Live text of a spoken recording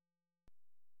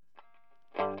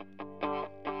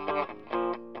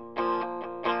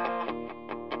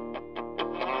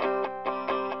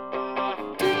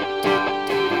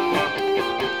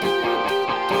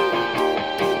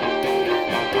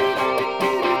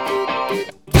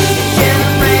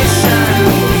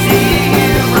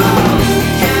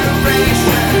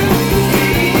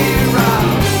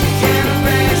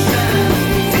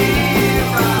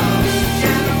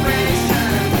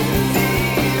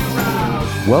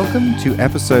welcome to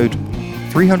episode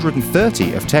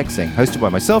 330 of TechZing, hosted by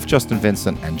myself, Justin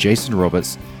Vincent, and Jason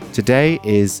Roberts. Today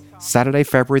is Saturday,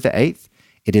 February the 8th.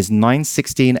 It is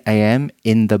 9:16 a.m.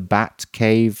 in the Bat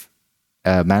Cave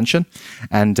mansion,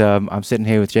 and I'm sitting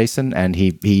here with Jason, and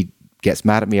he gets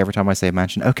mad at me every time I say a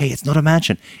mansion. Okay, it's not a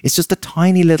mansion. It's just a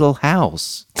tiny little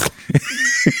house.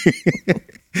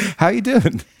 How you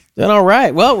doing? Doing all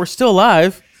right. Well, we're still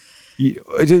alive.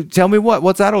 Tell me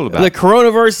what's that all about? The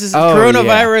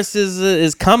coronavirus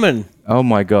is coming. Oh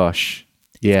my gosh.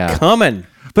 Yeah. Coming.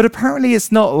 But apparently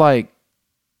it's not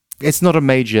a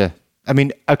major, I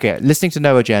mean, okay, listening to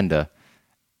No Agenda,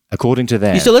 according to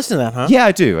them. You still listen to that, huh? Yeah,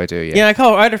 I do, yeah. Yeah, I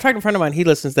talked to a friend of mine, he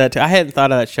listens to that too. I hadn't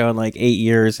thought of that show in like 8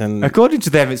 years. And according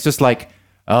to them, it's just like,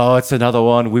 oh, it's another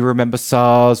one. We remember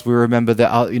SARS. We remember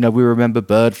we remember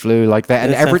bird flu, like that.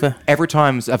 And every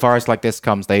time a virus like this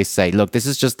comes, they say, look, this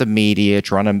is just the media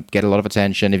trying to get a lot of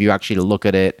attention. If you actually look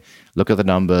at it, look at the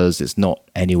numbers, it's not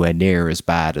anywhere near as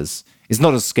bad it's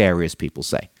not as scary as people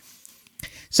say.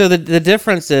 So the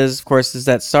difference is, of course, is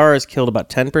that SARS killed about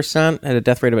 10%, had a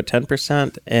death rate of about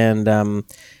 10%, and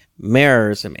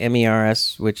MERS,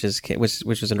 MERS, which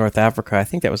was in North Africa, I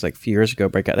think that was like a few years ago,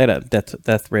 they had a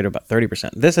death rate of about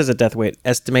 30%. This has a death rate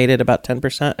estimated about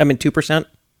 10%. I mean 2%.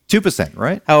 2%,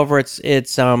 right? However, it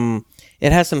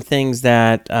has some things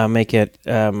that make it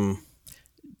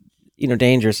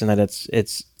dangerous in that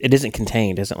it isn't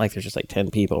contained. It isn't like there's just like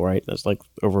 10 people, right? There's like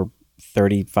over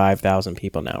 35,000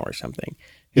 people now or something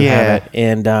who have it.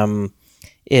 And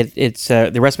it's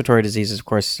the respiratory diseases, of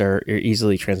course, are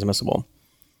easily transmissible.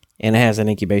 And it has an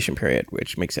incubation period,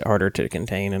 which makes it harder to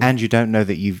contain. And you don't know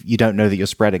that you're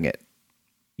spreading it.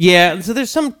 Yeah, so there's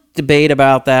some debate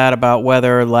about that, about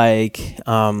whether like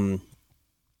how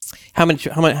much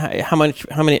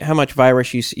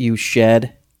virus you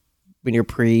shed when you're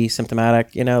pre-symptomatic.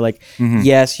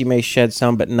 Yes, you may shed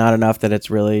some, but not enough that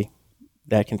it's really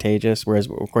that contagious. Whereas,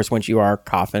 of course, once you are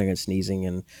coughing and sneezing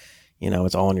and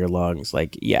it's all in your lungs.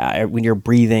 Like, yeah, when you're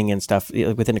breathing and stuff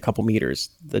within a couple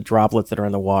meters, the droplets that are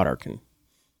in the water can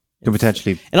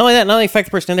potentially. And not only affect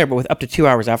the person in there, but with up to 2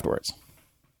 hours afterwards.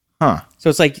 Huh. So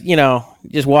it's like,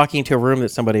 just walking into a room that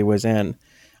somebody was in.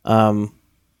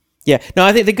 Yeah. No,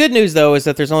 I think the good news, though, is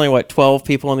that there's only, 12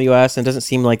 people in the U.S., and it doesn't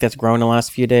seem like that's grown in the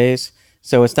last few days.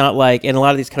 So it's not like, in a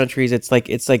lot of these countries, it's like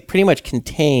pretty much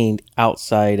contained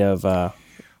outside of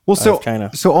China.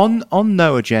 So on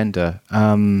No Agenda,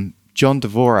 John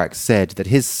Dvorak said that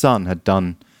his son had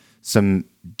done some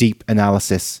deep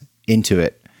analysis into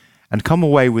it and come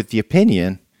away with the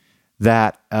opinion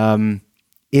that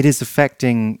it is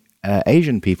affecting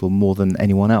Asian people more than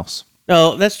anyone else.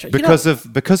 No, that's true. Because of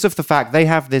the fact they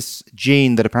have this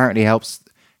gene that apparently helps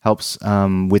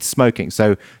with smoking.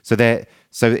 So that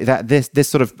this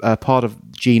sort of part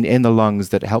of gene in the lungs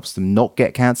that helps them not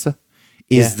get cancer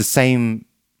is the same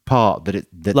part that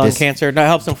lung cancer. No, it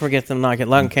helps them forget them not get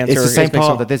lung cancer. It's the same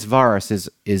part that this virus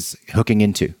is hooking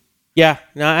into. Yeah.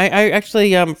 No, I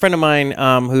actually a friend of mine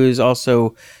who's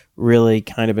also really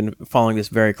kind of been following this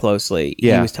very closely.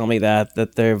 Yeah. He was telling me that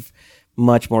they've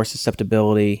much more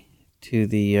susceptibility to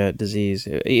the disease.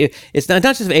 It's not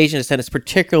just of Asian descent. It's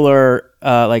particular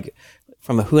like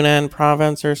from the Hunan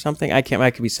province or something. I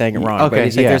could be saying it wrong. Okay.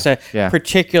 But there's a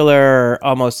particular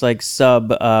almost like sub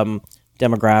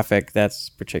demographic that's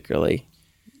particularly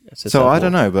so I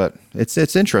don't know, but it's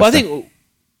interesting. Well, I think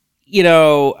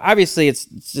obviously it's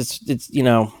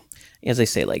as they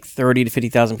say, like 30 to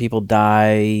 50,000 people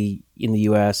die in the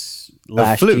U.S.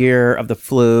 last year of the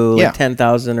flu. Like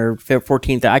 10,000 or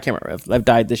 14,000. I can't remember. I've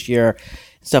died this year,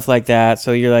 stuff like that.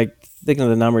 So you're like thinking of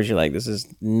the numbers. You're like, this is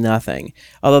nothing.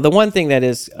 Although the one thing that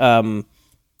is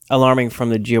alarming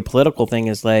from the geopolitical thing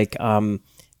is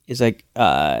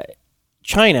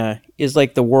China is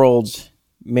like the world's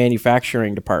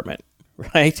manufacturing department,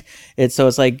 right? It's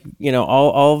like,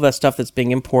 all of that stuff that's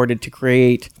being imported to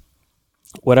create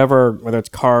whatever, whether it's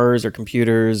cars or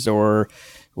computers or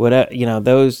whatever,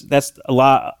 that's a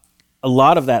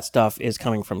lot of that stuff is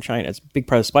coming from China. It's a big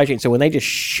part of the supply chain. So when they just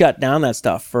shut down that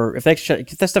stuff if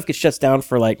that stuff gets shut down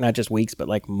for like not just weeks, but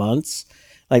like months,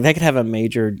 like that could have a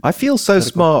major. I feel so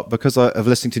smart because of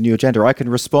listening to New Agenda. I can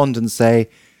respond and say,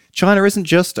 China isn't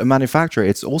just a manufacturer,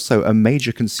 it's also a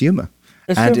major consumer.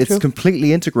 It's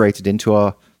completely integrated into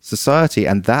our society,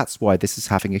 and that's why this is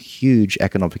having a huge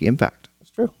economic impact. It's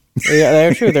true. Yeah,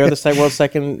 they're true. They're the world's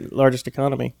second largest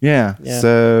economy. Yeah.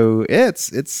 So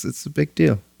it's a big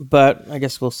deal. But I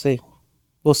guess we'll see.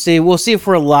 We'll see if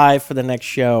we're alive for the next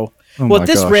show. At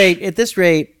this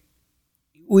rate,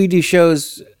 we do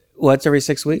shows every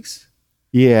 6 weeks?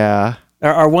 Yeah.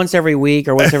 Or once every week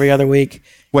or once every other week.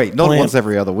 Wait, not Plan- once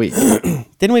every other week.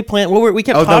 Didn't we plan? Well, we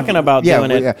kept Oh, no, talking about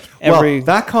doing it yeah. every. Well,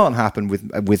 that can't happen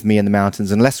with me in the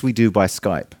mountains unless we do by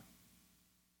Skype.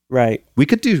 Right. We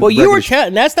could do. Well, you were regular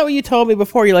chatting. That's not what you told me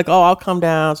before. You're like, oh, I'll come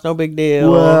down. It's no big deal.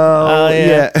 Well, Oh,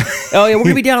 yeah. Oh, yeah. We're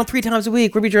gonna be down 3 times a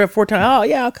week. We're gonna be driving 4 times. Oh,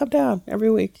 yeah. I'll come down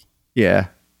every week. Yeah.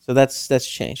 So that's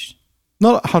changed.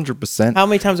 Not 100%. How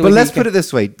many times a But week? let's put it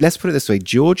this way.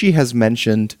 Georgie has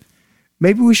mentioned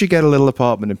maybe we should get a little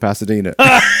apartment in Pasadena.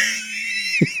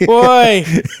 Boy,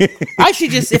 I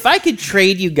should just, if I could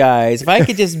trade you guys, if I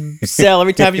could just sell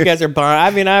every time you guys are buying,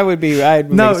 I mean, I would be,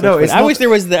 No, it's I not, wish there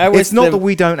was it's not that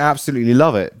we don't absolutely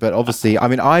love it, but obviously, I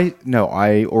mean, I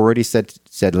already said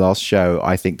last show,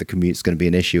 I think the commute's going to be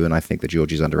an issue, and I think that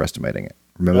Georgie's underestimating it.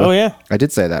 Remember? Oh, yeah. I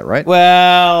did say that, right?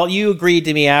 Well, you agreed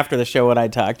to me after the show when I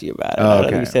talked to you about it. Oh,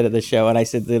 okay. You said at the show, and I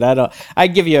said that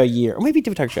I'd give you a year. Or maybe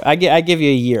different talk show. I give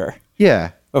you a year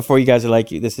Yeah. before you guys are like,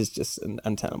 this is just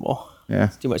untenable. Yeah.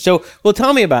 It's too much. So, well,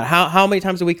 tell me about how many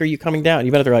times a week are you coming down?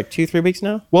 You've been there like 2-3 weeks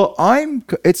now? Well,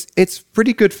 it's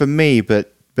pretty good for me,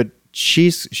 but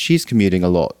she's commuting a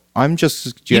lot. I'm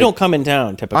just You don't come in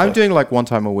town typically. I'm doing like one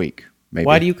time a week, maybe.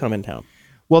 Why do you come in town?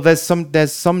 Well, there's some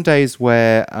days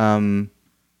where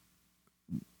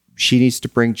she needs to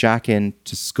bring Jack in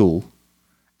to school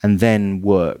and then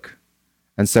work.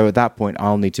 And so at that point,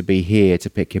 I'll need to be here to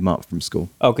pick him up from school.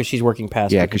 Oh, because she's working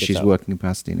past. Yeah, when he because gets she's up. working in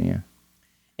Pasadena, yeah.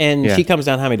 And Yeah. she comes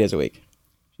down how many days a week?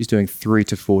 She's doing 3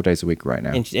 to 4 days a week right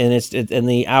now. And it's in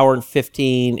the hour and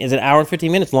 15. Is it hour and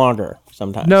 15 minutes longer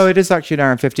sometimes? No, it is actually an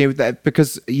hour and 15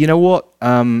 because you know what?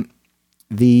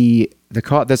 The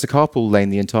car, there's a carpool lane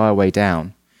the entire way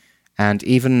down. And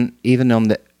even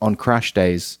on crash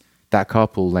days, that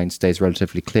carpool lane stays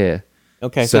relatively clear.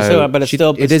 Okay, so but it's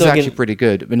still it is still actually getting, pretty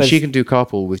good. And but she it's- can do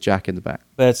carpool with Jack in the back.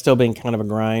 but it's still being kind of a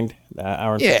grind.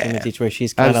 Hour and 15 minutes each way.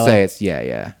 She's kind I'd of say like, it's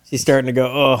yeah. she's starting to go.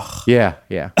 Oh, Yeah.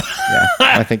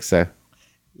 I think so.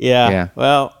 yeah. Yeah.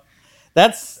 Well,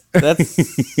 that's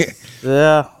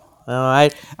yeah. No,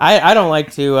 I don't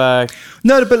like to.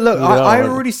 No, but look, No, I like-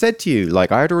 already said to you,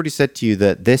 like I had already said to you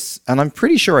that this, and I'm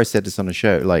pretty sure I said this on a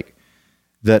show, like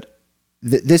that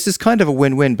this is kind of a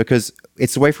win-win because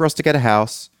it's a way for us to get a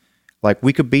house. Like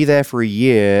we could be there for a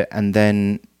year and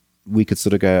then we could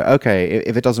sort of go, okay,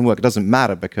 if it doesn't work, it doesn't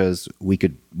matter because we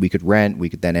could rent, we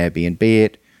could then Airbnb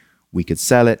it, we could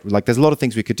sell it. Like there's a lot of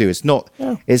things we could do. It's not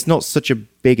such a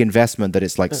big investment that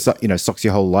it's like sucks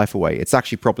your whole life away. It's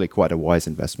actually probably quite a wise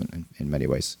investment in many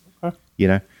ways. You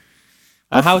know?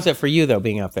 How is it for you though,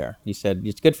 being up there? You said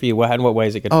it's good for you. In what way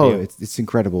is it good for you? It's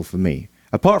incredible for me.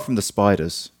 Apart from the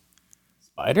spiders.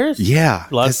 Spiders? Yeah,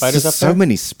 A lot of there's spiders just up there? so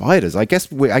many spiders. I guess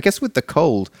with the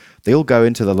cold, they all go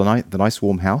into the nice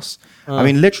warm house. I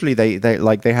mean, literally,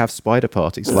 they have spider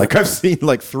parties. Like I've seen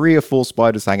like 3 or 4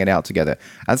 spiders hanging out together.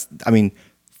 I mean,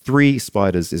 3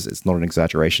 spiders it's not an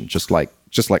exaggeration. Just like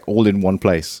all in one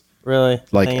place. Really?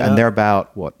 Like, Hanging and out? they're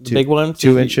about what? The big ones?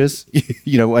 2 inches.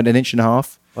 You know, and an inch and a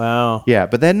half. Wow. Yeah,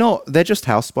 but they're not. They're just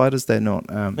house spiders. They're not.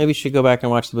 Maybe you should go back and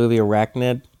watch the movie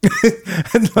Arachnid.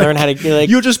 And, like, Learn how to like.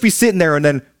 you'll just be sitting there and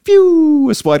then phew,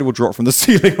 a spider will drop from the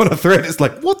ceiling on a thread. It's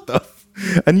like, what the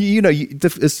and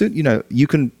as soon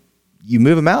you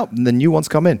move them out and then new ones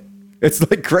come in. It's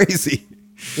like crazy.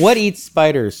 What eats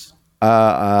spiders? You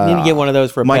need to get one of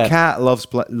those for a My pet. cat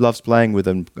loves playing with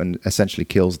them and essentially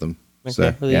kills them. Okay.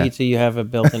 So, Well, yeah. you have a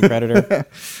built-in predator.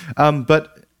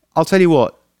 But I'll tell you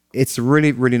what, it's a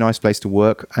really, really nice place to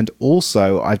work. And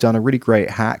also, I've done a really great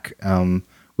hack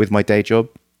with my day job.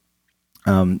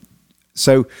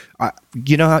 So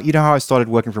you know how I started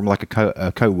working from like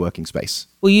a co-working space.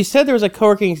 Well, you said there was a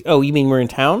co-working. Oh, you mean we're in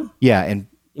town Yeah, in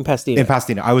Pasadena?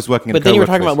 Pasadena, I was working in. But then you were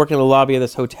talking about working in the lobby of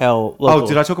this hotel. Local. Oh,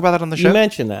 did I talk about that on the show? You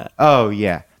mentioned that. Oh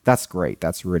yeah, that's great.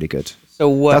 That's really good. So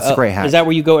what? That's a great hack. Is that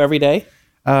where you go every day?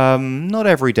 Not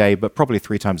every day, but probably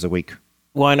 3 times a week.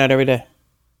 Why not every day?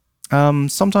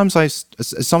 Sometimes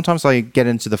I get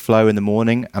into the flow in the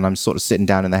morning, and I'm sort of sitting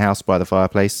down in the house by the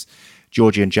fireplace.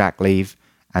 Georgie and Jack leave,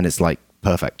 and it's like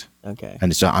perfect. Okay.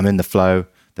 And it's I'm in the flow.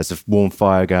 There's a warm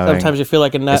fire going. Sometimes you feel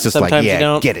like a nut. it's just Sometimes like, yeah, you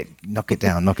don't. get it, knock it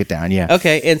down. Yeah.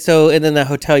 Okay, and then the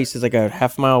hotel you said is like a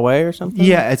half mile away or something.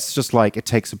 Yeah, it's just like it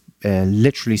takes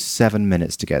literally 7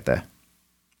 minutes to get there.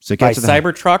 So get By to the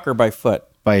Cybertruck or by foot?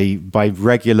 by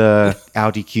regular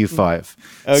Audi Q5.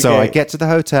 So I Okay. get to the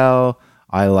hotel.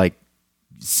 I like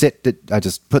I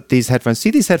just put these headphones.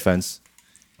 See these headphones?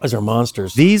 Those are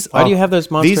monsters. Why do you have those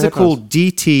monster These are headphones? called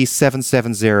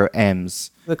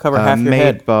DT770Ms. They cover half your made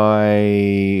head.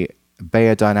 by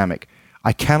Bayer Dynamic.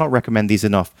 I cannot recommend these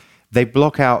enough. They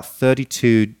block out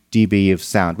 32 dB of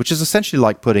sound, which is essentially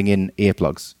like putting in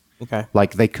earplugs. Okay.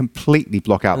 Like they completely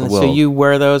block out the And world. so you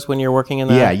wear those when you're working in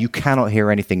the... Yeah, you cannot hear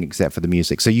anything except for the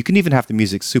music. So you can even have the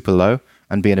music super low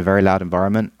and be in a very loud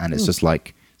environment, and it's just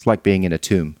like it's like being in a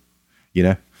tomb. You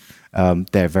know,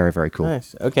 they're very, very cool.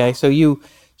 Nice. Okay, so you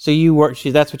work.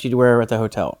 That's what you wear at the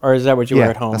hotel, or is that what you wear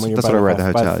at home when you're that's what I wear at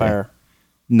the by hotel. the fire?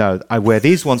 Yeah. No, I wear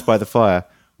these ones by the fire,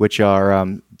 which are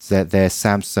they're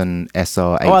Samsung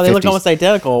SR850s. Oh, they look almost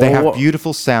identical. They have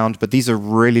beautiful sound, but these are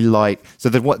really light. So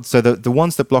the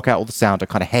ones that block out all the sound are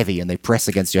kind of heavy and they press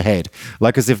against your head,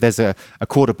 like as if there's a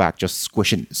quarterback just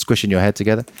squishing your head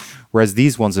together. Whereas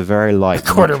these ones are very light.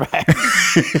 Quarterback,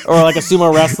 or like a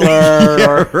sumo wrestler,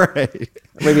 or Right.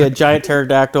 maybe a giant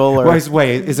pterodactyl. Or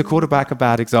Wait, is a quarterback a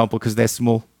bad example because they're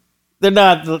small? they're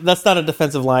not. That's not a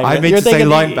defensive line. I meant to say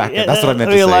linebacker. That's what I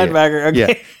meant to say. A linebacker. Okay.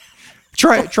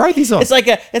 Yeah. Try these on. It's like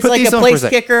a Put these on for a place sec.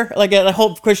 kicker, like a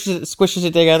whole squishes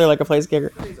it together like a place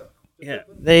kicker. Yeah,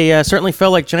 they certainly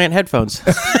feel like giant headphones.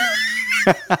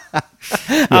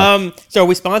 So are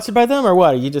we sponsored by them or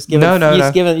what? Are you just giving? No.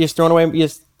 You're just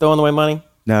throwing away money.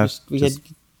 No, we just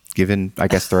had, giving, I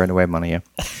guess, throwing away money.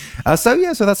 Yeah. So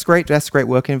that's great. That's a great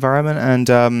working environment.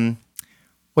 And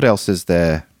what else is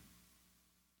there?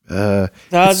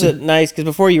 How's it nice? Because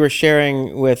before you were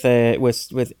sharing with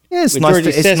it's with nice Georgie's to-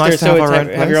 it's sister, nice to so have our own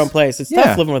have your own place. It's Yeah.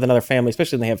 tough living with another family,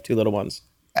 especially when they have two little ones,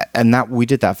 And that we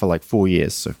did that for like 4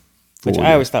 years. So which 4 I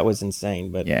years. always thought was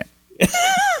insane. But Yeah.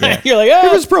 you're like, It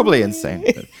oh, was probably insane.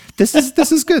 But this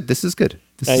is good. This is good.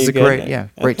 This Oh, is you're a good?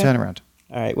 great Okay. turnaround.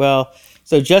 all right. Well,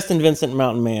 so Justin Vincent,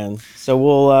 Mountain Man. So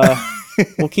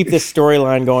we'll keep this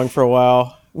storyline going for a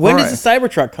while. When All is the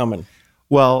Cybertruck coming?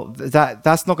 Well,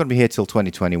 that's not going to be here till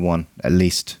 2021 at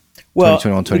least. Well,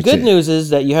 2021, the 22. good news is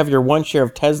that you have your one share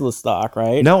of Tesla stock,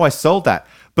 right? No, I sold that.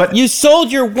 But You sold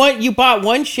your one. You bought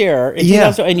one share. In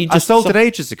yeah, 2000, and you just I sold it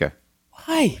ages ago.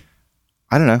 Why?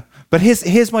 I don't know. But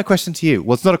here's my question to you.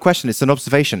 Well, it's not a question, it's an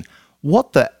observation.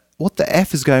 What the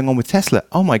F is going on with Tesla?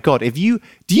 Oh my God. Do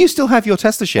you still have your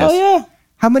Tesla shares? Oh yeah,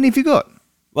 How many have you got?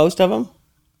 most of them.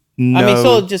 No. I mean,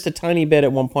 sold just a tiny bit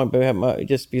at one point, but we have,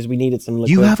 just because we needed some liquid.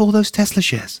 You have all those Tesla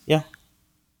shares? Yeah,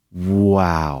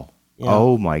 Wow. Yeah.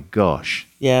 Oh my gosh.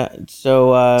 yeah.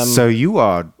 So, So you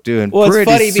are doing well, it's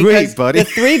pretty funny sweet, because buddy. the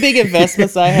three big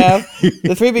investments I have,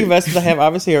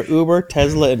 obviously are Uber,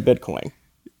 Tesla, and Bitcoin.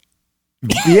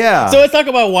 Yeah. So let's talk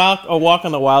about a walk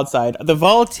on the wild side. The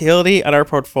volatility on our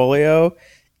portfolio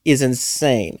is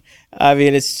insane. I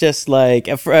mean, it's just like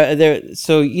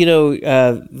So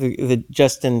the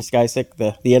Justin Skysick,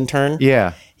 the intern.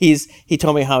 Yeah. He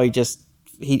told me how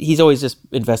he's always just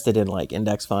invested in like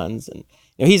index funds, and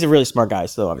he's a really smart guy.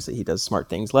 So obviously he does smart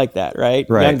things like that, right?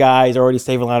 Right. Young guy, he's already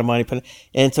saving a lot of money,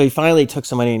 and so he finally took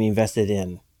some money and he invested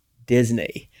in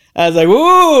Disney. I was like,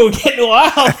 "Woo, getting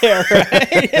wild there,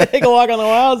 right? Take a walk on the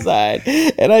wild side."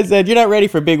 And I said, "You're not ready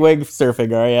for big wave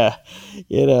surfing, are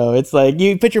you? It's like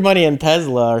you put your money in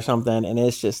Tesla or something, and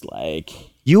it's just like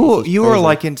Your crazy.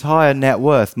 like entire net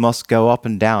worth must go up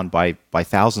and down by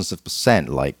thousands of percent,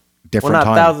 like different well,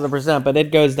 not times. thousands of percent, but it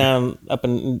goes down up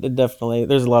and definitely.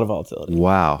 There's a lot of volatility.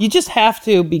 Wow. You just have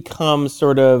to become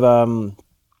sort of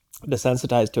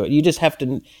desensitized to it. You just have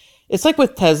to. It's like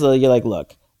with Tesla. You're like,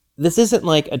 look. This isn't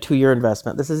like a 2-year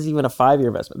investment. This isn't even a 5-year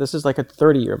investment. This is like a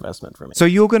 30-year investment for me. So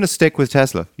you're going to stick with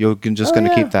Tesla. You're just going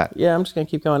to keep that. Yeah, I'm just going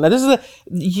to keep going. Now, this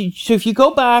is so if you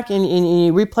go back and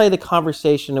you replay the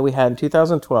conversation that we had in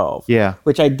 2012, Yeah.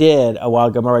 which I did a while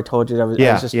ago. Remember I told you I was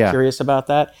just Yeah. curious about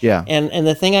that? Yeah. And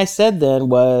the thing I said then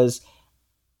was,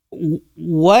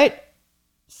 what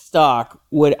stock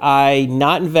would I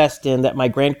not invest in that my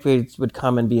grandkids would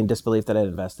come and be in disbelief that I'd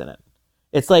invest in it?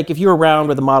 It's like if you were around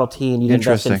with a Model T and you'd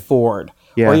invest in Interesting. Ford,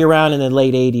 Yeah. or you're around in the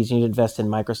late 80s and you'd invest in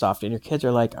Microsoft, and your kids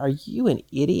are like, are you an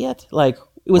idiot? Like,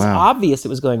 it was Wow. obvious it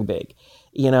was going big,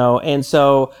 and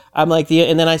so I'm like,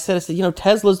 and then I said,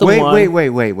 Tesla's the one.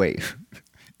 Wait.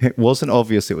 It wasn't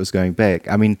obvious it was going big.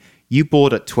 I mean, you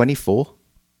bought at 24,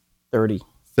 30.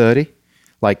 30.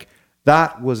 Like,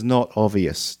 that was not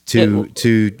obvious to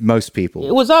most people.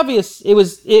 It was obvious.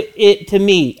 It to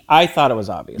me, I thought it was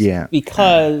obvious. Yeah.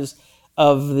 Because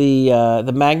of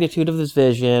the magnitude of his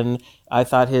vision. I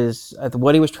thought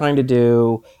what he was trying to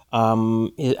do.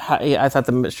 I thought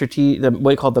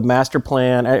what he called the master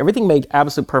plan. Everything made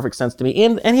absolute perfect sense to me.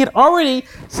 And he had already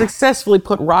successfully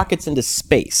put rockets into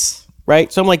space.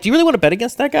 Right. So I'm like, do you really want to bet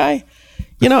against that guy?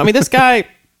 I mean, this guy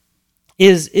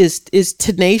is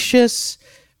tenacious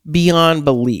beyond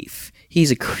belief.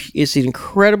 He's an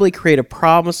incredibly creative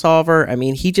problem solver. I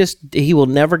mean, he will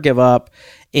never give up.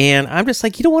 And I'm just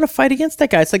like, you don't want to fight against that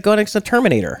guy. It's like going against a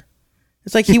Terminator.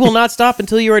 It's like he will not stop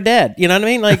until you are dead. You know what I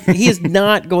mean? Like, he is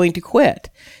not going to quit.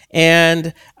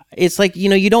 And It's like,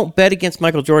 you don't bet against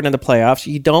Michael Jordan in the playoffs.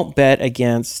 You don't bet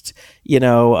against,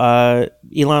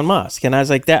 Elon Musk. And I was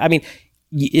like, that, I mean,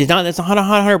 it's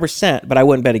 100%, but I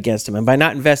wouldn't bet against him. And by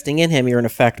not investing in him, you're in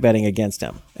effect betting against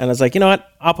him. And I was like, you know what?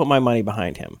 I'll put my money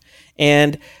behind him.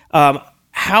 And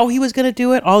how he was going to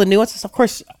do it, all the nuances, of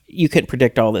course, you couldn't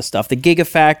predict all this stuff. The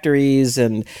gigafactories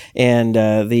and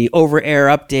the over-air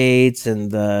updates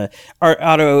and the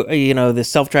auto, the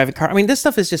self-driving car. I mean, this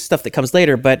stuff is just stuff that comes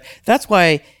later, but that's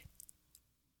why.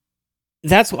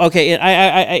 That's okay.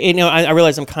 I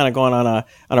realize I'm kind of going on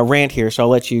a rant here, so I'll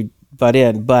let you butt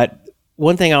in. But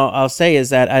one thing I'll say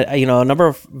is that a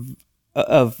number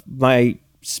of my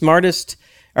smartest,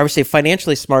 I would say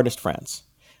financially smartest friends,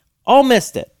 all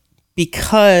missed it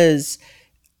because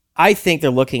I think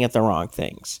they're looking at the wrong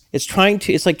things. It's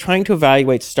like trying to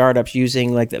evaluate startups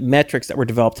using like the metrics that were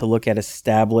developed to look at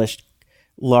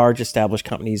large established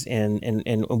companies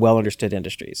in well understood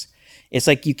industries. It's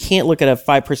like you can't look at a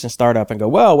 5-person startup and go,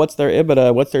 well, what's their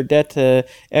EBITDA? What's their debt to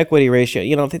equity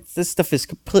ratio? This stuff is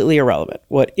completely irrelevant.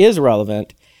 What is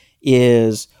relevant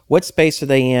is what space are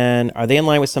they in? Are they in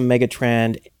line with some mega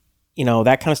trend?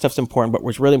 That kind of stuff's important, but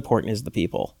what's really important is the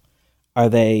people. Are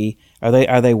they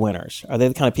winners? Are they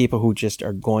the kind of people who just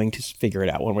are going to figure it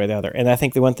out one way or the other? And I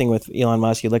think the one thing with Elon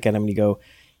Musk, you look at him and you go,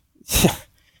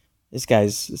 this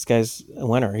guy's a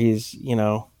winner. He's,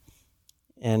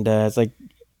 and it's like,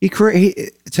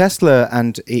 Tesla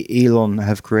and Elon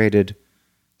have created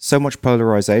so much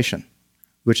polarization,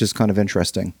 which is kind of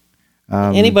interesting.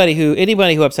 Anybody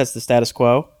who upsets the status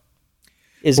quo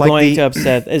is like going to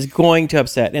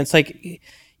upset. And it's like,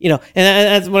 and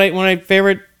that's one of my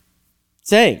favorite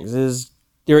sayings is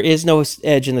there is no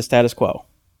edge in the status quo.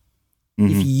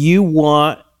 Mm-hmm. If you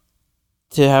want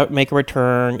to make a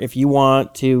return, if you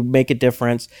want to make a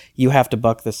difference, you have to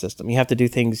buck the system. You have to do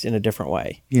things in a different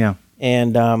way. Yeah.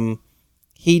 And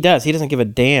he does. He doesn't give a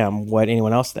damn what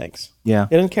anyone else thinks. Yeah.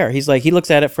 He doesn't care. He's like, he looks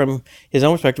at it from his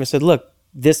own perspective and said, look,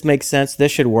 this makes sense.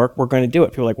 This should work. We're going to do it.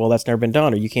 People are like, well, that's never been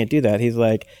done, or you can't do that. He's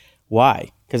like,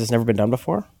 why? Because it's never been done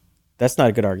before? That's not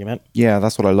a good argument. Yeah,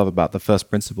 that's what I love about the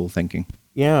first principle thinking.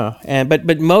 Yeah.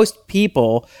 But most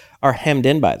people are hemmed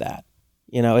in by that.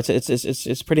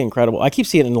 It's pretty incredible. I keep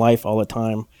seeing it in life all the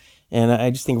time. And I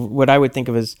just think what I would think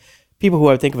of as people who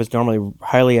I think of as normally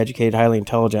highly educated, highly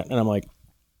intelligent. And I'm like,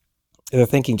 their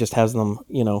thinking just has them,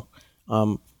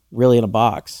 really in a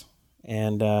box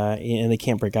and they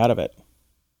can't break out of it.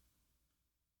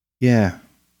 Yeah. I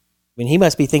mean, he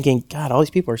must be thinking, God, all these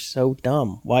people are so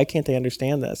dumb. Why can't they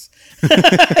understand this?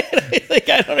 Like,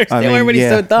 I don't understand why everybody's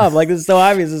so dumb. Like, this is so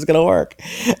obvious this is going to work.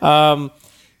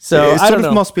 So it sort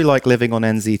of must be like living on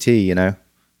NZT,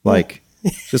 like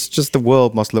just the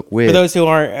world must look weird. For those who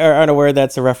aren't aware,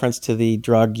 that's a reference to the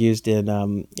drug used in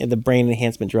the brain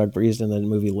enhancement drug used in the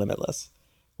movie Limitless,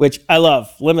 which I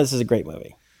love. Limitless is a great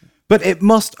movie. But it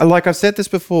must, like I've said this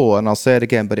before, and I'll say it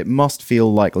again, but it must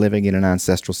feel like living in an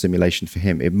ancestral simulation for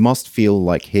him. It must feel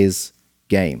like his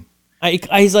game.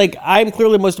 He's like, I'm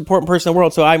clearly the most important person in the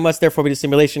world, so I must therefore be the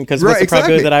simulation because what's the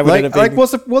probability that I would end up being...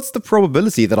 what's the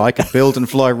probability that I could build and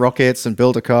fly rockets and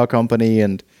build a car company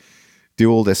and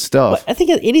do all this stuff? I think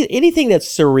anything that's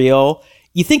surreal,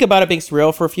 you think about it being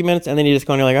surreal for a few minutes, and then you just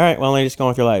go and you're like, all right, well, then you just go on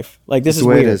with your life. Like, this is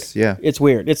weird. It is, yeah. It's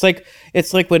weird. It's like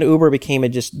when Uber became a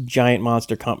just giant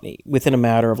monster company within a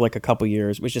matter of like a couple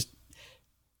years. It was just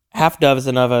half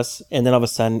dozen of us, and then all of a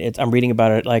sudden I'm reading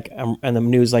about it like on the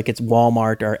news like it's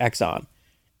Walmart or Exxon,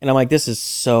 and I'm like, this is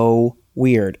so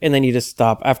weird. And then you just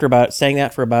stop after about saying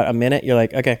that for about a minute. You're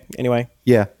like, okay, anyway,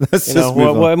 yeah, let's move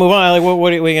on. Like,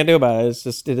 what are we gonna do about it?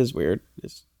 It is weird.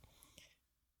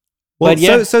 Well,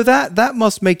 yeah. so that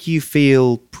must make you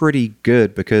feel pretty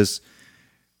good because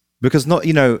not,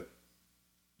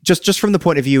 just from the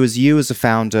point of view as you as a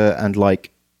founder and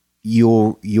like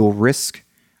your risk,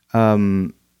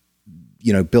 building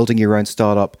your own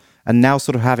startup and now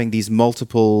sort of having these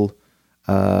multiple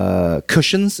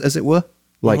cushions, as it were,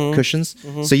 like cushions.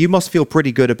 Mm-hmm. So you must feel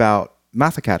pretty good about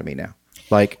Math Academy now.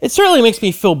 Like, it certainly makes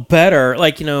me feel better.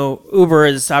 Like, Uber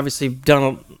has obviously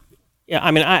done. Yeah,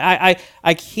 I mean, I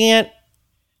can't.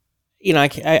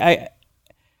 I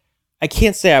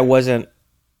can't say I wasn't.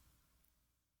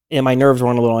 And my nerves were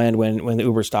on a little end when the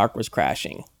Uber stock was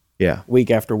crashing. Yeah.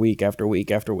 Week after week after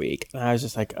week after week, and I was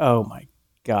just like, oh my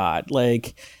God,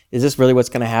 like, is this really what's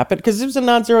going to happen? Because there was a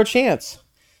non-zero chance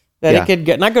that it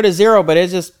could not go to zero, but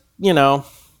it's just,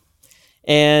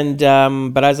 and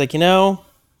but I was like,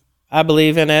 I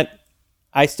believe in it.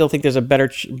 I still think there's a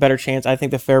better chance. I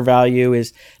think the fair value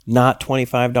is not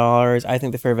 $25. I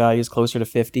think the fair value is closer to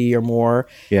 50 or more.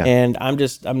 Yeah. And I'm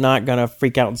not going to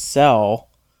freak out and sell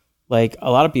like a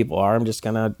lot of people are. I'm just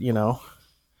going to,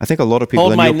 I think a lot of people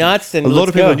Hold in my your, nuts and a lot let's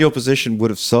of people go. in your position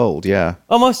would have sold. Yeah.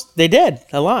 Almost, they did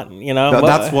a lot.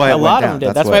 That's why it a went lot down. of them did.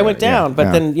 That's That's why why it it- went yeah, down. But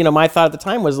yeah. then, my thought at the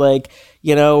time was like,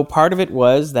 part of it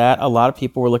was that a lot of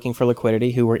people were looking for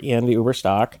liquidity who were in the Uber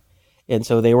stock. And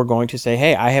so they were going to say,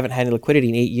 hey, I haven't had any liquidity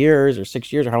in 8 years or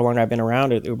 6 years or how long I've been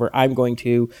around at Uber. I'm going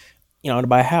to, to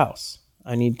buy a house.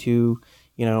 I need to,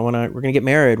 we're going to get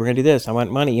married. We're going to do this. I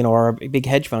want money, or big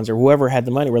hedge funds or whoever had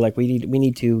the money. We're like, we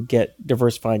need to get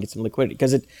diversified and get some liquidity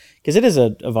because it is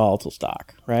a volatile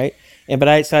stock, right?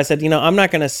 So I said, I'm not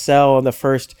going to sell in the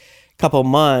first couple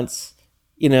months,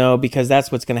 because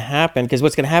that's what's going to happen. Because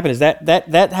what's going to happen is that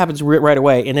happens right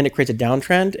away, and then it creates a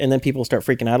downtrend, and then people start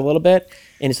freaking out a little bit,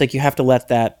 and it's like you have to let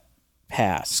that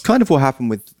pass. It's kind of what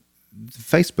happened with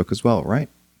Facebook as well, right?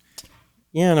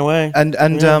 Yeah, in a way. And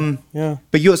yeah.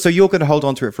 But you're going to hold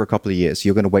on to it for a couple of years.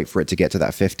 You're going to wait for it to get to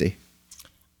that 50.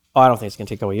 Oh, I don't think it's going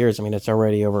to take a couple of years. I mean, it's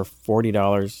already over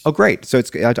 $40. Oh, great! So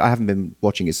I haven't been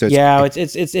watching it. So It IPO'd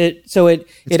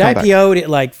at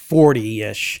like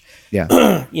 40-ish. Yeah.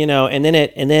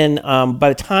 And then by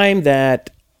the time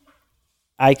that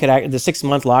I could the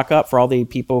 6-month lockup for all the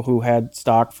people who had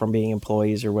stock from being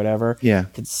employees or whatever, Yeah.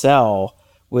 could sell.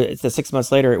 With the 6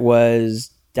 months later, it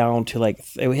was down to it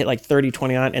hit like 30,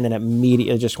 29, and then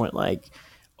immediately just went like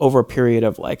over a period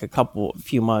of like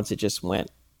few months, it just went,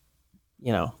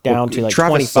 down to like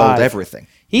Travis 25. sold everything.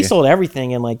 He sold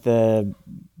everything in like the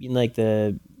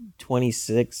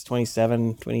 26,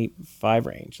 27, 25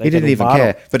 range. Like He didn't the even bottom.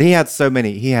 care, but he had so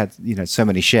many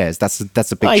shares. That's a big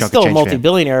He's chunk still of a change.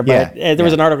 multi-billionaire, but Yeah, there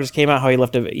was an article that just came out how he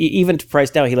left even to price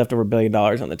down, he left over $1 billion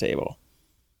on the table.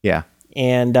 Yeah,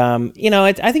 And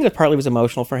I think it partly was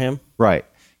emotional for him. right.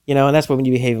 And that's when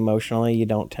you behave emotionally, you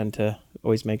don't tend to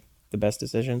always make the best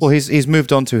decisions. Well, he's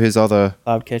moved on to his other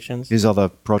Cloud Kitchens.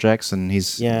 projects, and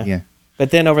he's Yeah.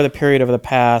 But then over the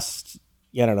past,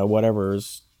 I don't know,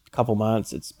 whatever's couple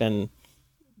months, it's been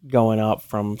going up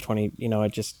from 20,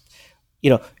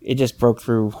 it just broke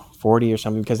through 40 or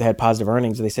something because they had positive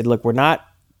earnings. And they said, look, we're not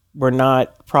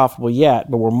profitable yet,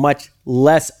 but we're much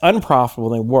less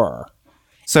unprofitable than we were.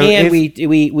 So And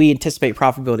we anticipate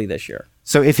profitability this year.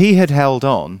 So if he had held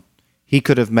on, he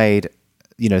could have made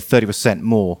 30%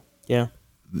 more, Yeah.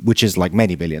 which is like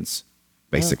many billions,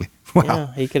 basically. Wow.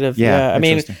 Yeah, he could have. Yeah, Yeah, I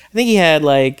mean, interesting. I think he had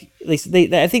like at least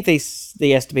I think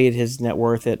they estimated his net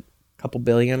worth at a couple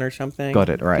billion or something. Got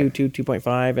it, right.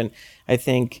 2.5, and I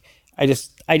think I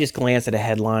just glanced at a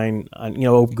headline on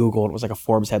open Google, and it was like a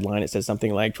Forbes headline. It said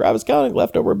something like Travis Kalanick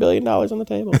left over $1 billion on the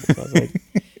table. So I was like,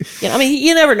 I mean,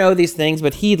 you never know these things,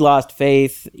 but he'd lost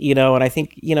faith, and I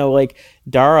think like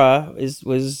Dara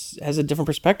has a different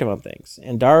perspective on things,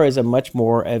 and Dara is a much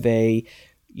more of a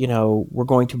we're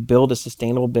going to build a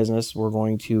sustainable business. We're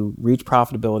going to reach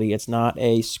profitability. It's not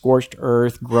a scorched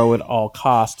earth, grow at all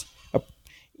cost,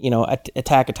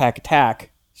 attack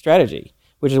strategy,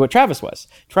 which is what Travis was.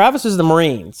 Travis is the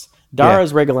Marines.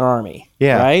 Dara's regular army.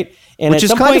 Yeah. Right? And Which at is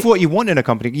some kind point, of what you want in a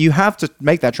company. You have to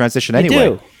make that transition You anyway.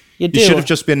 do. You do. It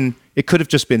could have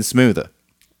just been smoother.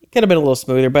 could have been a little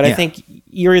smoother, but Yeah. I think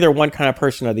you're either one kind of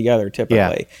person or the other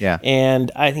typically. Yeah. And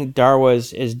I think Darwa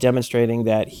is demonstrating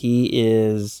that he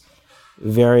is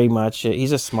very much,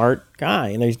 he's a smart guy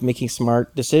and he's making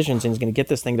smart decisions and he's going to get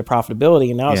this thing to profitability.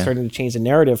 And now it's Yeah. starting to change the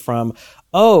narrative from,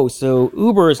 oh, so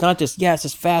Uber is not just, it's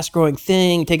this fast growing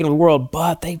thing taking over the world,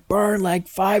 but they burn like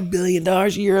 $5 billion a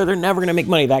year. They're never going to make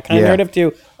money. That kind of Yeah. narrative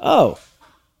to, oh,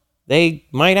 they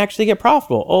might actually get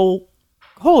profitable. Oh,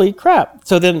 holy crap.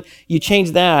 So then you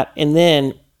change that and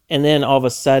then all of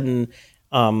a sudden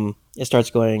it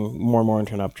starts going more and more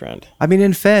into an uptrend. I mean,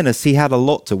 in fairness, he had a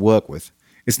lot to work with.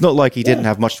 It's not like he didn't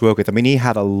have much to work with. I mean, he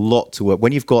had a lot to work.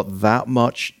 When you've got that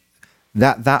much,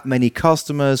 that many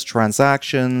customers,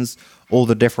 transactions, all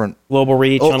the different Global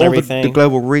reach on everything. the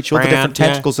global reach, all the different Brand, yeah.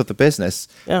 tentacles of the business.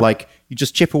 Yeah. Like you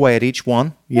just chip away at each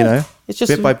one, you know, It's just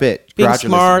bit by bit, being gradually.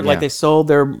 smart. Yeah. Like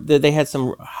they had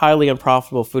some highly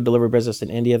unprofitable food delivery business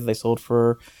in India that they sold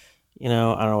for, I don't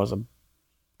know, it was a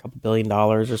couple $1 billion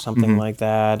or something Mm-hmm. like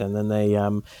that. And then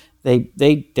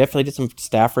they definitely did some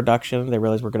staff reduction. They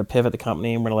realized we're going to pivot the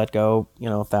company and we're going to let go,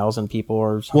 1,000 people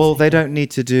or something. Well, they don't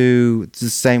need to do the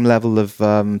same level of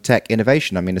tech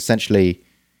innovation. I mean, essentially,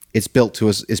 it's built to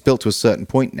a certain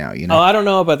point now. You know. Oh, I don't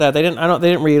know about that. They didn't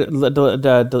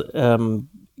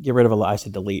get rid of a lot. I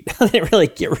said delete. They didn't really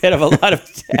get rid of a lot of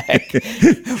tech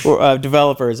or,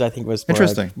 developers. I think was more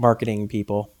Interesting. like marketing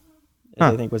people.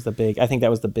 I think was the big. I think that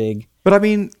was the big. But I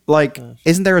mean, like,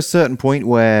 isn't there a certain point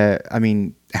where, I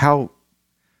mean, I don't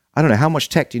know, how much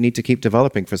tech do you need to keep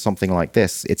developing for something like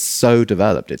this? It's so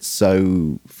developed. It's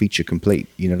so feature complete.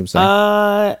 You know what I'm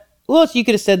saying? Well, you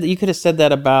could have said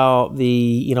that about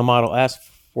the Model S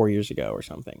 4 years ago or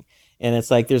something. And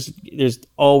it's like there's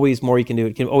always more you can do.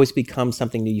 It can always become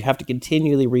something new. You have to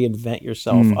continually reinvent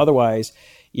yourself. Otherwise,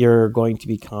 you're going to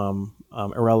become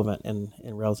irrelevant in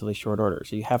relatively short order.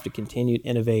 So you have to continue to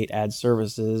innovate, add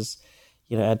services,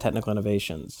 add technical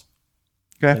innovations.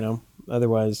 Okay.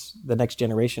 Otherwise the next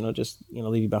generation will just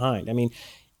leave you behind. I mean,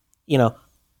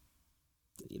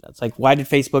 it's like, why did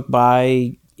Facebook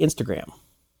buy Instagram?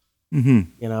 They didn't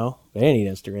need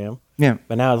Instagram. Yeah.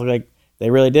 But now it's like they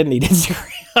really didn't need Instagram.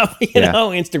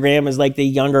 Instagram is like the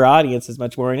younger audience is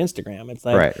much more on Instagram. It's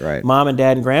like right. Mom and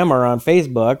dad and grandma are on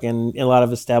Facebook and a lot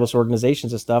of established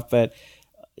organizations and stuff, but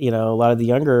a lot of the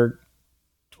younger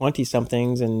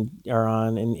 20-somethings and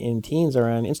teens are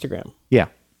on Instagram. Yeah.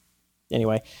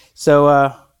 Anyway,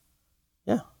 so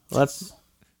let's.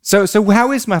 So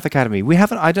how is Math Academy? We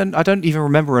haven't. I don't even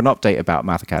remember an update about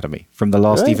Math Academy from the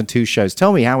last even 2 shows.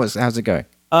 Tell me how's it going?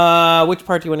 Which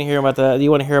part do you want to hear about? Do you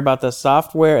want to hear about the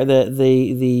software,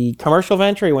 the commercial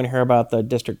venture, or you want to hear about the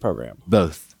district program?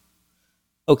 Both.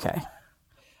 Okay.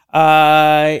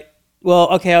 I'll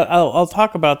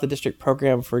talk about the district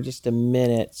program for just a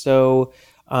minute. So,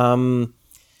 on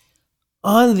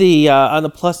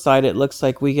the plus side, it looks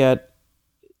like we get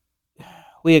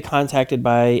contacted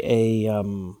by a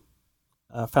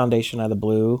foundation out of the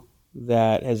blue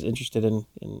that is interested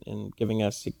in giving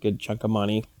us a good chunk of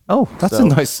money. Oh, that's a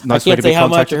nice I way can't to say be how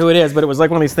much contacted. or who it is, but it was like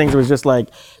one of these things that was just like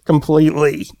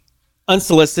completely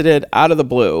unsolicited, out of the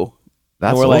blue.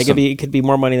 That's and we're awesome. like, it could be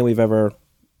more money than we've ever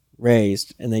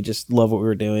raised, and they just love what we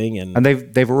were doing. And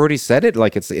they've already said it,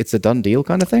 like it's a done deal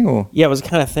kind of thing, or Yeah, it was the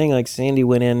kind of thing like Sandy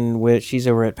went in with. She's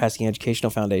over at Pasadena Educational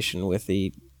Foundation with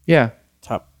the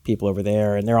top people over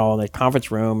there, and they're all in the conference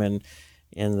room, and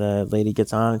the lady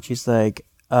gets on and she's like,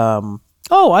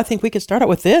 I think we could start out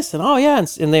with this, and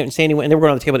Sandy went, and they were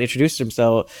going on the table to introduce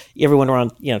themselves. Everyone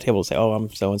around table to say, I'm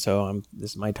so and so,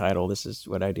 this is my title, this is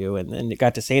what I do, and then it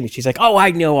got to Sandy. She's like,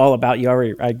 I know all about you. I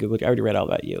already read all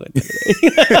about you.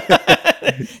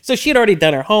 So she had already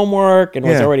done her homework and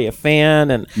was already a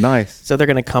fan, and nice. So they're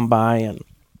going to come by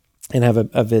and have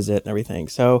a visit and everything.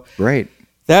 So Great.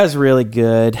 that was really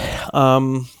good.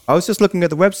 I was just looking at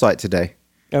the website today.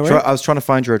 Oh, right? I was trying to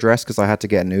find your address because I had to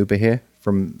get an Uber here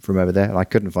from over there, and I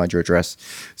couldn't find your address,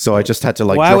 so I just had to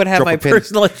Why would I have drop my a pin.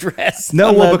 personal address?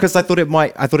 No, because I thought it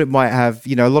might have,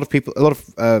 a lot of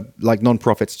like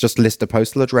nonprofits just list a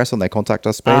postal address on their contact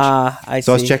us page. I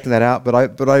so I was see. checking that out, but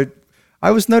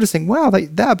I was noticing, wow,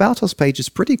 that about us page is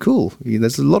pretty cool.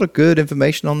 There's a lot of good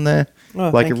information on there. Oh,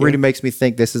 like thank it really you. makes me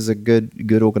think this is a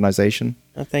good organization.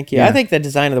 Oh, thank you. Yeah. I think the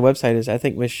design of the website is. I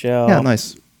think Michelle. Yeah,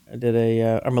 nice. Did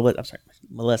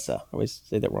Melissa. I always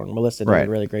say that wrong. Melissa did Right.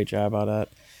 a really great job on that.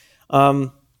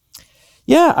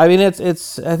 Yeah, I mean,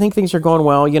 it's. I think things are going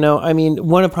well. I mean,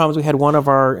 one of the problems we had, one of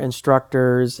our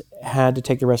instructors had to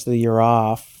take the rest of the year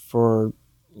off for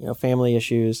family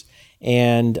issues,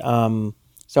 and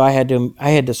so I had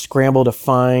to scramble to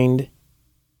find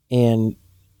and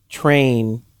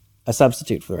train a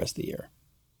substitute for the rest of the year.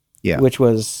 Yeah. Which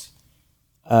was,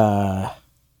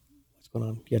 what's going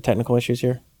on? You have technical issues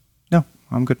here? No,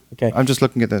 I'm good. Okay. I'm just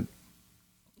looking at the.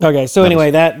 Okay, so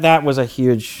anyway, that was a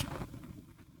huge,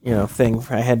 thing.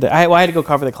 I had to go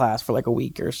cover the class for like a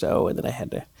week or so, and then I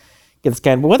had to get this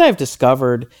guy. But what I've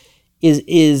discovered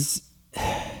is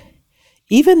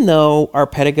even though our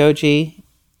pedagogy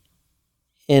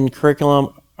and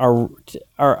curriculum are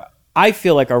I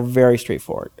feel like are very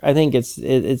straightforward. I think it's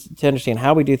to understand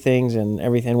how we do things and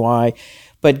everything, why,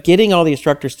 but getting all the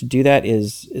instructors to do that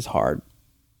is hard.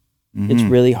 Mm-hmm. It's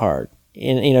really hard.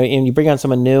 And and you bring on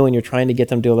someone new and you're trying to get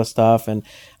them to do all this stuff and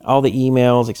all the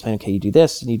emails explain, okay, you do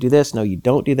this and you do this. No, you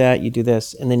don't do that. You do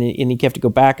this. And then you have to go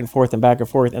back and forth and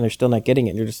they're still not getting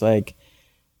it. And you're just like,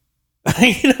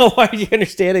 why are you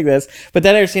understanding this? But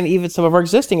then I understand even some of our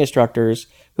existing instructors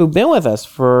who've been with us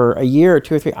for a year or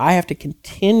 2 or 3, I have to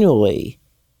continually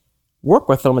work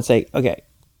with them and say, okay,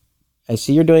 I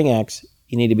see you're doing X,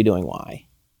 you need to be doing Y.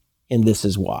 And this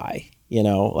is why,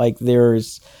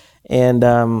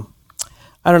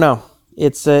 I don't know.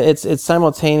 It's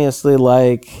simultaneously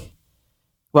like,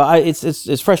 well,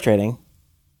 it's frustrating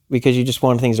because you just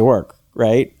want things to work,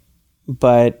 right?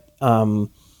 But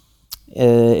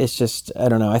it's just, I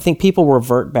don't know. I think people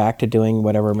revert back to doing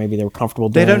whatever maybe they were comfortable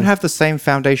doing. They don't have the same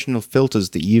foundational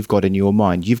filters that you've got in your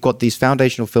mind. You've got these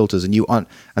foundational filters, and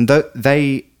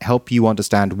they help you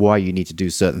understand why you need to do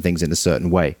certain things in a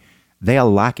certain way. They are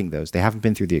lacking those. They haven't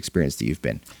been through the experience that you've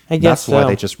been. I guess that's why so.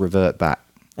 they just revert back.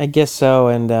 I guess so.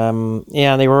 And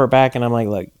they revert back, and I'm like,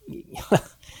 look,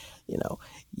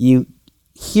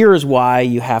 here's why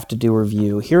you have to do a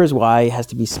review. Here's why it has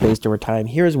to be spaced over time.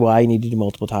 Here's why you need to do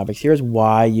multiple topics. Here's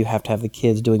why you have to have the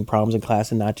kids doing problems in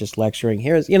class and not just lecturing.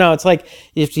 Here's, it's like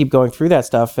you have to keep going through that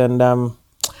stuff. And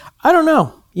I don't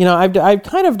know. I've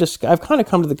kind of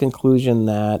come to the conclusion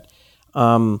that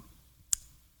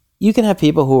you can have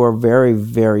people who are very,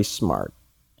 very smart.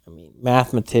 I mean,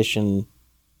 mathematician,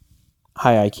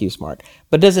 high IQ smart,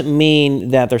 but it doesn't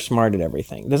mean that they're smart at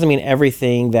everything. It doesn't mean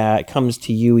everything that comes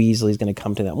to you easily is going to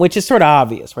come to them, which is sort of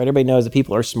obvious, right? Everybody knows that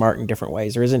people are smart in different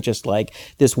ways. There isn't just like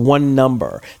this one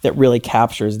number that really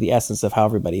captures the essence of how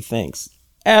everybody thinks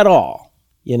at all,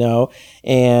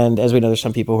 And as we know, there's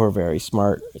some people who are very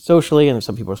smart socially, and there's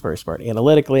some people who are very smart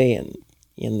analytically, and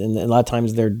a lot of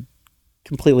times they're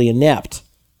completely inept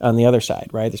on the other side,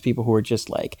 right? There's people who are just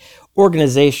like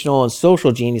organizational and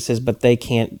social geniuses, but they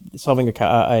can't solving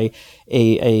a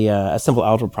simple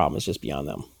algebra problem is just beyond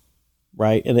them,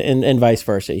 right? And vice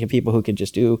versa. You have people who can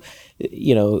just do,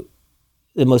 the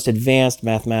most advanced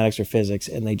mathematics or physics,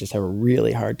 and they just have a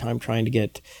really hard time trying to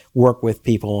work with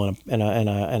people in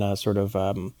a sort of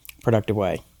productive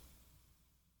way.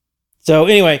 So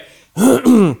anyway,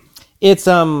 it's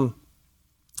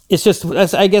just,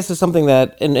 I guess it's something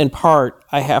that in part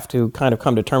I have to kind of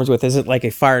come to terms with. Is it like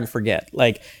a fire and forget?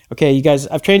 Like, okay, you guys,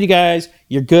 I've trained you guys,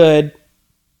 you're good.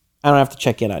 I don't have to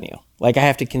check in on you. Like, I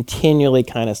have to continually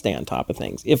kind of stay on top of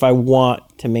things if I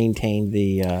want to maintain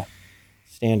the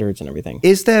standards and everything.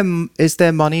 Is there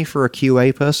money for a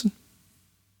QA person?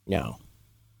 No.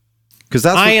 Because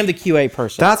I am the QA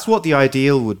person. That's what the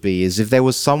ideal would be, is if there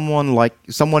was someone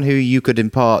who you could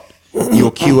impart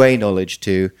your QA knowledge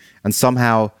to, and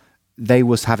somehow they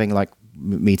was having like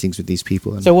meetings with these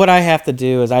people. So what I have to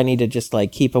do is I need to just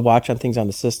like keep a watch on things on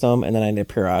the system, and then I need to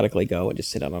periodically go and just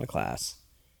sit down on a class.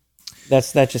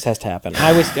 That just has to happen.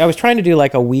 I was trying to do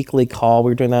like a weekly call.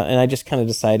 We were doing that, and I just kind of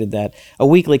decided that a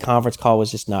weekly conference call was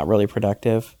just not really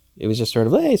productive. It was just sort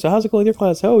of, hey, so how's it going with your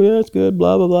class? Oh yeah, it's good.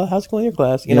 Blah blah blah. How's it going with your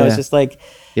class? It's just like,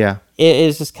 yeah,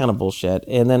 it's just kind of bullshit.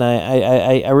 And then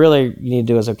I really need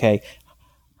to do is, okay,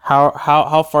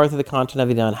 how far through the content have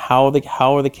you done? How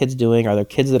are the kids doing? Are there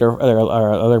kids that are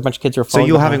there a bunch of kids who are so falling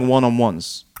you're behind? having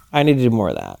one-on-ones? I need to do more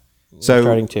of that. So I'm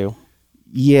starting to.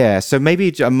 Yeah, so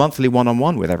maybe a monthly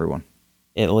one-on-one with everyone.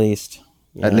 At least.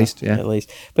 At least.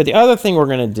 But the other thing we're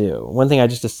going to do, one thing I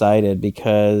just decided,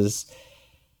 because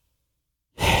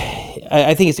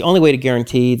I think it's the only way to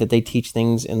guarantee that they teach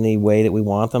things in the way that we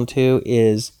want them to,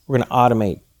 is we're going to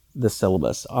automate the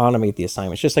syllabus, automate the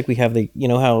assignments. Just like we have we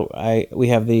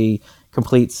have the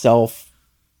complete self-directed,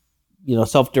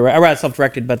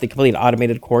 but the complete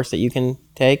automated course that you can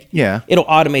take. Yeah. It'll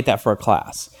automate that for a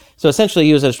class. So essentially,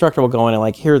 you as an instructor will go in and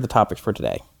like, here are the topics for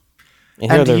today.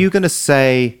 And are you going to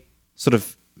say sort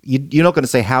of, you're not going to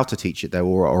say how to teach it though,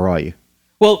 or are you?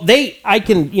 Well, that's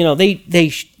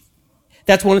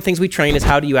one of the things we train, is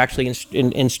how do you actually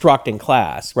instruct in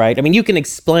class, right? I mean, you can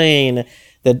explain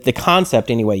the concept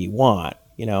any way you want,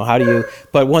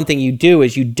 but one thing you do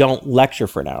is you don't lecture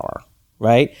for an hour,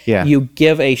 right? Yeah. You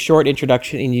give a short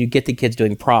introduction and you get the kids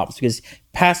doing problems, because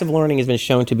passive learning has been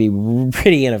shown to be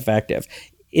pretty ineffective.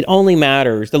 It only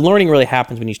matters. The learning really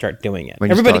happens when you start doing it.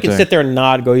 Everybody can sit there and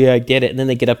nod and go, yeah, I get it. And then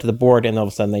they get up to the board and all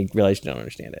of a sudden they realize you don't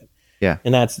understand it. Yeah.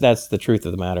 And that's the truth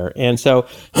of the matter. And so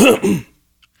the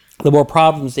more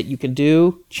problems that you can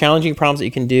do, challenging problems that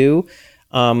you can do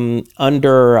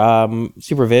under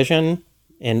supervision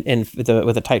and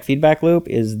with a tight feedback loop,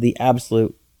 is the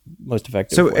absolute most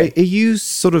effective way. Are you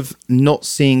sort of not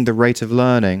seeing the rate of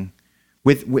learning?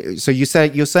 So you're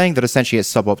saying that essentially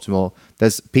it's suboptimal.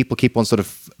 There's people keep on sort of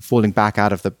falling back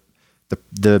out of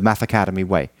the Math Academy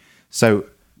way. So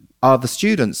are the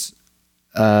students'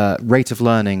 rate of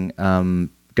learning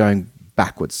going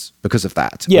backwards because of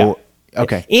that? Yeah.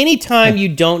 Okay. Anytime you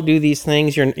don't do these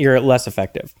things, you're less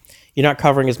effective. You're not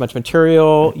covering as much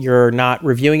material. You're not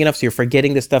reviewing enough, so you're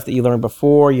forgetting the stuff that you learned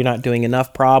before. You're not doing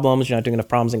enough problems. You're not doing enough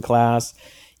problems in class.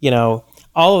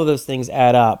 All of those things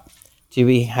add up to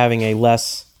be having a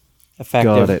less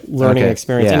effective learning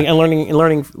experience, and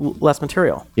learning less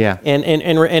material. Yeah. And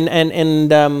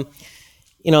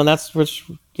that's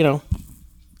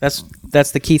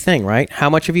the key thing, right? How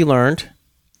much have you learned?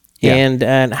 Yeah.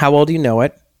 And how well do you know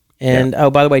it? And oh,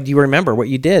 by the way, do you remember what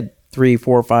you did 3,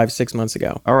 4, 5, 6 months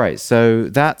ago? All right. So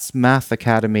that's Math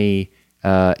Academy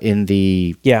in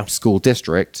the school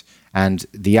district, and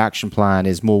the action plan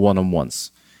is more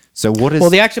one-on-ones. So what is... Well,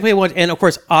 the action plan, and of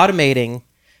course, automating.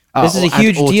 This is a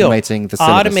huge deal. Automating the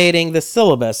syllabus. Automating the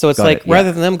syllabus. So it's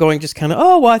rather than them going just kind of,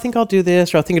 oh, well, I think I'll do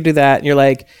this, or I think I'll do that. And you're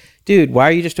like, dude, why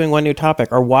are you just doing one new topic?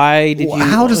 Or why did you...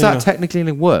 How does that technically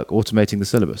work, automating the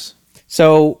syllabus?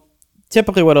 So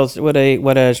typically what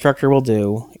a instructor will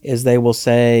do is they will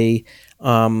say,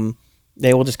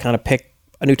 they will just kind of pick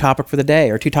a new topic for the day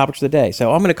or 2 topics for the day.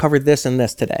 So I'm going to cover this and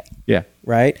this today. Yeah.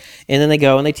 Right. And then they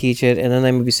go and they teach it, and then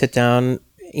they maybe sit down,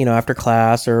 after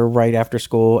class or right after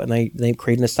school, and they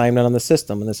create an assignment on the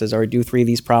system. And this says, all right, do 3 of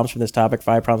these problems from this topic,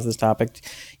 5 problems from this topic,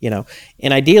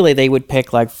 and ideally they would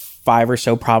pick like 5 or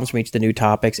so problems from each of the new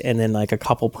topics, and then like a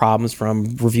couple problems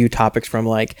from review topics from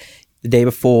like the day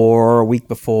before, a week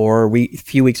before, a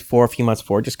few weeks before, a few months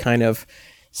before, just kind of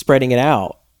spreading it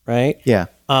out. Right. Yeah.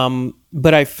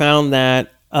 But I found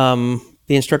that the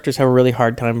instructors have a really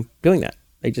hard time doing that.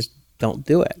 They just don't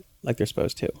do it like they're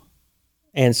supposed to.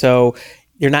 And so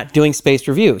they're not doing spaced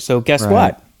review. So guess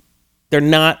what? They're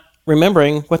not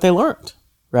remembering what they learned,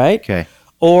 right? Okay.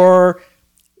 Or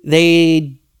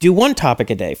they do 1 topic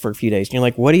a day for a few days. And you're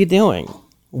like, what are you doing?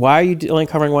 Why are you only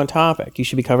covering 1 topic? You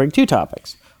should be covering 2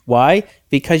 topics. Why?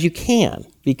 Because you can.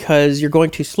 Because you're going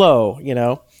too slow,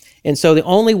 And so the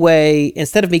only way,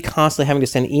 instead of me constantly having to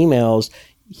send emails,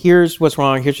 here's what's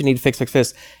wrong, here's what you need to fix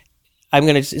this,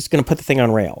 it's going to put the thing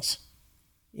on rails.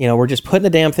 We're just putting the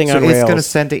damn thing on rails. So it's going to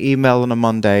send an email on a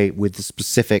Monday with the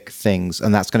specific things,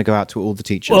 and that's going to go out to all the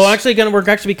teachers. Well, we're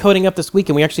actually coding up this week,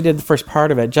 and we actually did the first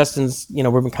part of it. Justin's, we've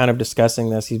been kind of discussing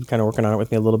this. He's kind of working on it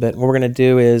with me a little bit. And what we're going to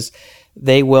do is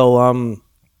they will,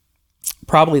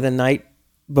 probably the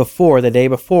day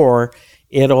before,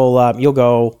 it'll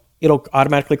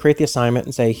automatically create the assignment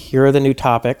and say, here are the new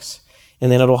topics. And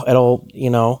then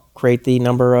it'll create the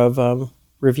number of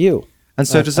review. And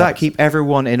so does that keep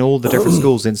everyone in all the different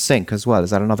schools in sync as well?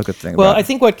 Is that another good thing? Well, I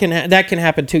think that can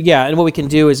happen too. Yeah. And what we can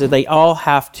do is that they all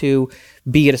have to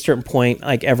be at a certain point,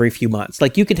 like every few months.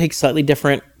 Like you can take slightly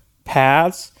different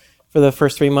paths for the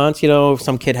first 3 months. If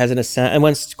some kid has and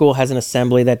when school has an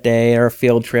assembly that day or a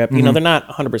field trip, they're not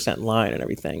 100% in line and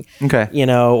everything. Okay.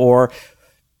 Or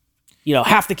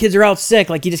half the kids are out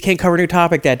sick. Like you just can't cover a new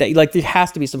topic that day. Like there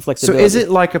has to be some flexibility. So is it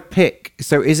like a pick?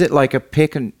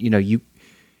 And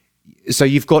so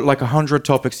you've got like 100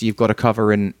 topics that you've got to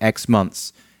cover in X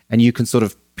months, and you can sort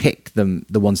of pick the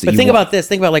ones that you want. Think about this.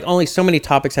 Think about like only so many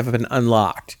topics have been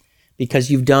unlocked because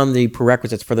you've done the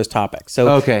prerequisites for those topics.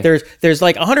 So there's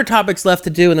like 100 topics left to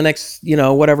do in the next,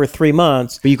 3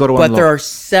 months. But you got to unlock. There are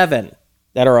 7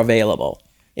 that are available.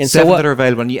 And 7 that are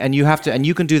available, and you have to, and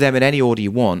you can do them in any order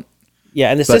you want. Yeah,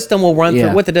 and the system will run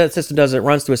through, what the system does, it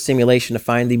runs through a simulation to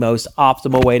find the most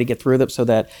optimal way to get through them so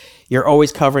that you're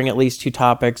always covering at least 2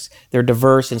 topics. They're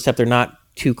diverse, except they're not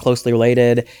too closely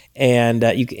related, and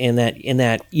you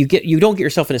don't get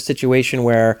yourself in a situation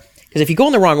where, because if you go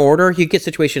in the wrong order, you get a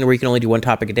situation where you can only do 1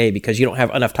 topic a day because you don't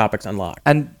have enough topics unlocked.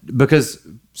 And because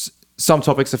some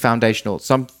topics are foundational,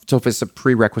 some topics are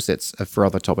prerequisites for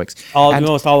other topics.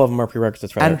 Almost all of them are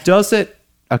prerequisites. Rather. And does it?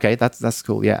 Okay, that's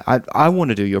cool. Yeah, I want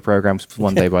to do your programs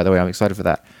one day. By the way, I'm excited for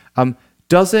that.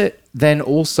 Does it then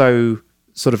also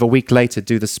sort of a week later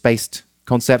do the spaced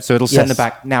concept? So it'll send them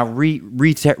back. Now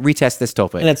retest this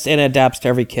topic, and it adapts to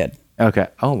every kid. Okay.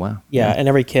 Oh wow. Yeah, and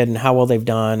every kid and how well they've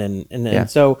done, and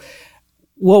so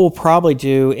what we'll probably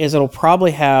do is it'll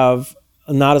probably have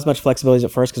not as much flexibility as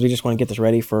at first because we just want to get this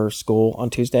ready for school on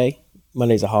Tuesday.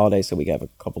 Monday's a holiday, so we have a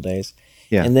couple days.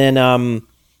 Yeah, and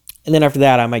then after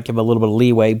that, I might give a little bit of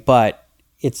leeway, but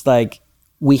it's like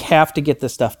we have to get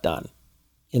this stuff done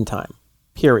in time,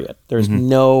 period. There's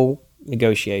no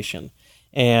negotiation,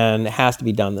 and it has to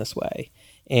be done this way.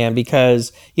 And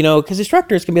because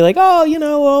instructors can be like,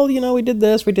 we did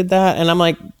this, we did that. And I'm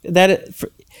like, if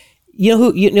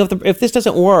this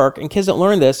doesn't work and kids don't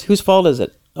learn this, whose fault is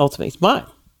it? Ultimately, it's mine.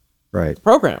 Right. The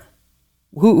program.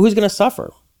 Who's going to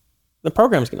suffer? The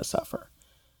program's going to suffer.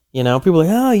 People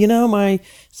are like, my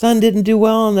son didn't do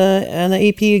well on the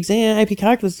AP exam, AP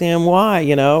calculus exam. Why?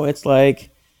 It's like,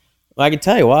 well, I can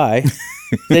tell you why.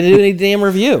 They didn't do any damn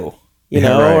review,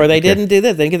 or they didn't do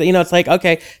this. They didn't get it's like,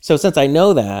 okay, so since I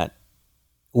know that,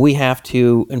 we have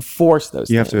to enforce those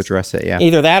things. You have to address it, yeah.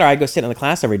 Either that or I go sit in the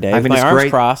class every day with my arms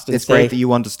crossed and it's great that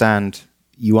you understand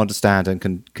and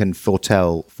can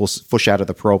foreshadow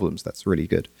the problems. That's really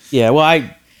good.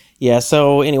 Yeah,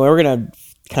 so anyway, we're going to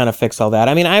kind of fix all that.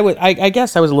 I mean, I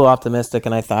guess I was a little optimistic,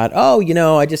 and I thought,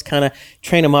 I just kind of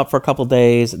train them up for a couple of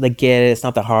days. They get it. It's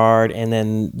not that hard, and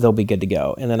then they'll be good to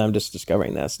go. And then I'm just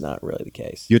discovering that's not really the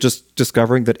case. You're just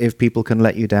discovering that if people can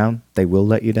let you down, they will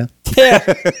let you down. Yeah,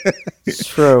 it's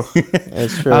true.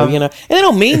 It's true. And they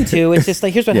don't mean to. It's just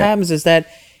like here's what happens: is that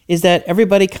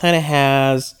everybody kind of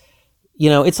has,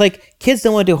 it's like kids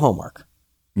don't want to do homework.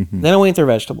 Mm-hmm. They don't want to eat their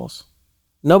vegetables.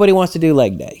 Nobody wants to do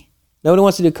leg day. Nobody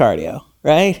wants to do cardio.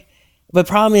 Right? But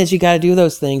problem is, you got to do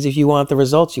those things if you want the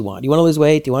results you want. You want to lose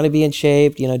weight? Do you want to be in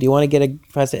shape? Do you want to get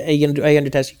a under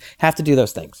test? You have to do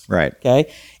those things. Right. Okay.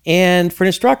 And for an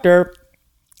instructor,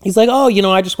 he's like, oh,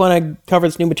 I just want to cover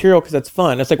this new material because that's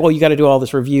fun. It's like, well, you got to do all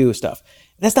this review stuff.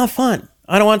 That's not fun.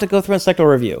 I don't want to go through a cycle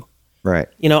review. Right.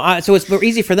 So it's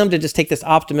easy for them to just take this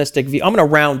optimistic view. I'm going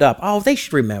to round up. Oh, they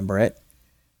should remember it.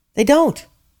 They don't.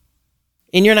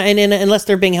 And you're not, and unless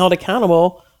they're being held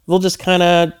accountable, they'll just kind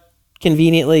of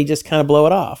conveniently just kind of blow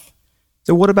it off.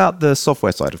 So what about the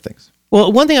software side of things?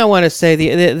 Well, one thing I want to say,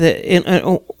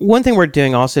 one thing we're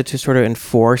doing also to sort of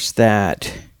enforce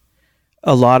that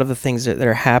a lot of the things that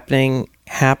are happening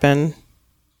happen,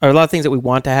 or a lot of things that we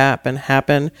want to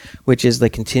happen, which is the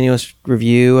continuous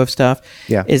review of stuff,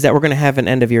 is that we're going to have an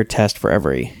end-of-year test for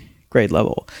every grade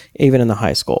level, even in the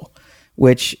high school,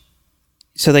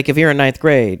 so like if you're in ninth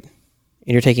grade,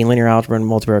 and you're taking linear algebra and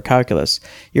multivariate calculus,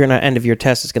 your end of year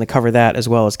test is going to cover that as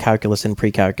well as calculus and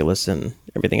pre-calculus and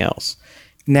everything else.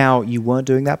 Now, you weren't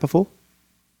doing that before?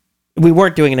 We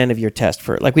weren't doing an end of year test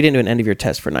we didn't do an end of year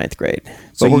test for ninth grade.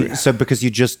 So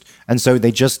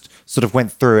they just sort of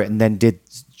went through it and then did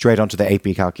straight onto the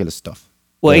AP calculus stuff.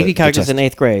 Well, AP calculus in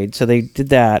eighth grade, so they did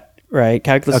that, right?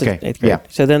 Calculus in eighth grade. Yeah.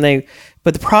 So then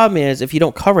but the problem is if you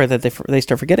don't cover that, they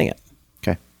start forgetting it.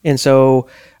 Okay. And so,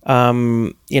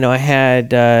 I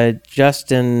had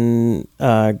Justin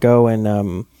go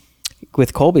and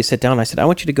with Colby sit down. I said, I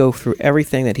want you to go through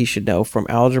everything that he should know from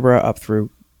algebra up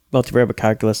through multivariable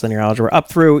calculus, linear algebra, up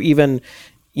through even,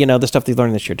 the stuff they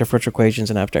learned this year, differential equations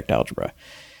and abstract algebra.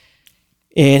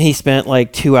 And he spent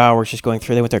like 2 hours just going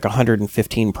through. They went through like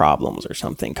 115 problems or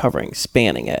something,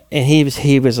 spanning it. And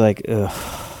he was like, ugh,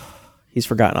 he's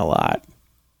forgotten a lot.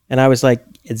 And I was like,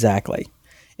 exactly.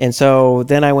 And so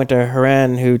then I went to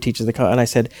Haren, who teaches and I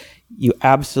said, you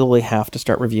absolutely have to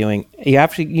start reviewing. You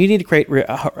need to create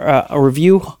a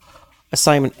review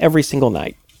assignment every single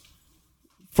night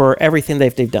for everything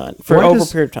they've done for over a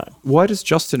period of time. Why does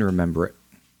Justin remember it?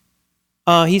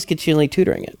 He's continually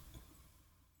tutoring it.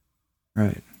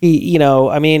 Right.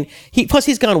 Plus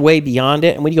he's gone way beyond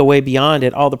it. And when you go way beyond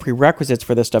it, all the prerequisites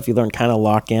for this stuff you learn kind of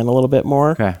lock in a little bit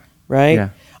more. Okay. Right? Yeah.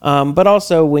 But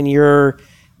also when you're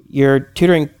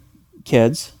tutoring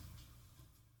kids,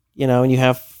 and you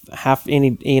have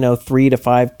 3 to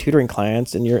 5 tutoring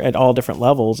clients, and you're at all different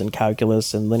levels in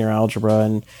calculus and linear algebra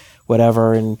and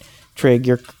whatever and trig,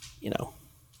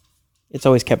 it's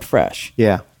always kept fresh.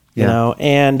 Yeah.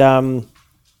 And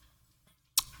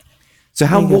so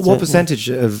what percentage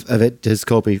of it does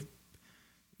Colby,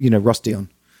 rusty on?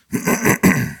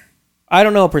 I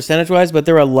don't know percentage-wise, but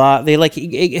there were a lot. There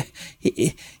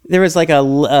was like a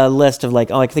list of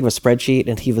like, I think of a spreadsheet,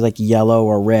 and he was like yellow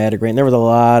or red or green. There was a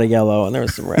lot of yellow, and there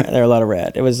was some red. There were a lot of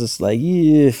red. It was just like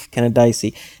kind of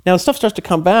dicey. Now stuff starts to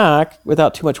come back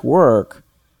without too much work,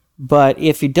 but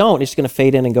if you don't, it's going to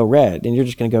fade in and go red, and you're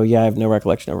just going to go, I have no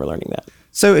recollection of ever learning that.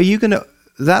 So are you going to?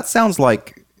 That sounds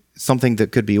like something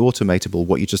that could be automatable.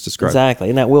 What you just described, exactly,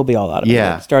 and that will be all automated.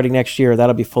 Yeah. Starting next year,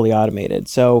 that'll be fully automated.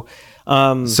 So.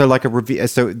 So like a review,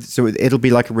 so it'll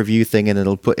be like a review thing, and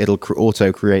it'll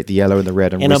auto create the yellow and the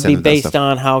red, and it'll be based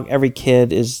on how every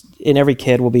kid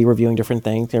will be reviewing different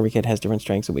things. Every kid has different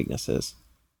strengths and weaknesses.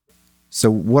 So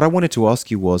what I wanted to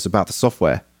ask you was about the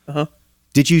software. Uh-huh.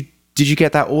 Did you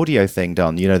get that audio thing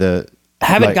done? I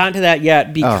haven't gotten to that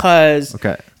yet because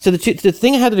okay. So the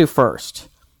thing I had to do first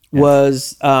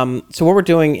was so what we're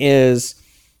doing is.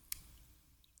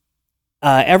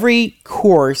 Every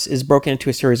course is broken into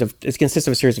it consists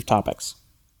of a series of topics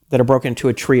that are broken into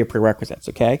a tree of prerequisites,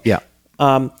 okay? Yeah.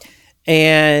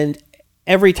 And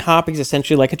every topic is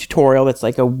essentially like a tutorial that's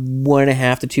like a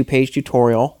 1.5 to 2 page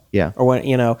tutorial. Yeah.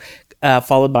 Or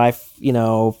followed by,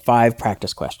 5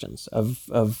 practice questions of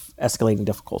escalating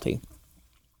difficulty.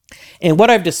 And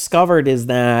what I've discovered is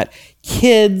that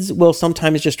kids will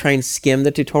sometimes just try and skim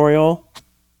the tutorial,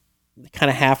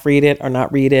 kind of half read it or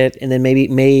not read it, and then maybe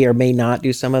may or may not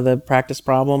do some of the practice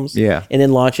problems, and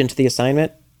then launch into the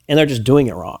assignment, and they're just doing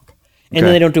it wrong, and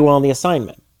then they don't do well on the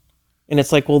assignment, and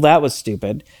it's like, well, that was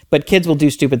stupid. But kids will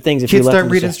do stupid things if kids you let don't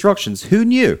them read instructions. Who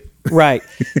knew? Right.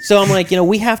 So I'm like,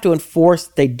 we have to enforce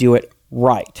they do it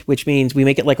right, which means we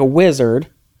make it like a wizard.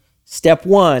 Step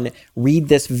 1, read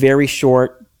this very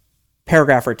short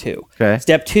paragraph or 2. Okay.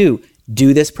 Step 2,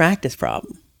 do this practice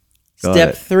problem. Got Step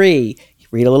it. 3,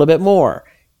 read a little bit more,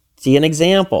 see an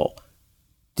example,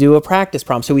 do a practice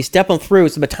problem. So we step them through.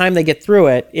 So by the time they get through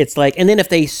it, it's like, and then if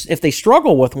they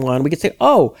struggle with one, we can say,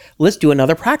 oh, let's do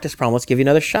another practice problem. Let's give you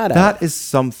another shot at it. That is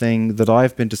something that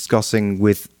I've been discussing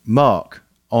with Mark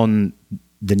on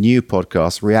the new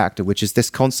podcast, Reactor, which is this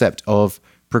concept of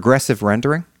progressive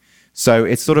rendering, So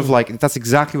it's sort of like, that's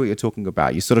exactly what you're talking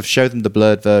about. You sort of show them the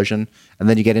blurred version, and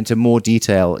then you get into more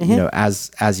detail, you know,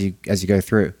 as you go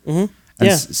through. And and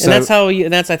that's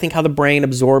that's I think how the brain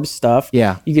absorbs stuff.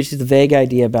 Yeah. You get just the vague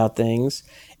idea about things,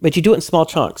 but you do it in small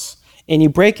chunks, and you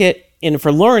break it. And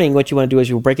for learning, what you want to do is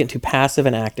you break it into passive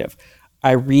and active.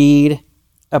 I read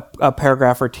a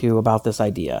paragraph or two about this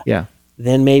idea. Yeah.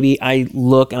 Then maybe I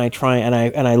look and I try and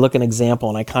I look at an example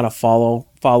and I kind of follow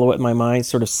it in my mind,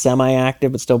 sort of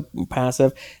semi-active but still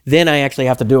passive. Then I actually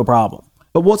have to do a problem.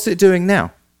 But what's it doing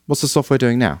now? What's the software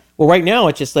doing now? Well, right now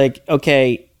it's just like,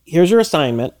 okay, here's your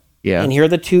assignment. Yeah. And here are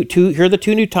the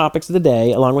two new topics of the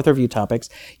day, along with our review topics.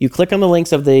 You click on the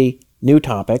links of the new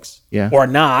topics, or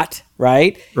not,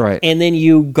 right? Right. And then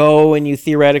you go and you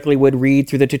theoretically would read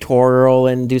through the tutorial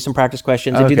and do some practice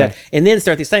questions and do that, and then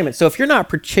start the assignment. So if you're not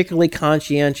particularly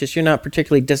conscientious, you're not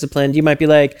particularly disciplined, you might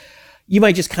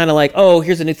just kind of like, oh,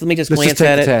 here's a new, let me just glance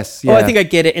at it. Test. Oh, I think I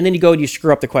get it. And then you go and you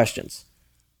screw up the questions.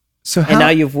 So how,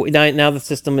 and now the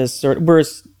system is sort of,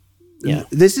 yeah.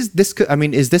 Is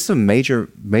this a major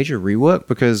rework?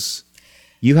 Because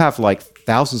you have like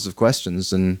thousands of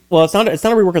questions, and well, it's not a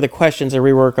rework of the questions, a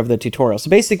rework of the tutorial. So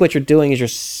basically what you're doing is you're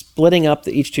splitting up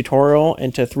each tutorial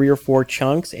into 3 or 4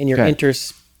 chunks, and you're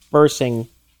interspersing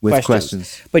with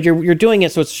questions. But you're doing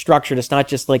it so it's structured. It's not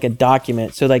just like a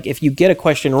document. So like if you get a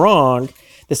question wrong,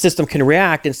 the system can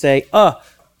react and say,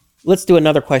 let's do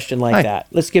another question like that.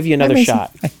 Let's give you another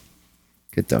shot.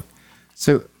 Good dog.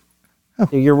 So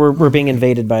we're being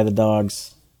invaded by the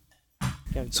dogs.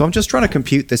 So I'm just trying to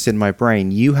compute this in my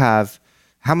brain. You have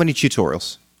how many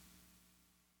tutorials?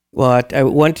 Well,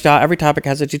 every topic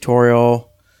has a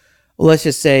tutorial. Well, let's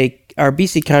just say our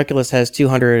BC Calculus has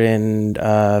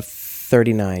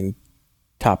 239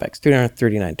 topics,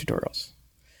 339 tutorials.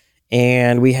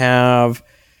 And we have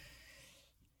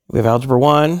Algebra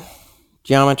 1,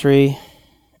 Geometry,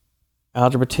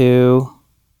 Algebra 2,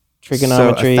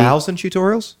 Trigonometry. So 1,000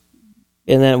 tutorials?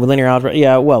 And then with linear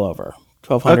algebra, well over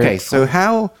 1,200. Okay, so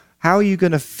how are you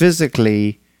going to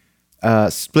physically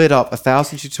split up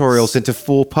 1,000 tutorials into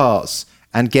 4 parts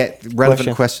and get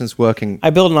relevant questions working?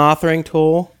 I built an authoring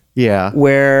tool. Yeah.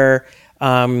 Where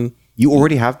you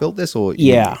already have built this, or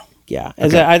yeah.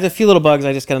 I have a few little bugs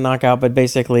I just got to knock out, but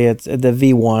basically it's the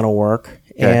V1 will work,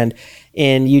 and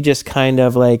you just kind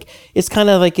of like, it's kind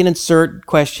of like an insert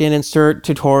question, insert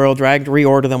tutorial, drag,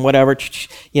 reorder them, whatever,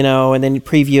 and then you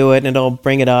preview it and it'll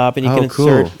bring it up, and you can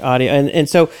insert audio, and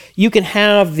so you can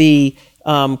have the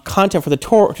content for the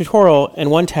tutorial in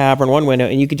one tab or in one window,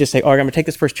 and you could just say, I'm going to take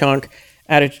this first chunk,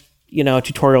 add a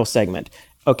tutorial segment.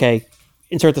 Okay,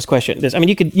 insert this question.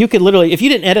 You could literally, if you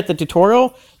didn't edit the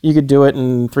tutorial, you could do it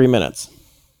in 3 minutes.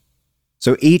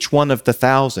 So each one of the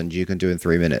 1,000 you can do in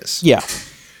 3 minutes. Yeah.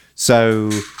 So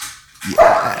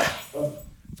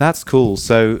that's cool.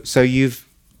 So you've,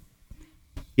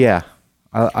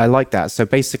 I like that. So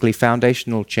basically,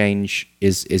 foundational change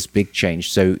is big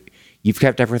change. So you've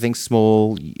kept everything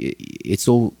small. It's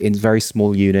all in very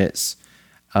small units.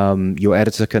 Your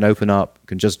editor can open up,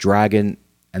 can just drag in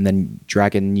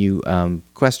new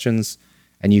questions,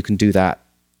 and you can do that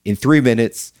in 3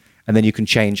 minutes, and then you can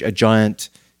change a giant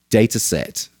data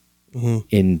set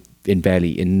in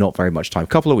not very much time, a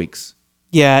couple of weeks.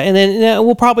 Yeah, and then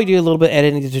we'll probably do a little bit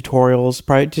editing the tutorials.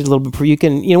 Probably do a little bit. You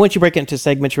can, once you break it into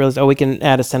segments, you realize, we can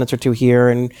add a sentence or two here,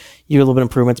 and you do a little bit of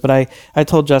improvements. But I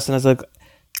told Justin, I was like,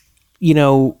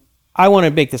 I want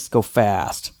to make this go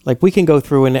fast. Like, we can go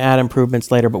through and add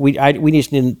improvements later, but we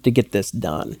just need to get this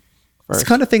done first. It's the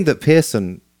kind of thing that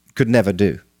Pearson could never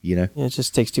do. It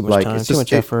just takes too much time, too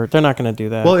much effort. They're not going to do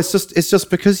that. Well, it's just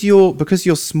because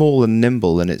you're small and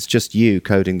nimble, and it's just you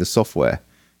coding the software.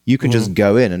 You can just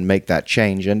go in and make that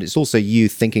change, and it's also you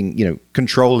thinking,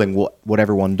 controlling what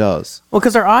everyone does. Well,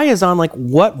 because our eye is on like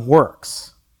what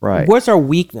works. Right. What's our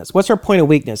weakness? What's our point of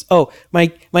weakness? Oh, my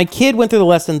kid went through the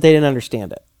lesson, they didn't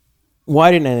understand it.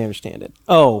 Why didn't they understand it?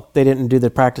 Oh, they didn't do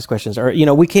the practice questions. Or,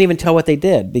 we can't even tell what they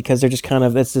did because they're just kind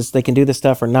of, it's just, they can do this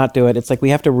stuff or not do it. It's like, we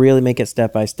have to really make it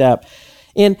step by step.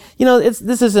 And,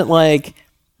 this isn't like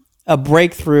a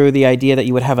breakthrough, the idea that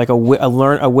you would have like a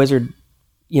wizard,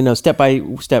 step by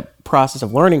step process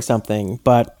of learning something.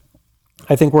 But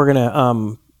I think we're going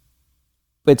to,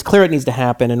 it's clear it needs to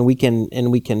happen, and we can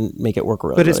make it work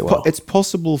really well. It's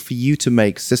possible for you to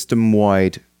make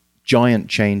system-wide giant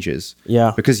changes.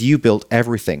 Yeah. Because you built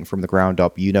everything from the ground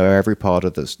up. Every part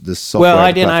of this software. Well,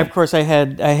 I didn't. I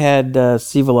had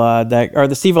Cvelod, or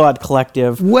the Cvelod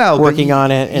collective working on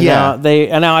it,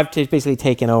 and now I've basically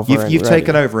taken over. You've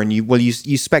taken over, and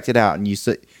you spec'd it out, and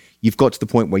you've got to the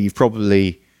point where you've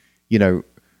probably,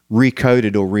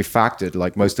 recoded or refactored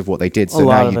like most of what they did. So A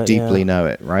lot now of you it, deeply yeah. know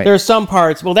it, right? There are some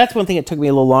parts. Well, that's one thing. It took me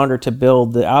a little longer to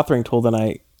build the authoring tool than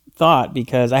I thought,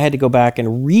 because I had to go back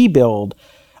and rebuild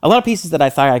a lot of pieces that I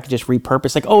thought I could just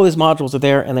repurpose. Like, oh, these modules are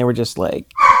there, and they were just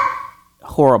like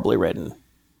horribly written.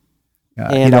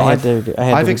 And I had to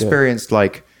I've redo it. experienced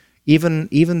like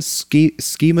even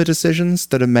schema decisions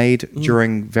that are made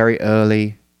during the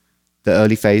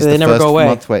early phase. They the never first go away.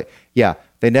 month yeah,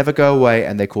 they never go away,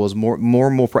 and they cause more and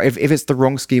more. If it's the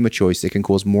wrong schema choice, it can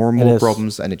cause more and more is.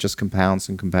 problems, and it just compounds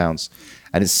and compounds,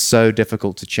 and it's so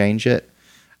difficult to change it.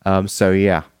 So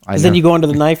yeah, I know. Because then you go under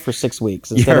the knife for 6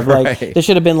 weeks instead of like, right. this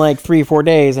should have been like 3 or 4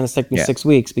 days, and it's taking me Yeah. 6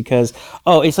 weeks because,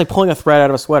 it's like pulling a thread out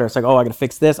of a sweater. It's like, oh, I got to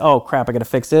fix this. Oh, crap, I got to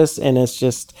fix this. And it's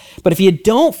just, but if you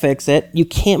don't fix it, you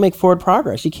can't make forward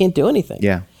progress. You can't do anything.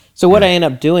 Yeah. So what I end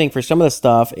up doing for some of the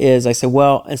stuff is I said,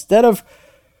 well, instead of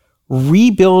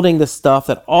rebuilding the stuff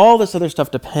that all this other stuff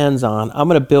depends on, I'm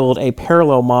going to build a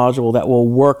parallel module that will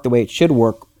work the way it should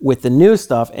work with the new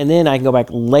stuff, and then I can go back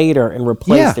later and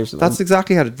replace. Yeah, their that's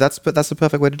exactly how that's the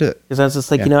perfect way to do it. because I was just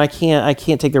like, I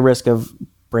can't take the risk of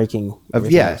breaking.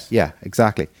 everything else. Yeah,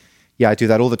 exactly. Yeah, I do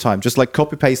that all the time. Just like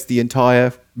copy paste the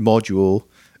entire module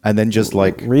and then just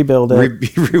like Rebuild it.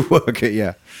 rework it.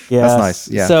 Yeah, Yeah, that's nice.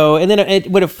 Yeah. So, and then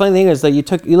what a funny thing is that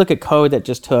you look at code that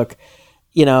just took,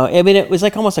 it was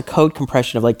like almost a code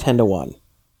compression of like 10-to-1.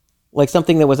 Like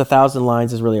something that was 1,000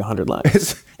 lines is really 100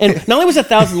 lines. And not only was it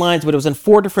 1,000 lines, but it was in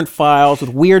 4 different files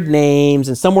with weird names,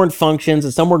 and some were in functions,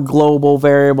 and some were global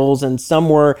variables, and some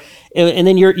were. And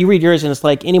then you read yours, and it's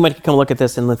like anyone can come look at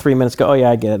this and in 3 minutes go, oh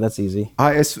yeah, I get it, that's easy.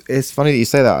 It's funny that you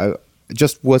say that. I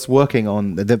just was working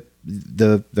on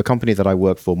the company that I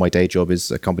work for. My day job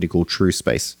is a company called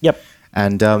TrueSpace. Yep.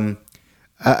 And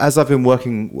as I've been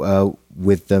working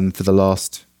with them for the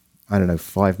last,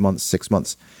 5 months, 6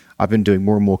 months, I've been doing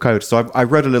more and more code. So I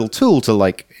wrote a little tool to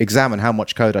like examine how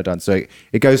much code I'd done. So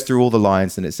it goes through all the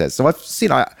lines and it says, so I've seen,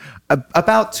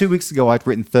 about 2 weeks ago, I'd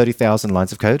written 30,000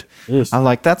 lines of code. Yes. I'm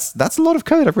like, that's a lot of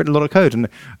code. I've written a lot of code. And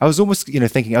I was almost,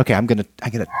 thinking, okay, I'm going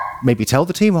to maybe tell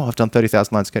the team, I've done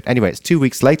 30,000 lines of code. Anyway, it's 2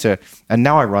 weeks later and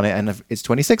now I run it and it's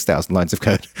 26,000 lines of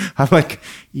code. I'm like,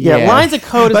 yeah. Lines of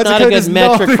code is not a good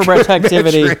metric for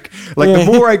productivity. Like the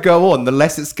more I go on, the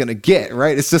less it's going to get,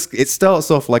 right? It starts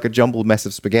off like a jumbled mess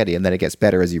of spaghetti and then it gets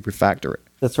better as you refactor it.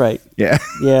 That's right. Yeah.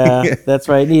 Yeah, that's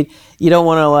right. You don't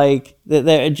want to like.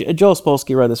 Joel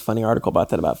Spolsky wrote this funny article about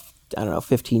that about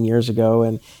 15 years ago,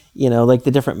 and like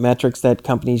the different metrics that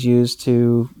companies use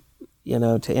to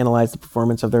analyze the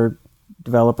performance of their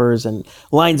developers and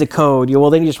lines of code.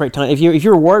 Then you just write ton. If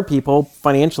you reward people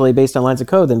financially based on lines of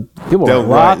code, then people They'll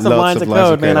write lots of write lines of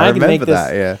code. Man, I can make this.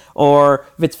 that, yeah. Or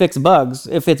if it's fix bugs,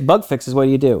 if it's bug fixes, what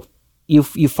do? You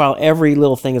file every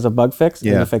little thing as a bug fix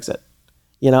and you fix it.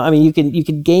 You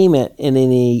can game it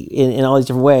in all these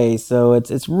different ways. So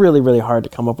it's really, really hard to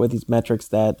come up with these metrics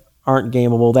that aren't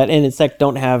gameable, that in fact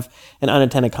don't have an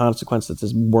unintended consequence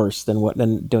that's worse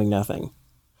than doing nothing.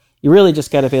 You really just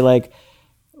got to be like,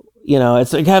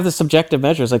 it's like have the subjective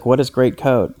measures, like what is great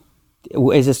code?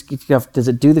 Is this, does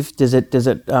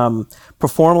it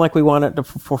perform like we want it to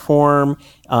perform?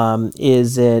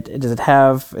 Is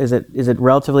it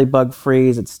relatively bug free?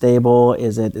 Is it stable?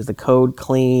 Is the code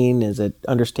clean? Is it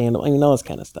understandable? All this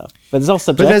kind of stuff. But it's all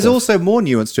subjective. But there's also more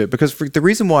nuance to it, because the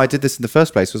reason why I did this in the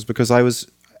first place was because I was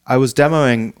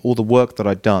demoing all the work that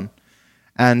I'd done,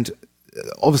 and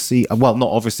obviously, well, not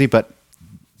obviously, but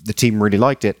the team really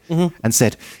liked it and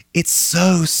said, it's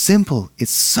so simple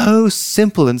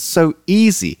and so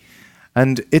easy.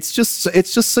 And it's just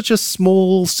such a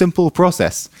small, simple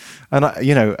process. And and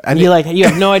you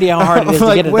have no idea how hard it is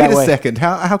to get it wait that way. Wait a second.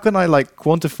 How can I like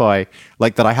quantify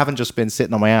like that I haven't just been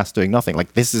sitting on my ass doing nothing?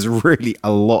 Like this is really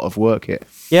a lot of work here.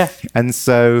 Yeah. And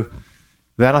so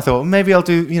then I thought, well, maybe I'll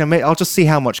do, maybe I'll just see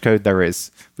how much code there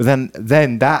is. But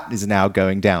then that is now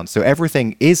going down. So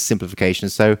everything is simplification.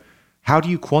 So how do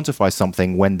you quantify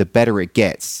something when the better it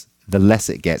gets, the less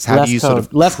it gets? How do you sort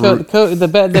of less code?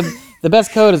 The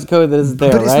best code is the code that isn't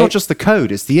there. But it's right? not just the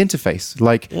code; it's the interface.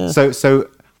 Like so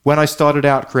when I started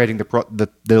out creating the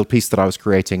little piece that I was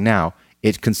creating now,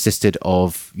 it consisted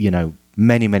of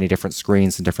many different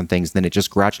screens and different things. And then it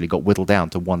just gradually got whittled down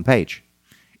to one page,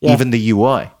 even the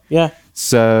UI. Yeah.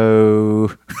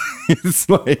 So it's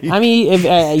like I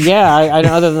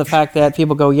other than the fact that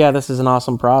people go, yeah, this is an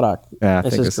awesome product. Yeah,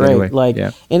 this is great.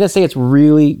 Anyway. And I say it's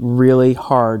really, really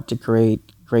hard to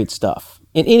create great stuff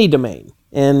in any domain,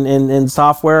 in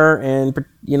software, and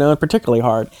particularly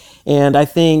hard. And I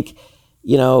think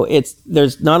there's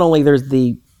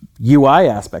the UI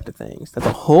aspect of things. That's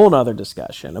a whole nother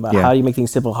discussion about how you make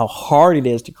things simple, how hard it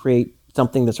is to create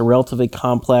something that's relatively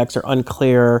complex or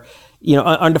unclear,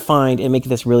 undefined, and make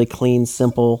this really clean,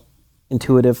 simple,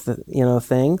 intuitive,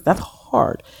 thing. That's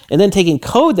hard. And then taking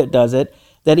code that does it,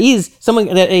 that is someone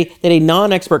that a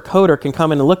non-expert coder can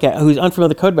come in and look at, who's unfamiliar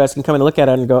with the code base, can come in and look at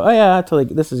it and go, oh yeah, totally,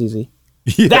 this is easy.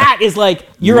 Yeah. That is like,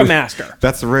 you're a master.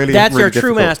 That's really your difficult.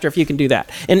 True master if you can do that.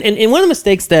 And one of the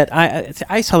mistakes that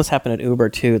I saw this happen at Uber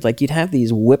too. It's like you'd have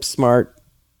these whip smart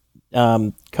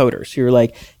coders who are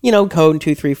like, code in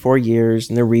 2, 3, 4 years,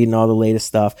 and they're reading all the latest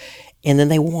stuff, and then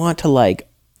they want to like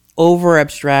over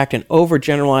abstract and over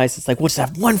generalize. It's like, what's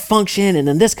that one function, and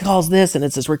then this calls this, and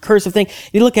it's this recursive thing.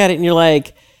 You look at it and you're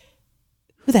like,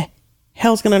 who the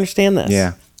hell's going to understand this?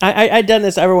 Yeah. I'd done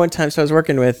this ever one time. So I was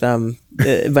working with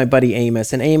my buddy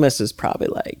Amos, and Amos is probably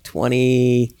like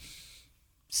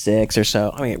 26 or so.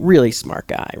 I mean, really smart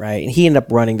guy, right? And he ended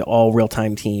up running the all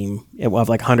real-time team of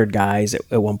like 100 guys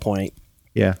at one point.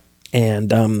 Yeah.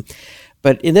 And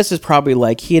but this is probably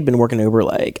like, he had been working Uber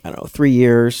like, I don't know, 3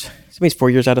 years. So he's 4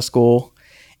 years out of school.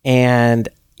 And,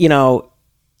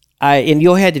 and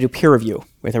you had to do peer review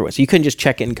with everyone. So you couldn't just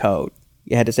check in code.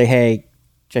 You had to say, hey,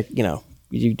 check,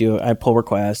 you do a pull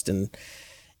request, and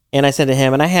I said to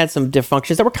him, and I had some diff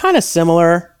functions that were kind of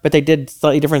similar, but they did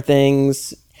slightly different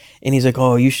things. And he's like,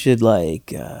 oh, you should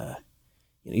like,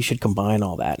 you should combine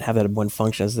all that and have that one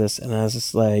function as this. And I was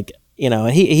just like,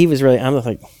 and he was really, I'm just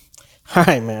like, all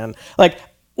right, man, like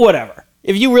whatever.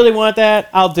 If you really want that,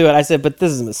 I'll do it. I said, but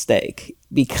this is a mistake,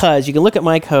 because you can look at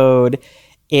my code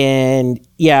and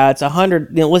yeah, it's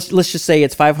 100, let's just say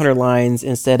it's 500 lines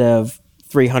instead of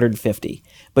 350.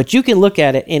 But you can look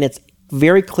at it and it's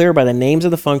very clear by the names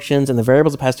of the functions and the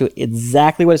variables it passed to it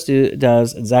exactly what it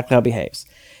does, exactly how it behaves.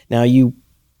 Now you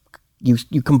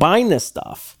combine this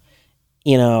stuff,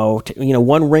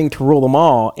 one ring to rule them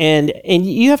all, and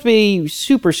you have to be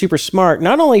super, super smart,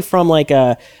 not only from like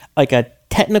a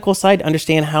technical side to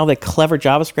understand how the clever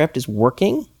JavaScript is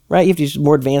working, right? You have to use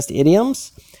more advanced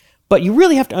idioms, but you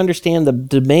really have to understand the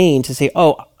domain to say,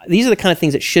 oh, these are the kind of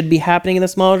things that should be happening in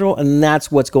this module, and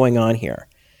that's what's going on here.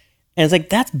 And it's like,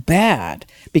 that's bad,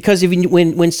 because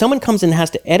when someone comes in and has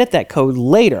to edit that code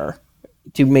later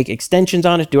to make extensions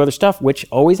on it, do other stuff, which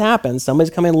always happens,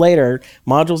 somebody's come in later,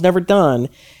 module's never done,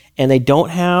 and they don't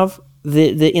have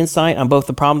the insight on both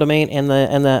the problem domain and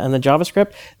the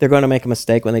JavaScript, they're going to make a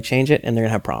mistake when they change it, and they're going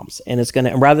to have problems. And it's going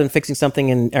to, rather than fixing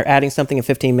something or adding something in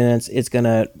 15 minutes, it's going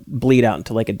to bleed out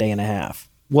into like a day and a half.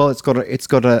 Well, it's got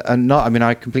a not. I mean,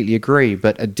 I completely agree.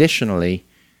 But additionally,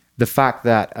 the fact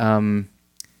that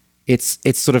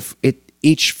it's sort of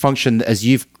each function as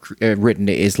you've written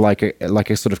it is like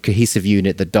a sort of cohesive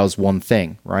unit that does one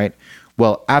thing, right?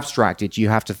 Well, abstracted, you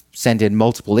have to send in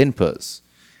multiple inputs,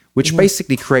 which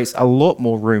basically creates a lot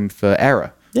more room for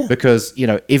error. Yeah. Because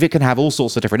if it can have all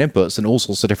sorts of different inputs and all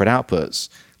sorts of different outputs,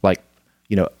 like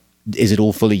is it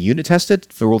all fully unit tested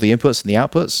for all the inputs and the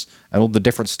outputs and all the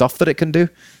different stuff that it can do?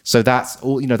 So that's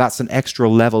all, that's an extra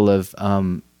level of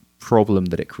problem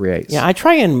that it creates. Yeah, I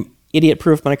try and idiot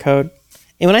proof my code.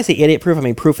 And when I say idiot proof, I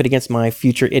mean proof it against my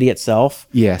future idiot self.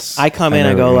 Yes. I come in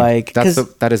and go like...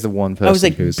 that is the one person I was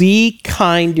like, be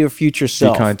kind to your future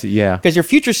self. Be kind to, yeah. Because your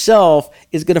future self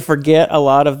is going to forget a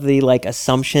lot of the like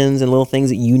assumptions and little things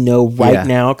that you know right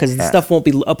now, because the stuff won't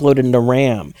be uploaded into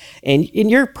RAM. And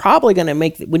you're probably going to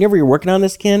make... Whenever you're working on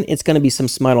this, Ken, it's going to be some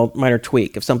minor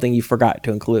tweak of something you forgot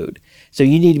to include. So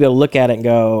you need to be able to look at it and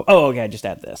go, oh, okay, I just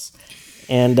add this.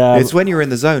 And it's when you're in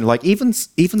the zone. Like even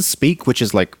Speak, which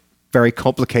is like very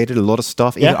complicated, a lot of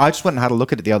stuff. Yeah. I just went and had a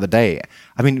look at it the other day.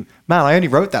 I mean, man, I only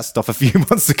wrote that stuff a few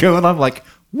months ago, and I'm like,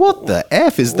 what the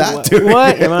F is that doing?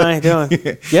 What am I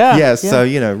doing? Yeah. So,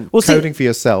 coding for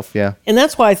yourself, yeah. And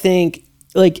that's why I think,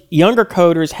 like, younger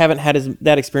coders haven't had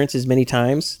that experience as many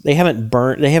times. They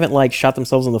haven't like shot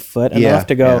themselves in the foot enough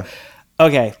to go,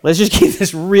 okay, let's just keep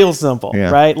this real simple,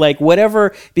 right? Like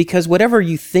because whatever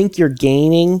you think you're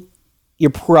gaining, you're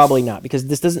probably not, because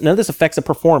none of this affects the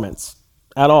performance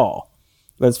at all.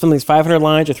 But it's from these 500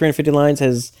 lines or 350 lines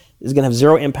is going to have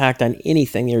zero impact on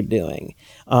anything you're doing.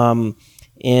 It's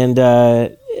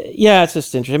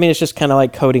just interesting. I mean, it's just kind of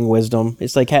like coding wisdom.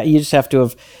 It's like you just have to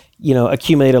have,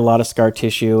 accumulated a lot of scar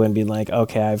tissue and be like,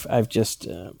 okay, I've just,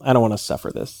 I don't want to suffer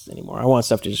this anymore. I want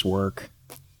stuff to just work.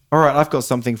 All right, I've got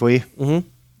something for you.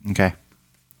 Mm-hmm. Okay.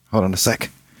 Hold on a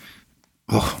sec.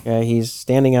 Oh. Yeah, he's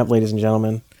standing up, ladies and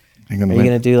gentlemen. Are you going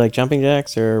to do like jumping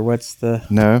jacks, or what's the...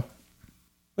 No.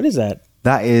 What is that?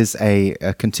 That is a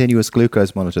continuous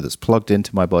glucose monitor that's plugged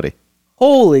into my body.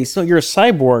 Holy, so you're a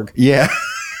cyborg. Yeah.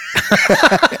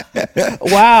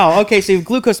 Wow. Okay, so you have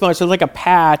glucose monitor, so it's like a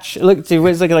patch. Look, so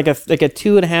it's like a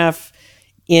 2.5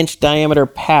 inch diameter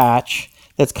patch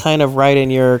that's kind of right in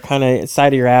your kind of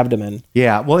side of your abdomen.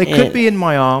 Yeah, well, it could be in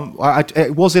my arm.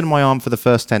 It was in my arm for the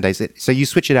first 10 days. So you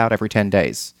switch it out every 10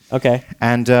 days. Okay.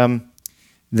 And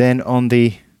then on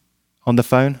the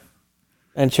phone,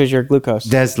 And shows your glucose.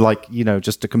 there's like,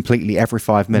 just a completely every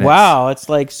 5 minutes. Wow, it's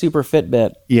like super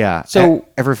Fitbit. Yeah. So-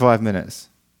 every 5 minutes.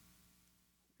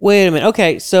 Wait a minute.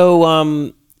 Okay, so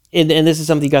and this is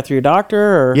something you got through your doctor,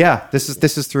 or Yeah, this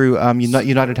is through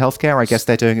United Healthcare. I guess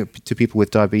they're doing it to people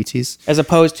with diabetes. as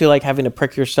opposed to like having to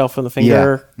prick yourself on the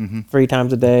finger 3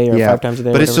 times a day or 5 times a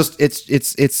day. But whatever.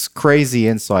 it's crazy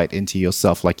insight into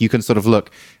yourself. Like you can sort of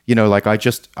look, like I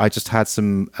just had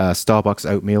some Starbucks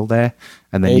oatmeal there,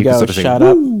 and then There you can go, sort of think, shut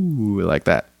up. "Woo," like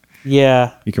that.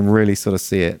 Yeah, You can really sort of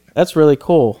see it. that's really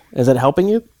cool. Is it helping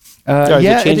you? Or is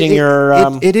it changing your?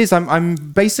 It is. I'm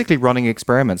basically running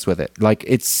experiments with it. Like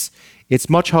it's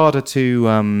much harder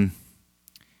to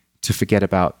forget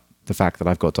about the fact that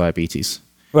I've got diabetes.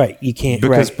 Right, you can't.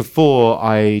 Because right. before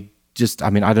I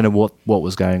don't know what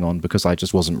was going on because I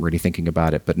just wasn't really thinking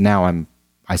about it. But now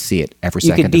I see it every You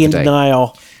second could be of in the day.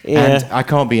 denial. Yeah. And I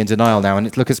can't be in denial now. And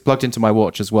it's plugged into my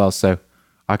watch as well, so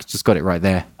I just got it right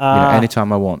there.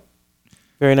 Anytime I want.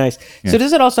 Very nice. So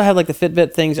does it also have like the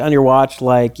Fitbit things on your watch,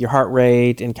 like your heart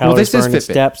rate and calories burned and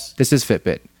steps? This is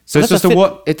Fitbit. So That's it's just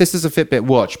a this is a Fitbit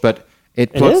watch, but it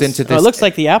It plugs is? into this. Oh, it looks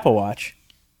like the Apple Watch.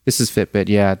 This is Fitbit.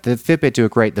 Yeah, the Fitbit do a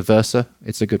great. The Versa.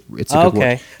 It's a good watch.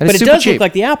 Okay, And but it's it super does cheap. look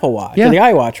like the Apple Watch Yeah. or the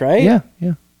iWatch, right? Yeah.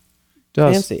 It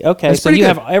does. Fancy. Okay, It's so pretty you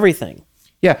good. have everything.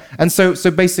 Yeah, and so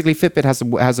basically Fitbit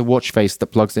has a watch face that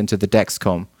plugs into the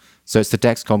Dexcom. So it's the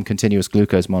Dexcom continuous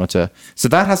glucose monitor. So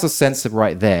that has a sensor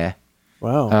right there.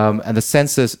 Wow. And the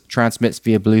sensor transmits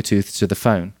via Bluetooth to the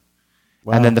phone.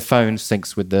 Wow. And then the phone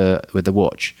syncs with the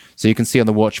watch. So you can see on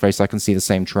the watch face, I can see the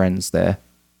same trends there.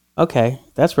 Okay,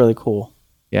 that's really cool.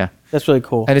 Yeah. That's really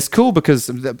cool. And it's cool because,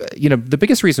 the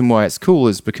biggest reason why it's cool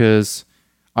is because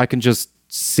I can just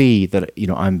see that,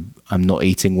 I'm not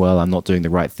eating well. I'm not doing the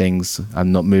right things.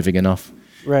 I'm not moving enough.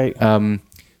 Right.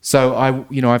 So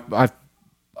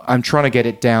I'm trying to get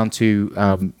it down to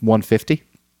 150.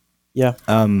 Yeah.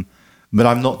 But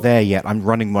I'm not there yet. I'm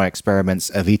running my experiments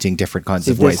of eating different kinds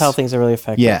See, of this ways. is how things are really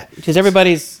affected. Yeah. Because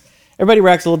everybody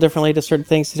reacts a little differently to certain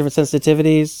things, to different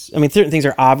sensitivities. I mean, certain things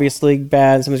are obviously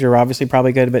bad. Some things are obviously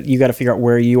probably good, but you got to figure out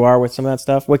where you are with some of that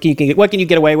stuff. What can you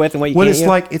get away with and what you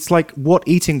can't? It's like what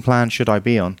eating plan should I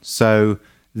be on? So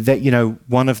that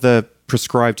one of the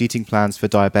prescribed eating plans for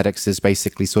diabetics is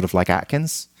basically sort of like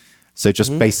Atkins. So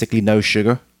just basically no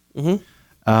sugar.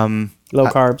 Low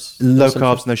carbs. Low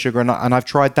carbs, no sugar, and I've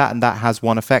tried that, and that has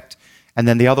one effect. And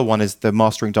then the other one is the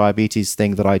Mastering Diabetes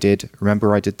thing that I did.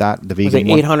 Remember, I did that, the Was vegan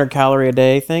it one. 800 calorie a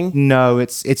day thing? No,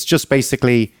 it's just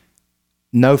basically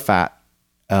no fat.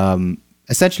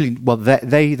 Essentially, well,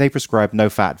 they prescribe no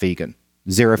fat vegan,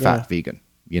 zero fat vegan.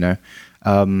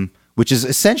 Which is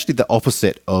essentially the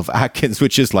opposite of Atkins,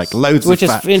 which is like loads of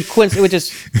fat. Which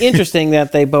is interesting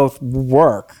that they both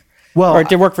work. Well, or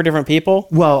they work for different people.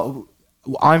 Well,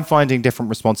 I'm finding different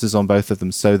responses on both of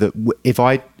them. So that if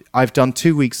I've done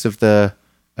 2 weeks of the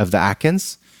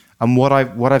Atkins, and what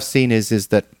I've seen is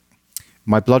that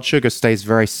my blood sugar stays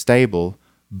very stable.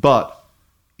 But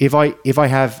if I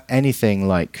have anything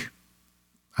like,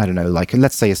 I don't know, like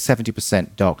let's say a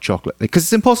 70% dark chocolate, because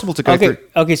it's impossible to go through.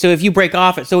 Okay. So if you break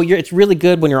off it, it's really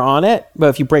good when you're on it, but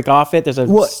if you break off it, there's a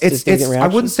significant I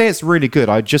reaction. wouldn't say it's really good.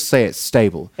 I'd just say it's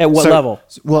stable. At what level?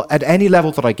 Well, at any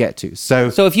level that I get to. So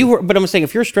if you were, but I'm saying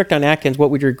if you're strict on Atkins, what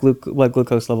would your blood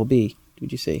glucose level be?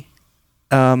 Would you see?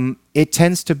 It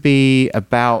tends to be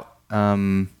about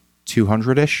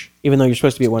 200-ish. Even though you're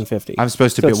supposed to be at 150. I'm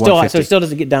supposed to be at still, 150. So it still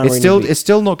doesn't get down. It's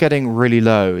still not getting really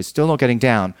low. It's still not getting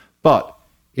down. But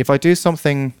if I do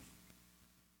something,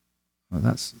 well,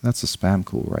 that's a spam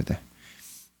call right there.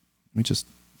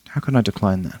 How can I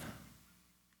decline that?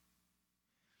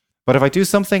 But if I do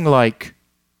something like,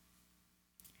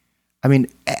 I mean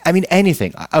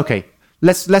anything. Okay,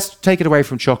 let's take it away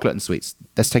from chocolate and sweets.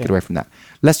 Let's take it away from that.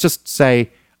 Let's just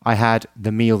say I had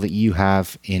the meal that you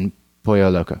have in Pollo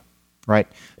Loco, right?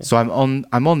 Yeah. So I'm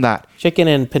on that. Chicken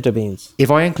and pinto beans. If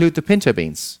I include the pinto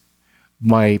beans,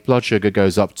 my blood sugar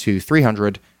goes up to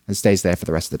 300 and stays there for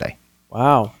the rest of the day.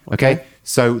 Wow. Okay?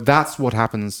 So that's what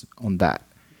happens on that.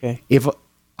 Okay. If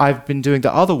I've been doing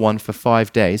the other one for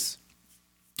 5 days,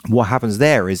 what happens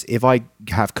there is if I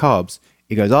have carbs,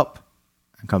 it goes up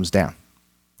and comes down.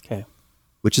 Okay.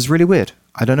 Which is really weird.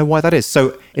 I don't know why that is.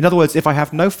 So in other words, if I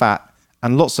have no fat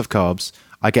and lots of carbs,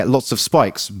 I get lots of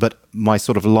spikes, but my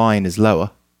sort of line is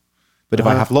lower. But if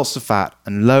I have lots of fat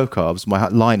and low carbs, my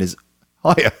line is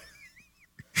higher.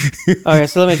 Okay,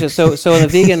 so let me just so on the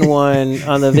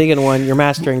vegan one, your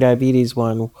Mastering Diabetes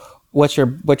one, What's your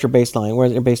baseline?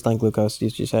 Where's your baseline glucose?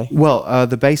 Did you say? Well,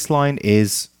 the baseline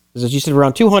is. You said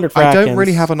around 200 for Atkins. I don't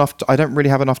really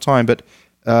have enough time, but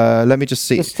let me just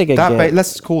see. Just take a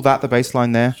let's call that the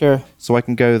baseline there. Sure. So I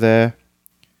can go there.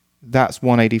 That's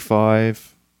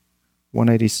 185,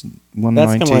 180, 190.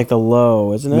 That's kind of like the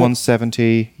low, isn't it?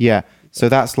 170. Yeah. So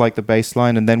that's like the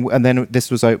baseline, and then this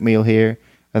was oatmeal here,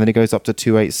 and then it goes up to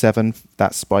 287.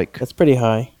 That spike. That's pretty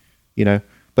high. You know,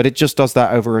 but it just does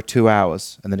that over 2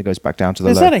 hours, and then it goes back down to the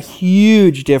low. Is that a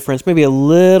huge difference? Maybe a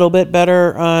little bit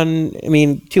better on.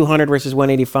 200 versus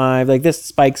 185. Like this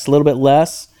spikes a little bit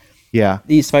less. Yeah.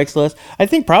 These spikes less. I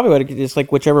think probably it's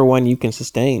like whichever one you can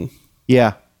sustain.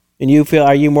 Yeah. And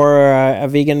are you more a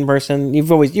vegan person?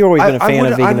 You've always been a fan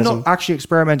of veganism. I'm not actually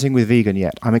experimenting with vegan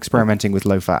yet. I'm experimenting with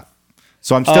low fat.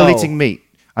 So I'm still eating meat.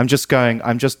 I'm just doing,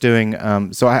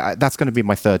 that's going to be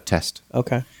my third test.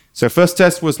 Okay. So first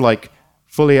test was like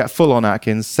full on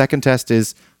Atkins. Second test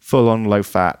is full on low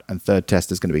fat. And third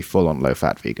test is going to be full on low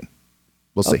fat vegan.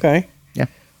 We'll see. Okay. Yeah.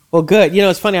 Well, good.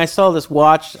 It's funny. I saw this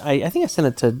watch. I think I sent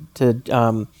it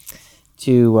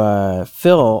to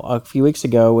Phil a few weeks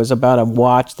ago. It was about a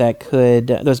watch that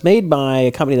was made by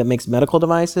a company that makes medical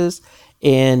devices,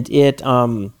 and it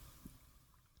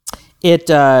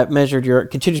measured your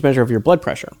continuous measure of your blood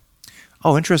pressure.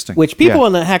 Oh, interesting. Which people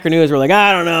in the Hacker News were like,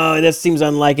 I don't know, this seems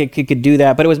unlike it could do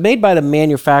that. But it was made by the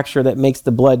manufacturer that makes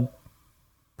the blood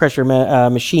pressure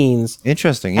machines.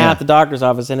 Interesting. Yeah. At the doctor's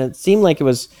office, and it seemed like it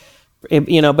was.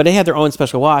 But they had their own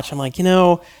special watch. I'm like,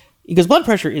 because blood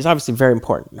pressure is obviously very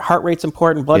important. Heart rate's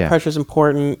important. Blood pressure is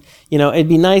important. It'd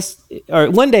be nice,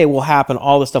 or one day will happen.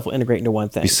 All this stuff will integrate into one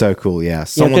thing. It'd be so cool. Yeah.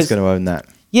 Someone's going to own that.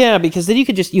 Yeah, because then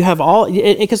you have all,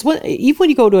 because even when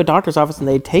you go to a doctor's office and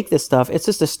they take this stuff, it's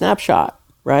just a snapshot,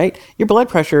 right? Your blood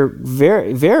pressure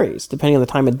varies depending on the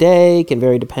time of day, can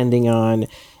vary depending on,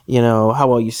 how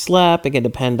well you slept. It can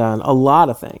depend on a lot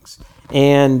of things.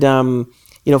 And,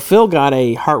 Phil got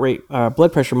a heart rate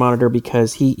blood pressure monitor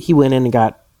because he went in and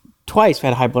got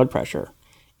had high blood pressure.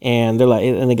 And they're like,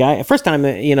 and the guy, first time,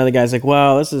 the guy's like,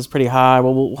 well, this is pretty high.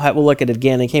 Well, we'll look at it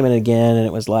again. And he came in again, and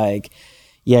it was like,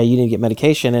 yeah, you need to get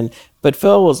medication. But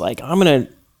Phil was like, he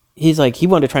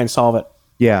wanted to try and solve it.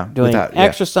 Yeah. Doing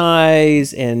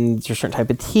exercise and a certain type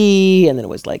of tea. And then it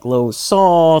was like low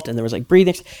salt, and there was like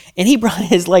breathing. And he brought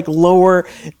his like lower,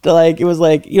 it was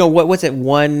like, what's it,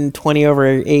 120 over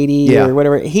 80 or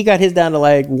whatever. He got his down to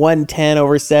like 110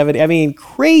 over 70.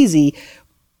 Crazy.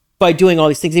 By doing all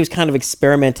these things, he was kind of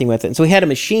experimenting with it. And so he had a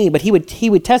machine, but he would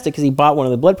test it because he bought one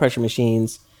of the blood pressure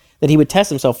machines that he would test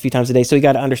himself a few times a day. So he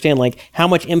got to understand how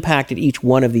much impact did each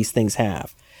one of these things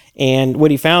have. And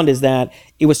what he found is that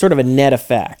it was sort of a net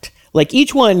effect. Like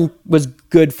each one was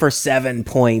good for 7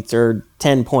 points or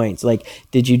 10 points. Like,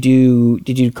 did you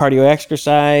cardio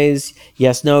exercise?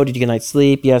 Yes, no. Did you get night's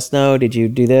sleep? Yes, no. Did you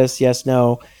do this? Yes,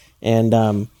 no. And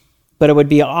but it would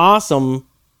be awesome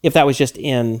if that was just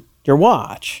in your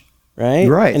watch.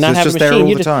 Right. And not have a machine. There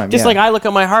all the time. Like I look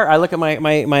at my heart, I look at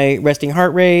my resting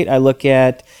heart rate, I look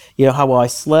at how well I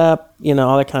slept,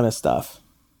 all that kind of stuff.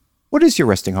 What is your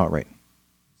resting heart rate?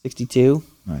 62.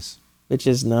 Nice. Which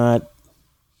is not.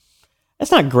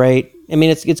 That's not great.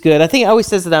 It's good. I think it always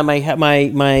says that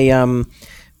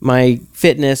my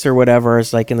fitness or whatever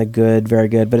is like in the good, very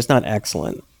good, but it's not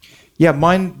excellent. Yeah,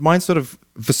 mine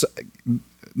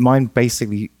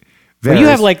basically. Well, you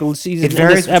have it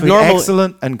varies between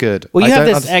excellent and good. Well, you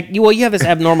have this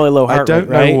abnormally low heart rate. I don't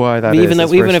know why that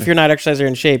is. Even if you're not exercising or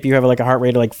in shape, you have like a heart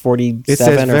rate of like 47. It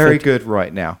says or very 50. good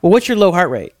right now. Well, what's your low heart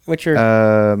rate? What's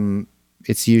your?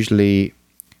 It's usually,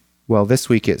 this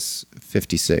week it's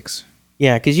 56.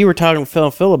 Yeah, because you were talking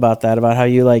to Phil about that, about how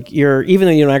you even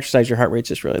though you don't exercise, your heart rate's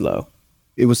just really low.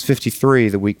 It was 53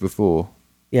 the week before.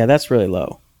 Yeah, that's really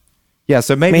low. Yeah,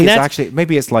 so maybe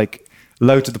it's like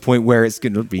low to the point where it's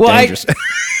going to be dangerous.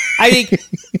 I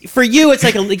think for you, it's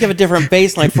like you have a different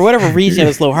baseline. For whatever reason, you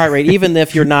have this low heart rate, even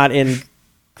if you're not in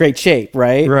great shape,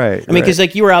 right? Right. Because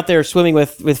you were out there swimming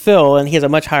with Phil, and he has a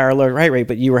much higher low heart rate,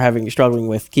 but you were struggling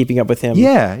with keeping up with him.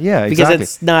 Yeah, because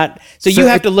it's not. So you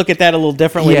have to look at that a little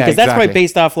differently, because that's probably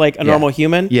based off like a normal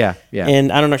human. Yeah.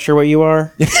 And I'm not sure what you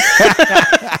are.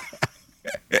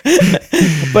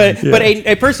 But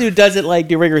a person who doesn't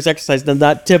do rigorous exercise does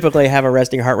not typically have a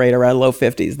resting heart rate around low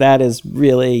 50s. That is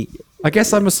really. I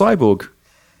guess I'm a cyborg.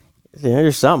 Yeah,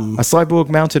 you're something. A cyborg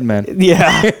mountain man.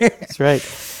 Yeah, that's right.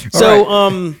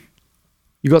 So,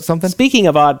 you got something? Speaking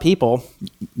of odd people.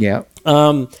 Yeah.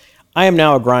 I am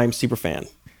now a Grimes super fan.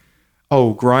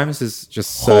 Oh, Grimes is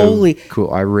just so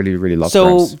cool. I really, really love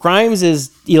Grimes. So Grimes is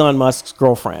Elon Musk's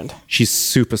girlfriend. She's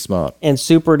super smart. And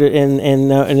soon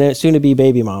to be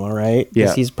baby mama, right?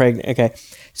 Yeah. He's pregnant. Okay.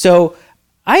 So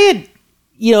I had,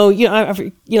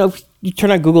 you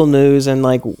turn on Google News and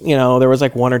like, there was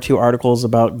like one or two articles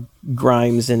about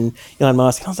Grimes and Elon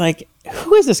Musk. And I was like,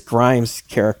 who is this Grimes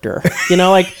character?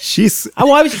 Like She's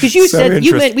because you so said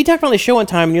interesting. we talked about the show one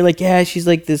time and you're like, yeah, she's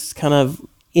like this kind of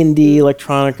indie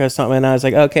electronica or something. And I was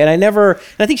like, okay. And I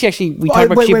think we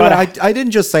talked about I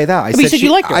didn't just say that. you said you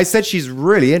liked her. I said she's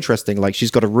really interesting. Like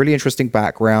she's got a really interesting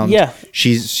background. Yeah.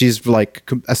 She's like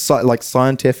like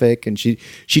scientific, and she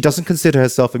doesn't consider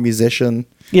herself a musician.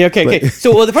 Yeah. Okay.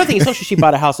 So, the funny thing is, also she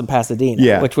bought a house in Pasadena,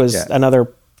 Yeah, which was yeah.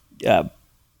 another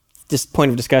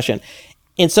point of discussion.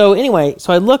 And so anyway,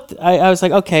 so I looked. I was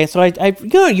like, okay. So I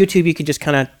go on YouTube. You can just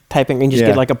kind of type in and just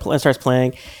get like it starts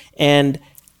playing. And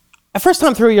the first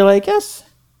time through, you're like, yes,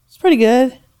 it's pretty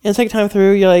good. And the second time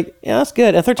through, you're like, yeah, that's good.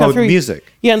 And the third time through, music.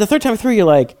 Yeah, and the third time through, you're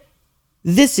like,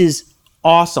 this is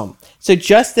awesome. So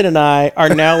Justin and I are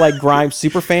now like Grimes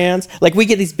super fans. Like we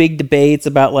get these big debates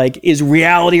about like, is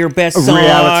Reality her best song?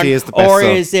 Reality is the best or song.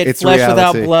 is it It's Flesh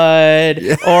Reality. Without Blood?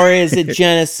 Or is it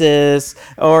Genesis?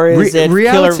 Or is it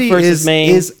Reality Killer versus Maine?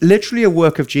 is literally a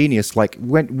work of genius. Like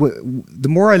the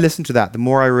more I listen to that, the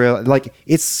more I realize like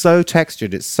it's so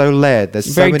textured, it's so layered.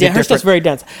 There's so many her stuff's very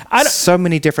dense. so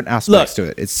many different aspects to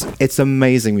it. It's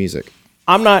amazing music.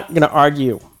 I'm not going to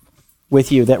argue with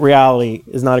you that Reality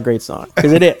is not a great song,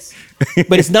 because it is.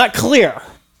 But it's not clear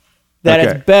that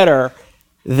Okay. it's better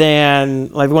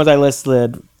than like the ones I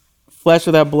listed: Flesh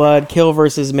Without Blood, Kill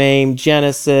versus Maim,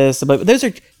 Genesis. But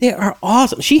they are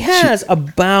awesome. She has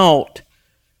about,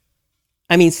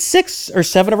 6 or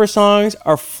 7 of her songs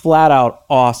are flat out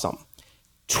awesome.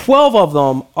 12 of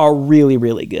them are really,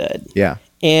 really good. Yeah.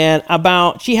 And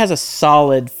she has a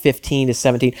solid 15 to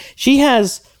 17. She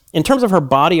has, in terms of her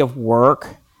body of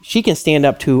work, she can stand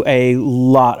up to a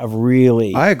lot of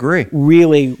I agree.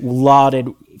 really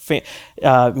lauded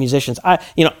musicians.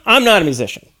 I'm not a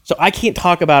musician, so I can't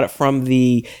talk about it from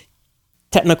the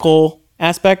technical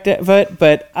aspect of it.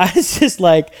 But I was just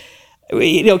like,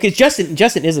 because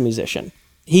Justin is a musician.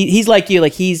 He's like you,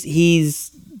 like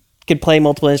he's could play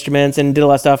multiple instruments and did a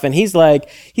lot of stuff. And he's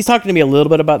talking to me a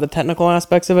little bit about the technical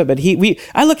aspects of it. But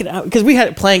I look at, because we had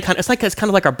it playing it's kind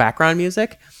of like our background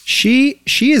music.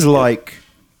 She's like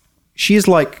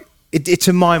it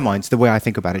to my mind, the way I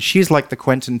think about it, she's like the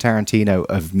Quentin Tarantino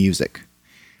of music.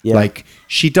 Yeah. Like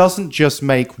she doesn't just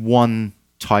make one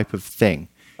type of thing.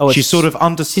 She sort of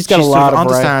she's got a lot of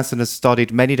understands and has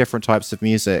studied many different types of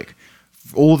music,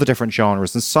 all the different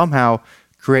genres, and somehow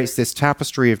creates this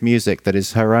tapestry of music that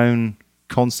is her own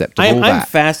concept of all that. I'm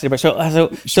fascinated by so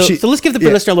let's give the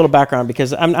listener a little background,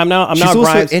 because I'm now She's a also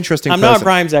Grimes an interesting I'm now a person.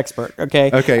 Grimes expert.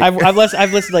 Okay. Okay. I've listened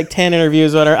to like 10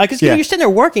 interviews on her, because you're sitting there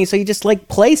working, so you just like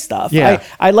play stuff. Yeah.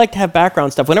 I like to have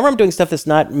background stuff whenever I'm doing stuff that's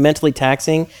not mentally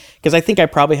taxing, because I think I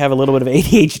probably have a little bit of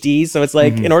ADHD. So it's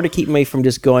like, in order to keep me from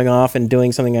just going off and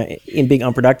doing something and being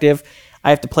unproductive, I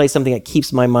have to play something that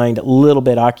keeps my mind a little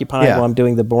bit occupied while I'm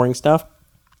doing the boring stuff.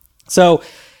 So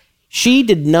she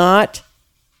did not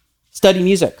study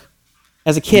music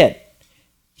as a kid.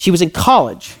 She was in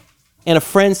college, and a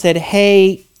friend said,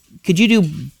 hey, could you do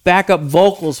backup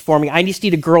vocals for me? I just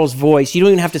need a girl's voice. You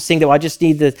don't even have to sing though. I just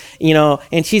need the,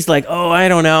 and she's like, oh, I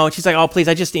don't know. And she's like, oh, please,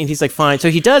 and he's like, fine. So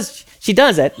she does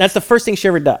it. That's the first thing she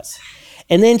ever does.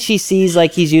 And then she sees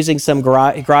like he's using some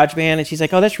GarageBand, and she's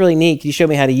like, oh, that's really neat. Can you show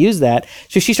me how to use that?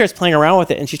 So she starts playing around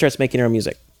with it, and she starts making her own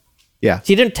music. Yeah.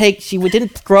 She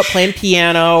didn't grow up playing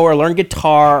piano or learn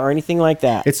guitar or anything like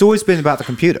that. It's always been about the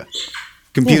computer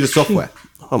software.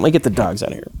 Oh, let me get the dogs out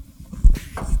of here.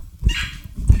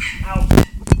 Ow.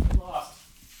 Lost.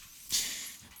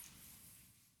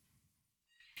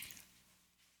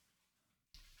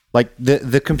 Like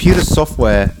the computer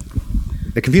software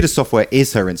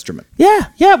is her instrument. Yeah.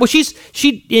 Well, she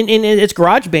in it's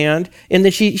GarageBand, and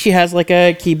then she has like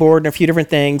a keyboard and a few different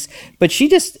things, but she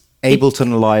just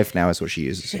Ableton Live now is what she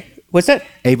uses. What's that?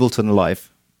 Ableton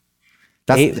Live.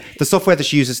 That's the software that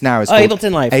she uses now is called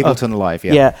Ableton Live. Ableton Live,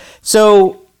 yeah. Yeah.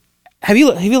 So have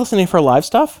you listened to her live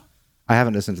stuff? I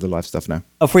haven't listened to the live stuff now.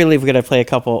 Before you leave, we're gonna play a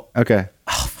couple. Okay.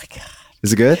 Oh my god.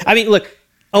 Is it good? I mean, look.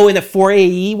 Oh, in the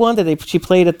 4AE one that she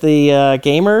played at the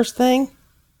Gamers thing?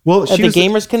 Well, At the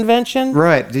Gamers convention?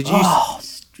 Right. Did you? Oh,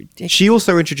 it's ridiculous. She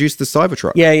also introduced the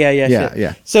Cybertruck.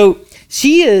 Yeah. So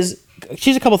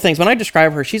she's a couple things. When I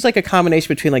describe her, she's like a combination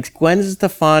between like Gwen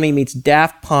Stefani meets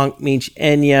Daft Punk meets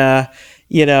Enya,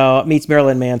 meets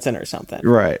Marilyn Manson or something.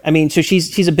 Right. I mean, so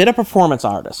she's a bit of a performance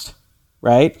artist,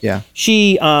 right? Yeah.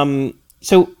 She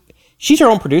so she's her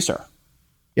own producer.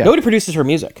 Yeah. Nobody produces her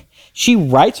music. She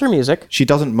writes her music. She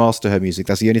doesn't master her music.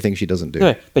 That's the only thing she doesn't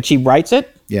do. But she writes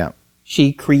it. Yeah.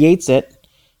 She creates it.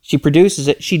 She produces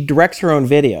it. She directs her own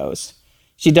videos.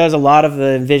 She does a lot of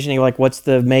the envisioning, like what's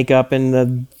the makeup and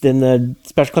the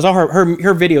special, because all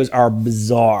her videos are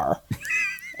bizarre.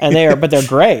 And but they're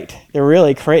great. They're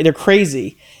really they're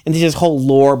crazy. And there's this whole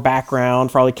lore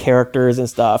background for all the characters and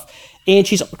stuff. And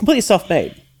she's completely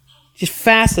self-made. She's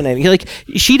fascinating. Like,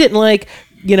 she didn't like,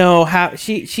 how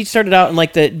she started out in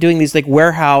like doing these like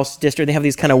warehouse district. They have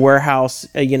these kind of warehouse,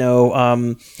 kind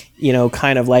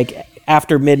of like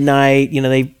after midnight,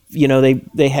 they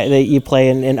you play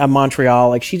in Montreal.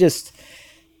 Like she that's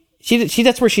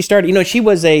where she started. She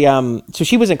was so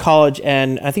she was in college,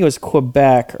 and I think it was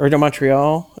Quebec or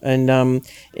Montreal, and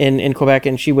in Quebec,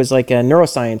 and she was like a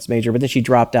neuroscience major, but then she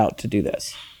dropped out to do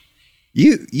this.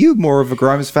 You more of a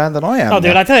Grimes fan than I am. Oh,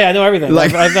 dude, I tell you, I know everything.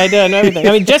 Like, I know everything.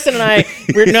 I mean, Justin and I,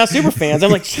 we're now super fans.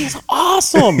 I'm like, she's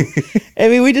awesome. I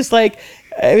mean,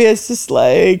 it's just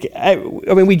like,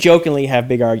 we jokingly have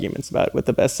big arguments about what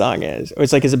the best song is. Or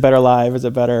it's like, is it better live? Is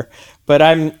it better? But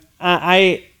but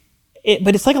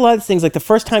it's like a lot of things. Like the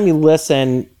first time you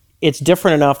listen, it's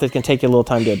different enough that it can take you a little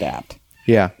time to adapt.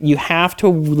 Yeah. You have to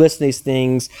listen to these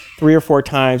things 3 or 4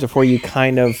 times before you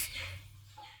kind of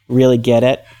really get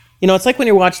it. It's like when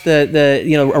you watch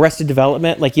the Arrested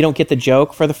Development, like you don't get the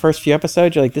joke for the first few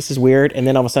episodes. You're like, this is weird. And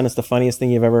then all of a sudden it's the funniest thing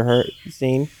you've ever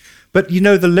seen. But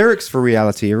the lyrics for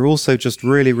Reality are also just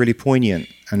really, really poignant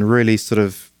and really sort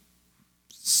of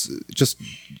just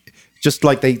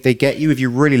like they get you if you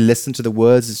really listen to the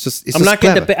words. I'm not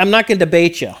going to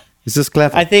debate you. It's just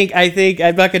clever. I think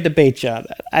I'm not going to debate you on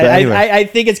that. Anyway. I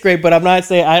think it's great, but I'm not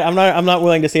saying I'm not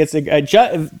willing to say it's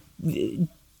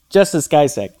Justice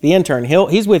Skysick, the intern.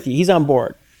 He's with you. He's on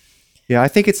board. Yeah, I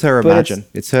think it's her Imagine.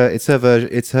 It's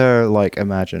her like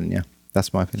Imagine. Yeah,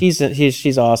 that's my opinion.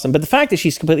 She's awesome. But the fact that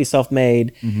she's completely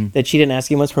self-made, that she didn't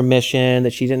ask anyone's permission,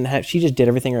 that she just did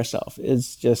everything herself.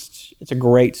 it's a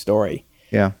great story.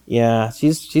 Yeah. Yeah,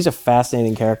 she's a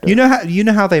fascinating character. You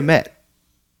know how they met?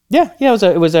 Yeah.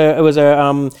 It was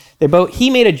a they both, he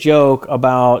made a joke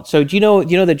about, so do you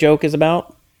know the joke is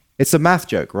about? It's a math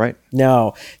joke, right?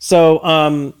 No.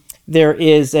 So there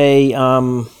is a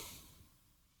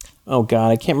oh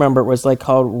god, I can't remember. It was like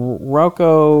called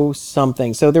Rocco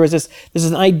something. So there was this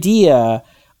an idea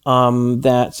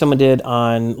that someone did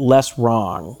on Less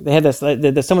Wrong. They had this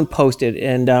that someone posted,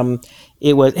 and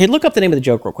it was, hey, look up the name of the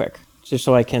joke real quick, just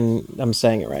so I'm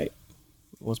saying it right.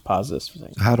 Let's pause this for a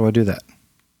second. How do I do that?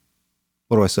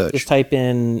 What do I search? Just type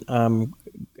in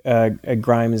a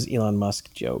Grimes Elon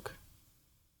Musk joke.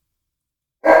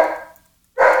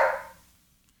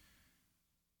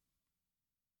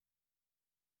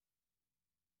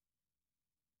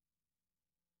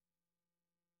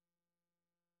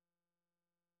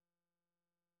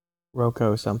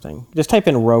 Rocco something. Just type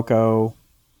in Rocco,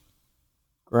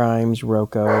 Grimes,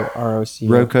 Rocco, R-O-C.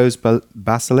 Rocco's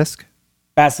Basilisk?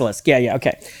 Basilisk, yeah,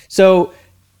 okay. So,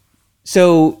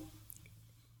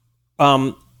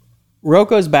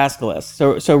 Rocco's Basilisk.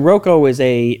 So Rocco was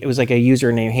like a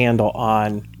username handle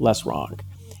on Less Wrong.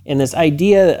 And this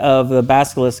idea of the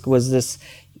Basilisk was this,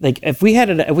 like, if we had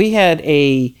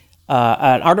a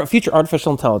future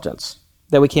artificial intelligence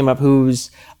that we came up whose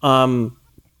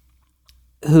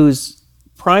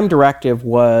prime directive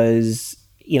was,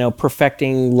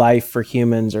 perfecting life for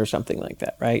humans or something like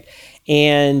that, right?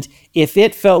 And if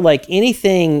it felt like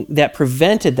anything that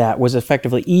prevented that was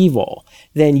effectively evil,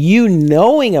 then you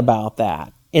knowing about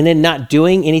that and then not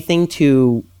doing anything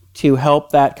to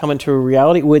help that come into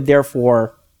reality would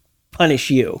therefore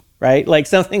punish you, right? Like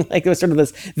something like it was sort of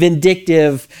this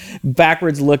vindictive,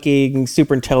 backwards-looking,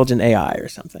 super intelligent AI or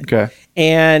something. Okay.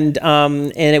 And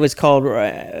it was called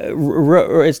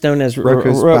it's known as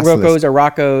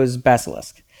Rocco's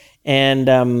Basilisk. And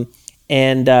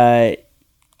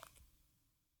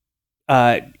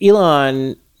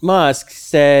Elon Musk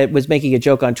was making a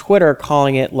joke on Twitter,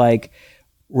 calling it like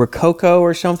Rococo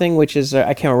or something, which is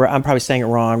I can't remember. I'm probably saying it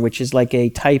wrong. Which is like a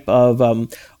type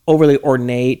of overly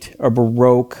ornate or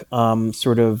Baroque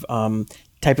sort of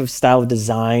type of style of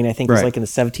design. I think it was like in the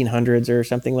 1700s or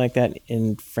something like that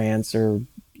in France or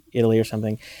Italy or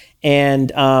something.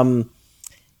 And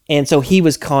so he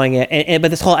was calling it,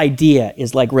 but this whole idea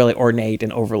is like really ornate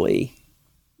and overly,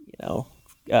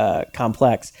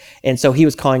 complex. And so he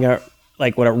was calling it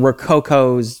like what a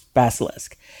Rococo's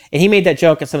Basilisk. And he made that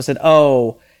joke, and someone said,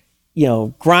 "Oh,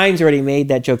 Grimes already made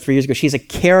that joke 3 years ago. She's a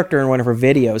character in one of her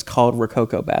videos called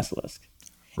Rococo Basilisk."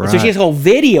 And so she has a whole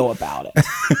video about it,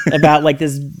 about like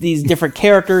these different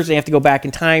characters. They have to go back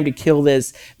in time to kill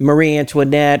this Marie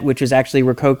Antoinette, which was actually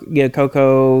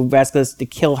Coco Vasquez, to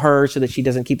kill her so that she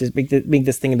doesn't keep this make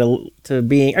this thing into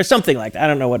being, or something like that. I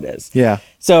don't know what it is. Yeah.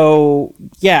 So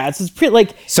yeah, it's pretty like.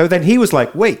 So then he was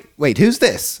like, "Wait, who's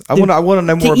this? I want to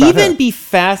know more about her." To even be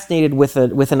fascinated with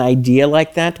an idea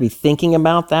like that, to be thinking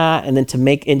about that, and then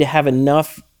to have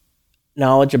enough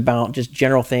knowledge about just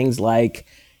general things like,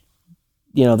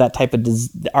 that type of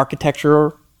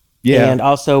architecture, and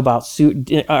also about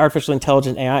artificial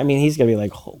intelligence AI. I mean, he's gonna be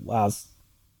like, oh, wow, this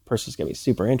person's gonna be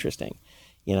super interesting,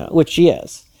 which she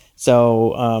is.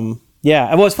 So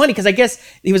yeah, well, it's funny because I guess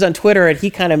he was on Twitter and he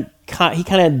kind of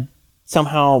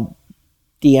somehow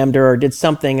DM'd her or did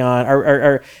something on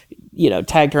or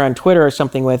tagged her on Twitter or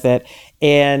something with it,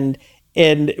 and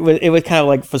it was kind of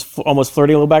like was almost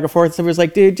flirting a little back and forth. So it was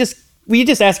like, dude, will you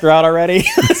just ask her out already?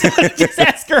 Just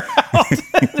ask her out.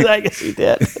 I guess he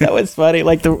did. That was funny.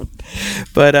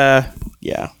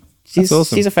 Yeah, she's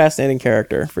awesome. She's a fascinating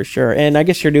character for sure. And I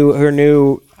guess her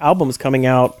new album's coming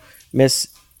out, Miss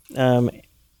Anthropopene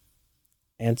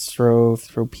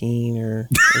or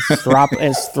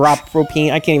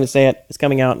Anthropopene. I can't even say it. It's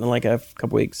coming out in like a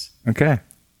couple weeks. Okay.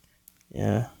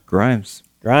 Yeah. Grimes.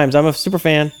 I'm a super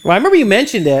fan. Well, I remember you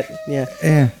mentioned it. Yeah.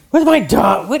 Yeah. Where's my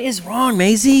dog? What is wrong,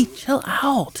 Maisie? Chill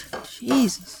out.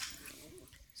 Jesus.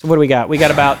 So what do we got? We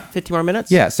got about 15 more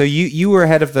minutes? Yeah. So you were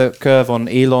ahead of the curve on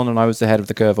Elon, and I was ahead of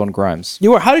the curve on Grimes.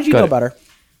 You were. How did you know about her?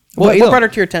 What brought her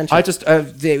to your attention? I just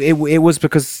it was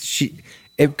because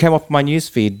it came up in my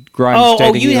newsfeed. Grimes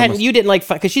dating Elon Musk. You didn't like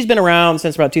because she's been around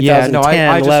since about 2010. Yeah, no,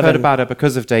 I just heard about her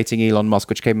because of dating Elon Musk,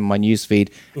 which came in my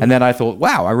newsfeed, and then I thought,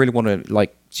 wow, I really want to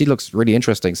like. She looks really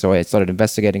interesting, so I started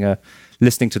investigating her,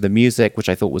 listening to the music, which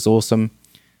I thought was awesome.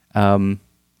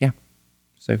 Yeah,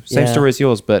 so same story as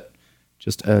yours, but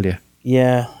just earlier.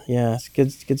 Yeah, it's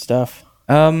good stuff.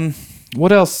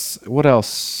 What else? What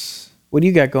do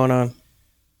you got going on?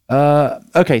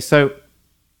 Okay, so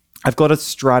I've got a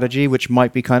strategy which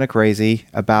might be kind of crazy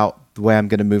about the way I'm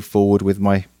going to move forward with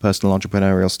my personal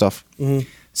entrepreneurial stuff. Mm-hmm.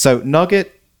 So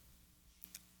Nugget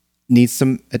needs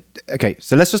some. Okay,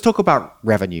 so let's just talk about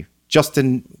revenue.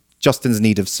 Justin's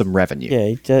need of some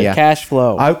revenue. Yeah, cash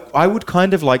flow. I would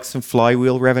kind of like some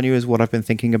flywheel revenue is what I've been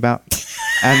thinking about.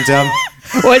 And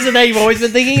what is it that you've always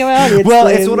been thinking about?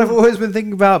 It's what I've always been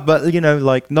thinking about, but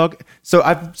like Nugget. So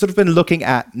I've sort of been looking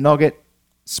at Nugget,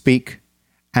 Speak,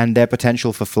 and their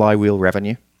potential for flywheel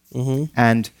revenue. Mm-hmm.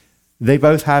 And they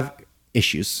both have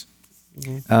issues.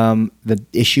 Mm-hmm. The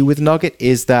issue with Nugget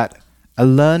is that a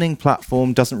learning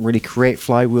platform doesn't really create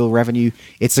flywheel revenue.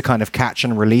 It's a kind of catch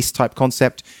and release type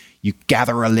concept. You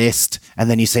gather a list and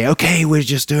then you say, okay, we're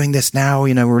just doing this now,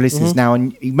 we're releasing this now,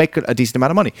 and you make a decent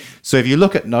amount of money. So if you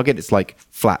look at Nugget, it's like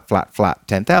flat,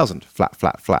 10,000,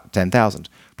 flat, 10,000.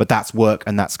 But that's work,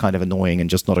 and that's kind of annoying and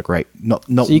just not a great.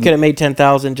 So you could have made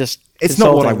 10,000 just. It's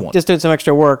not what I want. Just doing some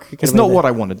extra work. It's not what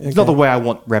I wanted. Okay. It's not the way I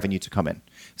want revenue to come in.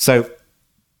 So,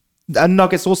 and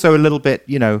Nugget's also a little bit,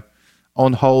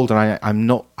 on hold, and I'm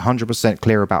not 100%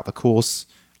 clear about the course.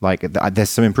 Like,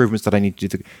 there's some improvements that I need to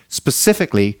do.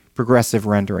 Specifically, progressive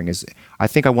rendering is. I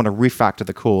think I want to refactor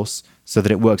the course so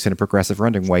that it works in a progressive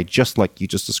rendering way, just like you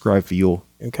just described for your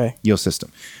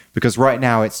system. Because right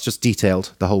now it's just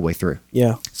detailed the whole way through.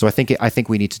 Yeah. So I think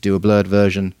we need to do a blurred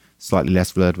version, slightly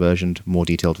less blurred version, more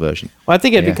detailed version. Well, I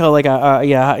think it'd be called like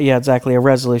exactly, a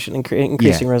resolution,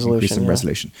 increasing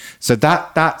resolution. So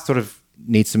that sort of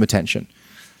needs some attention.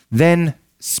 Then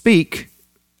Speak.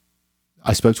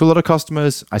 I spoke to a lot of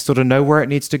customers. I sort of know where it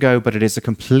needs to go, but it is a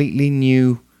completely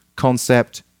new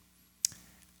concept.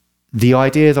 The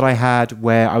idea that I had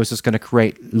where I was just going to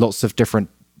create lots of different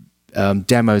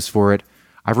demos for it,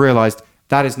 I've realized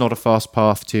that is not a fast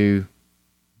path to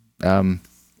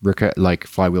like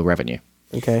flywheel revenue.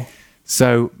 Okay.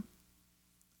 So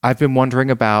I've been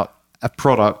wondering about a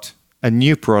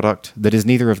new product that is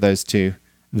neither of those two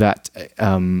that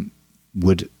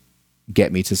would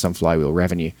get me to some flywheel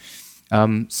revenue.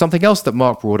 Something else that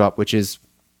Mark brought up, which is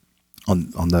on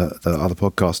the other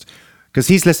podcast, because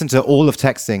he's listened to all of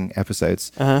Texting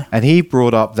episodes, and he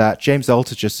brought up that James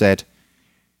Altucher said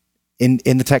in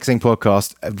the Texting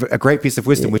podcast a great piece of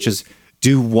wisdom, which is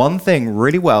do one thing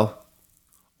really well,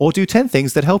 or do 10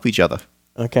 things that help each other.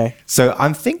 Okay. So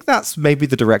I think that's maybe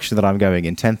the direction that I'm going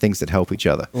in, 10 things that help each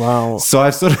other. Wow. So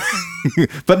I've sort of,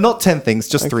 but not 10 things,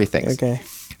 just 3 things. Okay.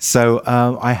 So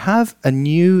I have a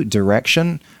new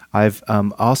direction. I've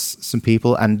asked some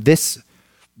people, and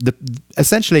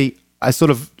essentially, I sort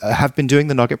of have been doing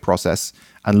the Nugget process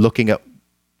and looking at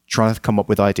trying to come up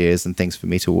with ideas and things for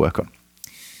me to work on.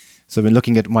 So I've been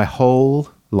looking at my whole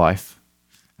life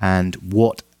and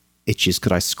what itches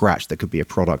could I scratch that could be a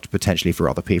product potentially for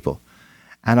other people.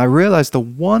 And I realized the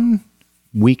one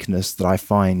weakness that I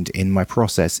find in my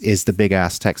process is the big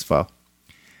ass text file.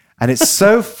 And it's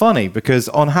so funny because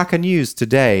on Hacker News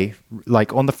today,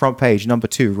 like on the front page, number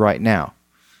 2 right now,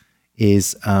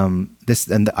 is this,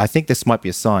 and I think this might be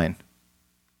a sign,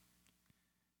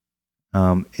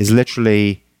 is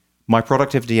literally my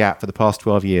productivity app for the past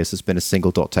 12 years has been a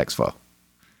single .text file.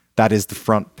 That is the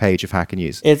front page of Hacker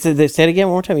News. Say it again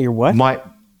one more time. Your what?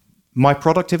 My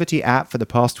productivity app for the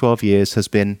past 12 years has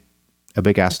been a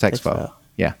big ass text file.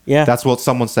 Yeah. That's what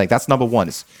someone's saying. That's number 1.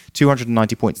 It's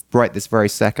 290 points right this very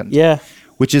second. Yeah.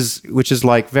 Which is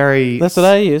like very... That's what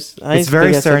I use. It's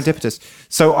very serendipitous.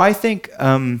 So I think...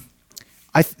 and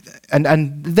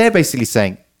they're basically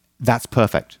saying that's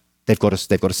perfect. They've got a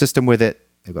system with it.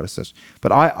 They've got a system.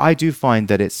 But I do find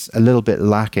that it's a little bit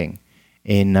lacking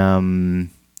in...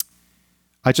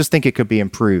 I just think it could be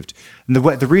improved. And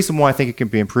the reason why I think it can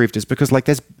be improved is because like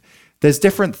there's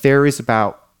different theories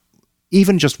about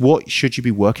even just what should you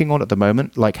be working on at the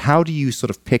moment. Like how do you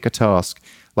sort of pick a task?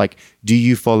 Like do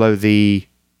you follow the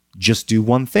just do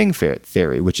one thing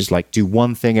theory, which is like do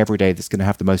one thing every day that's going to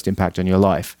have the most impact on your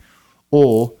life?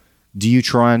 Or do you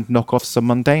try and knock off some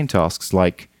mundane tasks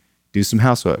like do some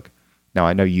housework? Now,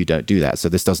 I know you don't do that, so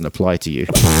this doesn't apply to you.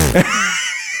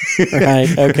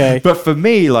 Right, okay. But for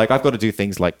me, like I've got to do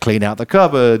things like clean out the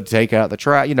cupboard, take out the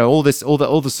trash, all the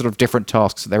sort of different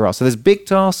tasks that there are. So there's big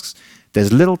tasks,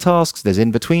 there's little tasks, there's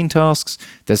in-between tasks,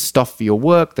 there's stuff for your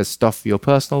work, there's stuff for your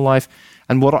personal life.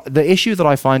 And the issue that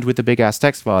I find with the big ass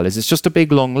text file is it's just a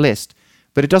big long list,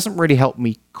 but it doesn't really help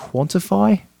me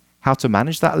quantify how to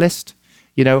manage that list.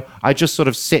 I just sort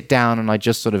of sit down and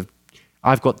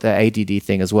I've got the ADD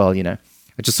thing as well,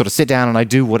 I just sort of sit down and I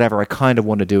do whatever I kind of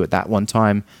want to do at that one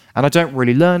time. And I don't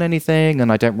really learn anything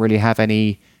and I don't really have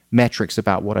any metrics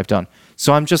about what I've done.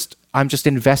 So I'm just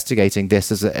investigating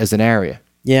this as an area.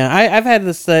 Yeah, I've had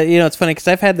this, it's funny because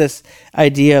I've had this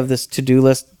idea of this to-do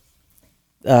list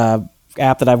app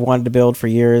that I've wanted to build for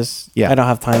years. Yeah. I don't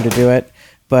have time to do it.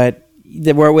 But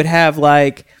where it would have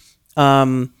like,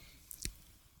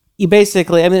 you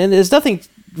basically, and there's nothing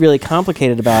really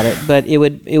complicated about it, but it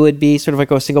would be sort of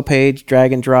like a single page,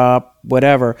 drag and drop,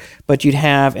 whatever. But you'd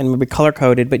have, and it would be color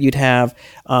coded, but you'd have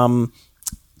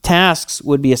tasks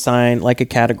would be assigned like a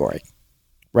category,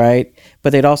 right?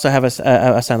 But they'd also have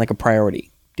assigned like a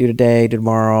priority. Do today, do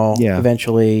tomorrow,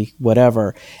 eventually,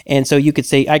 whatever. And so you could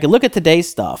say, I could look at today's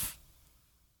stuff,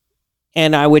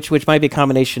 and which might be a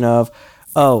combination of,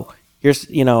 here's,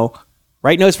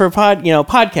 write notes for a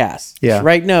podcast. Yeah.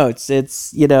 Write notes.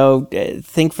 It's,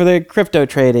 think for the crypto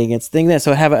trading. It's thing that.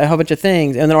 So I have a whole bunch of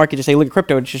things. And then I could just say, look at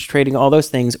crypto. It's just trading all those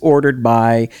things ordered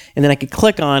by, and then I could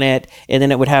click on it. And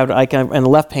then it would have like in the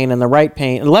left pane and the right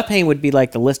pane. And the left pane would be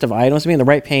like the list of items. The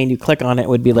right pane, you click on it,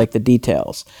 would be like the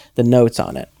details, the notes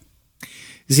on it.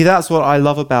 You see, that's what I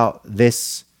love about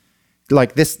this.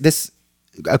 Like this,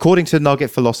 according to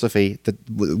Nugget philosophy,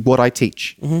 what I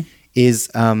teach is,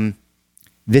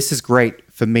 this is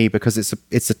great for me because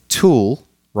it's a tool,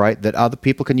 right, that other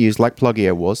people can use, like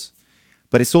Plugio was,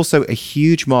 but it's also a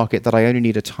huge market that I only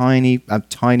need a tiny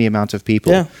amount of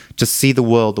people to see the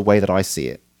world the way that I see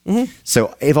it.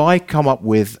 So if I come up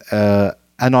with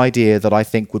an idea that I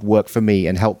think would work for me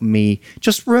and help me,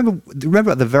 just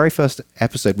remember at the very first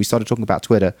episode we started talking about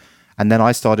Twitter, and then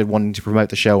I started wanting to promote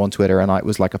the show on Twitter, and it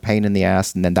was like a pain in the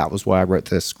ass, and then that was why I wrote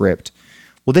the script.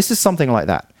 Well, this is something like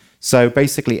that. So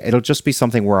basically, it'll just be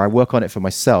something where I work on it for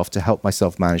myself to help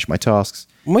myself manage my tasks.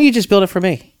 Why don't you just build it for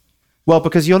me? Well,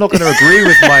 because you're not going to agree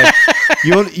with my...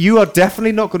 You are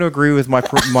definitely not going to agree with my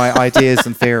ideas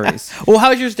and theories. Well,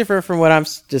 how is yours different from what I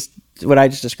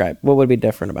just described? What would be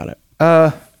different about it?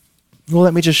 Well,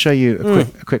 let me just show you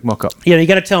a quick mock-up. Yeah, you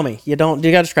got to tell me. You got to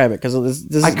describe it because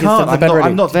this I can't.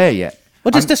 I'm not there yet.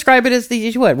 Well, just describe it as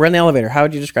you would. We're in the elevator. How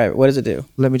would you describe it? What does it do?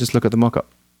 Let me just look at the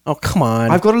mock-up. Oh, come on.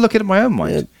 I've got to look at it in my own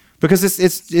mind. Because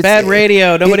it's bad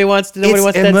radio. Nobody wants that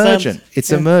emergent.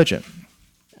 It's emergent.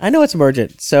 I know it's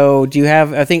emergent. So do you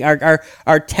have, I think,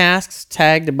 are tasks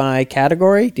tagged by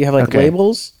category? Do you have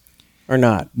labels or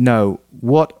not? No.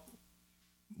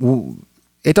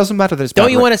 It doesn't matter that it's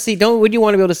would you want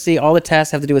to be able to see all the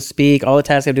tasks have to do with Speak, all the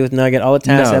tasks have to do with Nugget, all the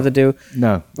tasks have to do...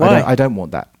 No. Why? I don't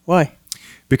want that. Why?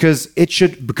 Because it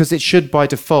should by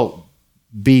default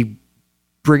be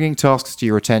bringing tasks to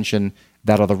your attention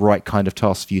that are the right kind of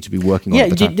tasks for you to be working on at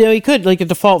the time. Yeah, you could, like, the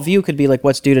default view could be like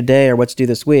what's due today or what's due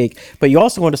this week, but you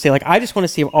also want to say, like, I just want to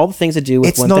see all the things that do with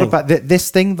it's one not thing. about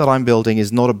this thing that I'm building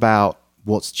is not about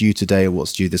what's due today or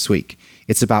what's due this week.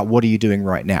 It's about what are you doing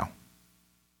right now.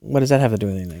 What does that have to do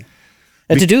with anything?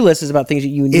 A to-do list is about things that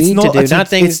you need to do, not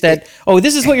things that,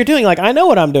 this is what you're doing. Like, I know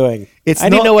what I'm doing. I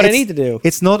need to know what I need to do.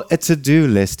 It's not a to-do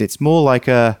list. It's more like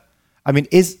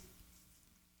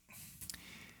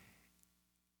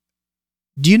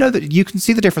do you know that you can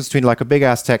see the difference between like a big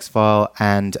ass text file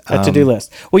and a to-do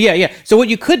list? Well, yeah. So what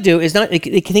you could do is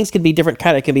things could be different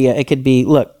kind. It could be it could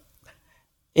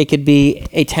be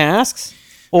a task,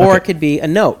 or it could be a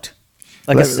note,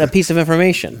 like a piece of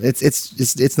information.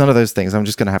 It's none of those things. I'm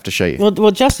just going to have to show you.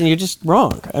 Well, Justin, you're just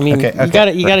wrong. I mean, you got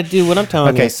to do what I'm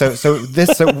telling you. Okay, so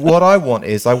what I want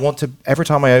to every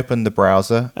time I open the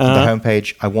browser, the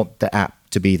homepage, I want the app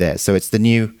to be there. So it's the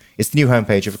new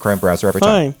homepage of a Chrome browser every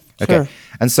time. Okay. Sure.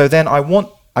 And so then I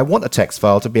want a text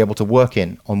file to be able to work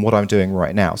on what I'm doing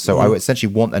right now. So I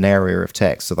essentially want an area of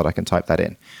text so that I can type that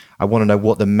in. I want to know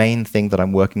what the main thing that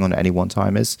I'm working on at any one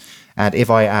time is. And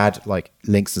if I add like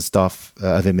links and stuff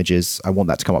of images, I want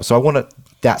that to come up. So I want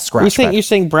that scratch pad. You're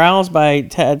saying browse by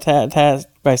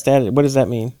status. What does that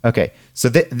mean? Okay. So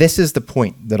this is the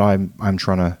point that I'm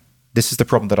trying to, this is the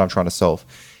problem that I'm trying to solve,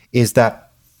 is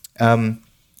that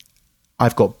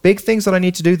I've got big things that I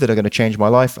need to do that are going to change my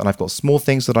life, and I've got small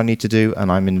things that I need to do,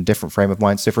 and I'm in a different frame of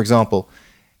mind. So, for example,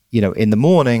 in the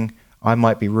morning, I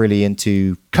might be really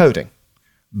into coding,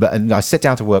 and I sit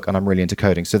down to work, and I'm really into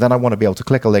coding. So then I want to be able to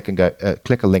click a link and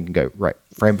go right,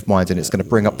 frame of mind, and it's going to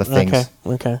bring up the things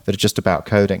that are just about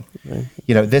coding. Okay.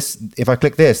 If I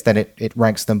click this, then it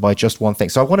ranks them by just one thing.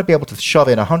 So I want to be able to shove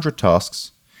in 100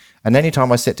 tasks. And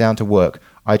anytime I sit down to work,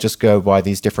 I just go by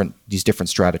these different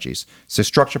strategies. So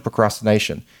structured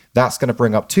procrastination, that's going to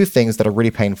bring up two things that are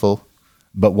really painful,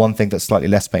 but one thing that's slightly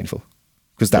less painful,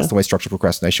 because that's the way structured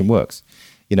procrastination works.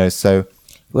 So.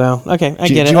 Well, okay, I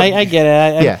get it. I get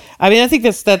it. I mean, I think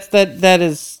that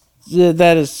is.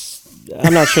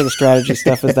 I'm not sure the strategy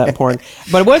stuff is that important,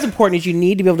 but what's important is you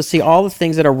need to be able to see all the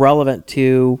things that are relevant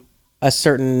to a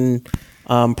certain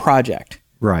project.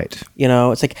 Right.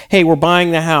 It's like, hey, we're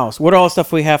buying the house. What are all the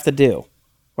stuff we have to do?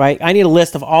 Right? I need a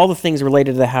list of all the things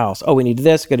related to the house. Oh, we need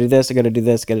this, got to do this, got to do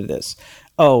this, got to do this.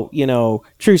 Oh,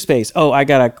 TrueSpace. Oh, I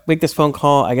got to make this phone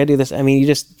call. I got to do this. I mean,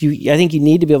 I think you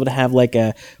need to be able to have like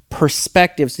a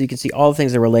perspective so you can see all the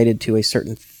things that are related to a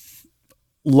certain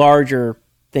larger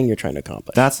thing you're trying to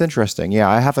accomplish. That's interesting.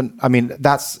 Yeah,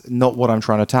 that's not what I'm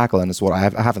trying to tackle, and it's what I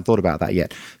haven't thought about that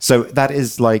yet. So that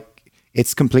is like,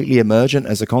 it's completely emergent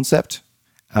as a concept.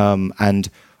 And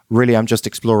really, I'm just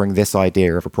exploring this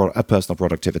idea of a personal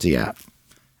productivity app,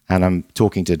 and I'm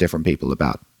talking to different people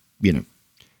about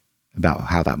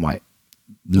how that might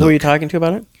look. Who are you talking to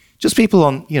about it? Just people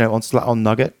on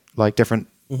Nugget, like different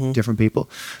people.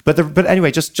 But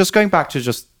anyway, just going back to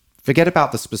just forget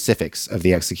about the specifics of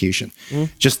the execution.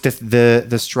 Just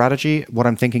the strategy. What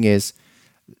I'm thinking is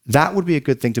that would be a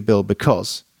good thing to build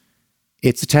because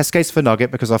it's a test case for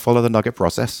Nugget because I follow the Nugget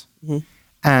process,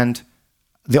 and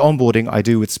the onboarding I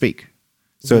do with Speak.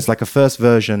 So it's like a first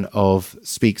version of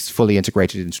Speak's fully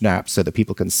integrated into an app so that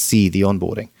people can see the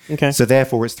onboarding. Okay. So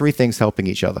therefore, it's three things helping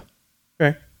each other.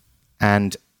 Okay.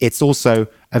 And it's also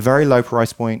a very low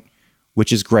price point,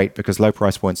 which is great because low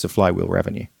price points are flywheel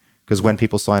revenue. Because when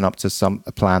people sign up to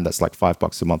a plan that's like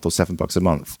 $5 a month or $7 a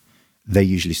month, they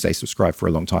usually stay subscribed for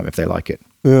a long time if they like it.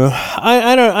 Yeah,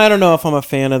 I don't know if I'm a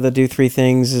fan of the do three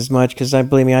things as much because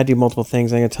believe me, I do multiple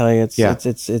things. I'm gonna tell you,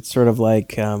 it's sort of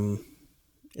like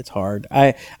it's hard.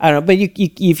 I don't know, but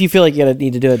if you feel like you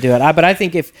need to do it, do it.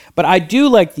 But I do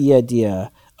like the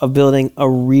idea of building a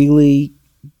really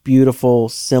beautiful,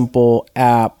 simple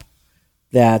app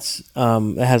that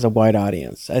has a wide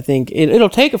audience. I think it'll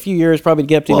take a few years probably to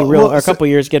get up to or a couple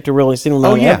of years to get to really single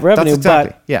revenue. That's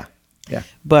exactly. Yeah.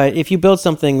 But if you build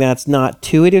something that's not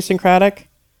too idiosyncratic,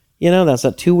 that's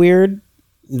not too weird,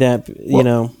 that,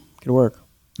 could work.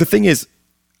 The thing is,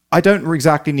 I don't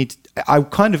exactly need to, I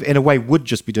kind of, in a way, would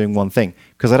just be doing one thing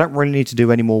because I don't really need to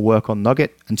do any more work on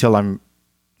Nugget until I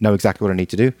know exactly what I need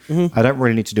to do. I don't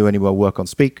really need to do any more work on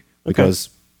Speak because,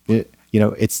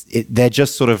 they're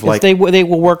just sort of like... They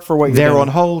will work for what you're doing. They're on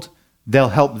hold. They'll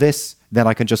help this. Then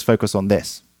I can just focus on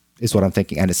this, is what I'm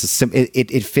thinking. And it's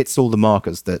it fits all the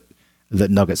markers that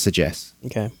Nugget suggests.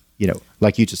 Okay.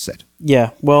 Like you just said.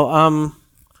 Yeah. Well,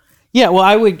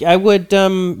 I would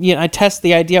I test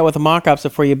the idea out with the mock-ups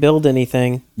before you build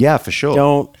anything. Yeah, for sure.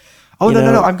 No,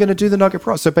 I'm going to do the Nugget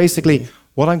Pro. So basically,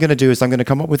 what I'm going to do is I'm going to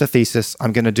come up with a thesis.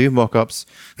 I'm going to do mock-ups.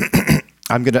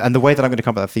 And the way that I'm going to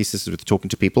come up with that thesis is with talking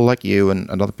to people like you and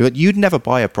other people. You'd never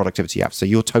buy a productivity app, so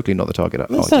you're totally not the target.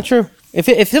 That's not true.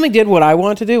 If somebody did what I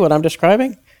want to do, what I'm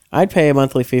describing, I'd pay a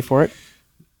monthly fee for it.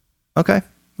 Okay.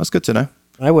 That's good to know.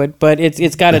 I would, but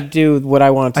it's got to do what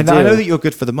I want to do. I know that you're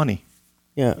good for the money.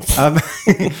 Yeah.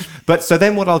 But so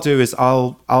then what I'll do is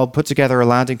I'll put together a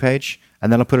landing page,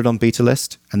 and then I'll put it on beta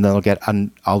list, and then I'll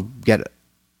get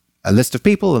a list of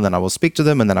people, and then I will speak to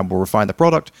them, and then I will refine the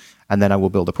product, and then I will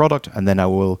build the product, and then I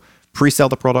will pre-sell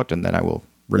the product, and then I will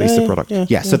release the product.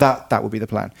 Yeah. So that would be the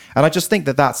plan. And I just think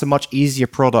that that's a much easier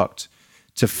product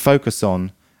to focus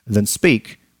on than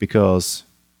Speak, because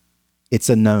it's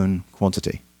a known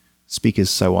quantity. Speak is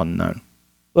so unknown.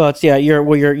 Well, it's you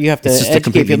have to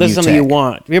educate people. This is something you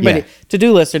want. Everybody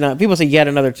to-do list or not. People say yet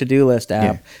another to-do list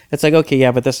app. Yeah. It's like, okay,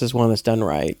 yeah, but this is one that's done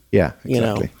right. Yeah,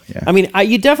 exactly. Yeah. I mean,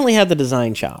 you definitely have the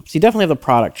design chops. You definitely have the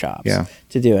product chops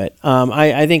to do it.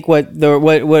 I think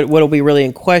what'll be really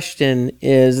in question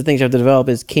is the things you have to develop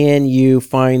is, can you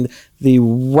find the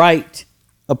right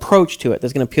approach to it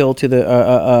that's going to appeal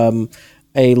to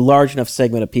a large enough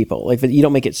segment of people. Like, you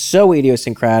don't make it so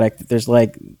idiosyncratic that there's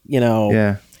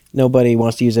nobody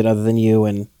wants to use it other than you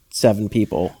and 7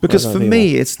 people. Because for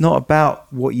me, it's not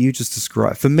about what you just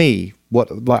described. For me,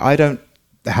 I don't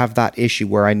have that issue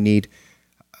where I need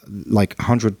like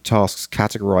 100 tasks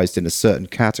categorized in a certain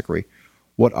category.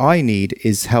 What I need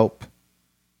is help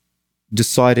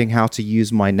deciding how to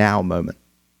use my now moment.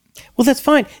 Well, that's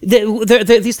fine.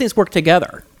 These things work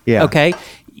together. Yeah. Okay.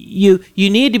 You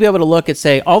need to be able to look and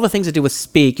say all the things that do with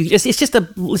Speak. It's just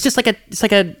like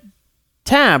a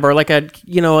tab, or like a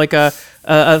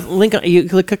link. You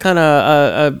click on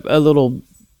a little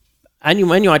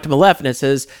menu item to the left, and it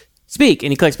says Speak,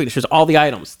 and you click Speak. It shows all the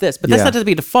items. But that's not to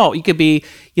be default. You could be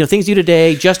things due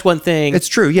today, just one thing. It's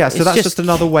true. Yeah. So that's just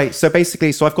another way. So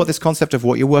basically, I've got this concept of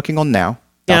what you're working on now.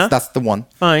 That's the one.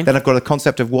 Fine. Then I've got a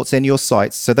concept of what's in your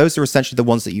sites. So those are essentially the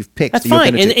ones that you've picked. That's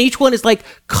fine. And each one is like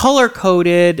color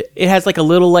coded. It has like a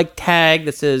little like tag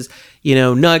that says,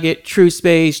 Nugget, True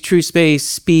Space,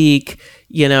 Speak,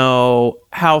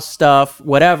 house stuff,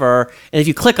 whatever. And if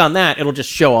you click on that, it'll just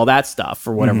show all that stuff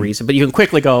for whatever reason. But you can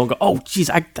quickly go, oh, geez,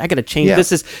 I got to change.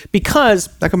 This is because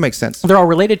that can make sense. They're all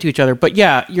related to each other. But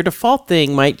yeah, your default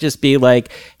thing might just be like,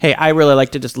 hey, I really like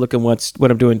to just look at what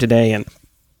I'm doing today, and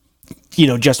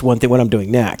just one thing, what I'm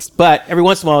doing next. But every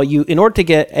once in a while, in order to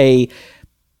get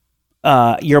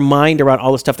your mind around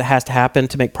all the stuff that has to happen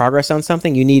to make progress on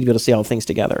something, you need to be able to see all things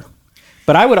together.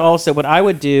 But what I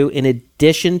would do in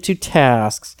addition to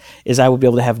tasks is I would be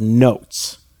able to have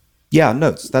notes. Yeah,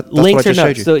 notes. That's links what I just or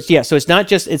notes. showed you. So it's not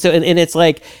just and it's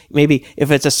like, maybe if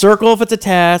it's a circle, if it's a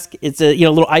task, it's a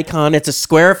little icon. It's a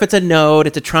square if it's a node.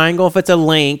 It's a triangle if it's a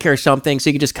link or something. So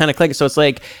you can just kind of click it. So it's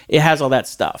like it has all that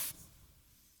stuff.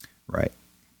 Right.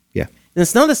 Yeah.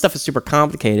 And none of this stuff is super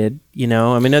complicated,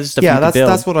 I mean, other stuff. Yeah,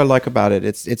 that's what I like about it.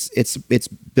 It's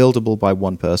buildable by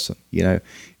one person.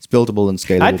 It's buildable and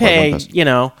scalable by one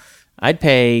person. I'd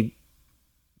pay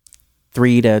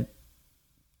 $3 to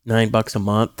 $9 a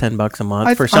month, $10 a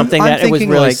month for something that it was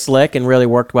really slick and really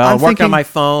worked well. I worked on my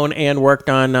phone and worked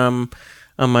on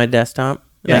my desktop.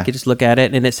 And I could just look at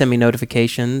it and it sent me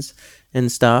notifications and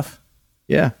stuff.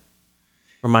 Yeah.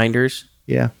 Reminders.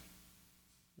 Yeah.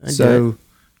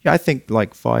 I think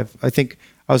like 5. I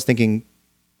was thinking,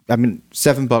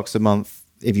 $7 a month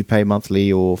if you pay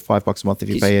monthly, or $5 a month if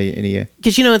you pay in a year.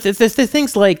 Because there's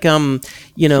things like Evernote,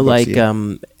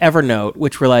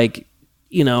 which were like,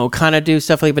 kind of do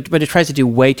stuff like, but it tries to do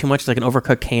way too much, like an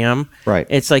overcooked ham. Right.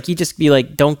 It's like you just be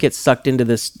like, don't get sucked into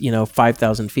this,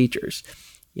 5,000 features.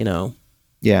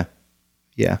 Yeah.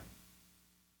 Yeah.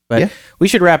 But we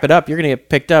should wrap it up. You're gonna get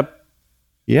picked up.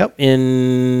 Yep.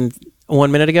 In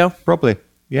 1 minute ago? Probably.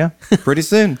 Yeah. Pretty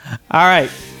soon. All right.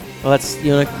 Well,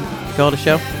 you want to call it a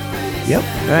show? Yep.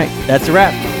 All right. That's a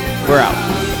wrap. We're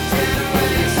out.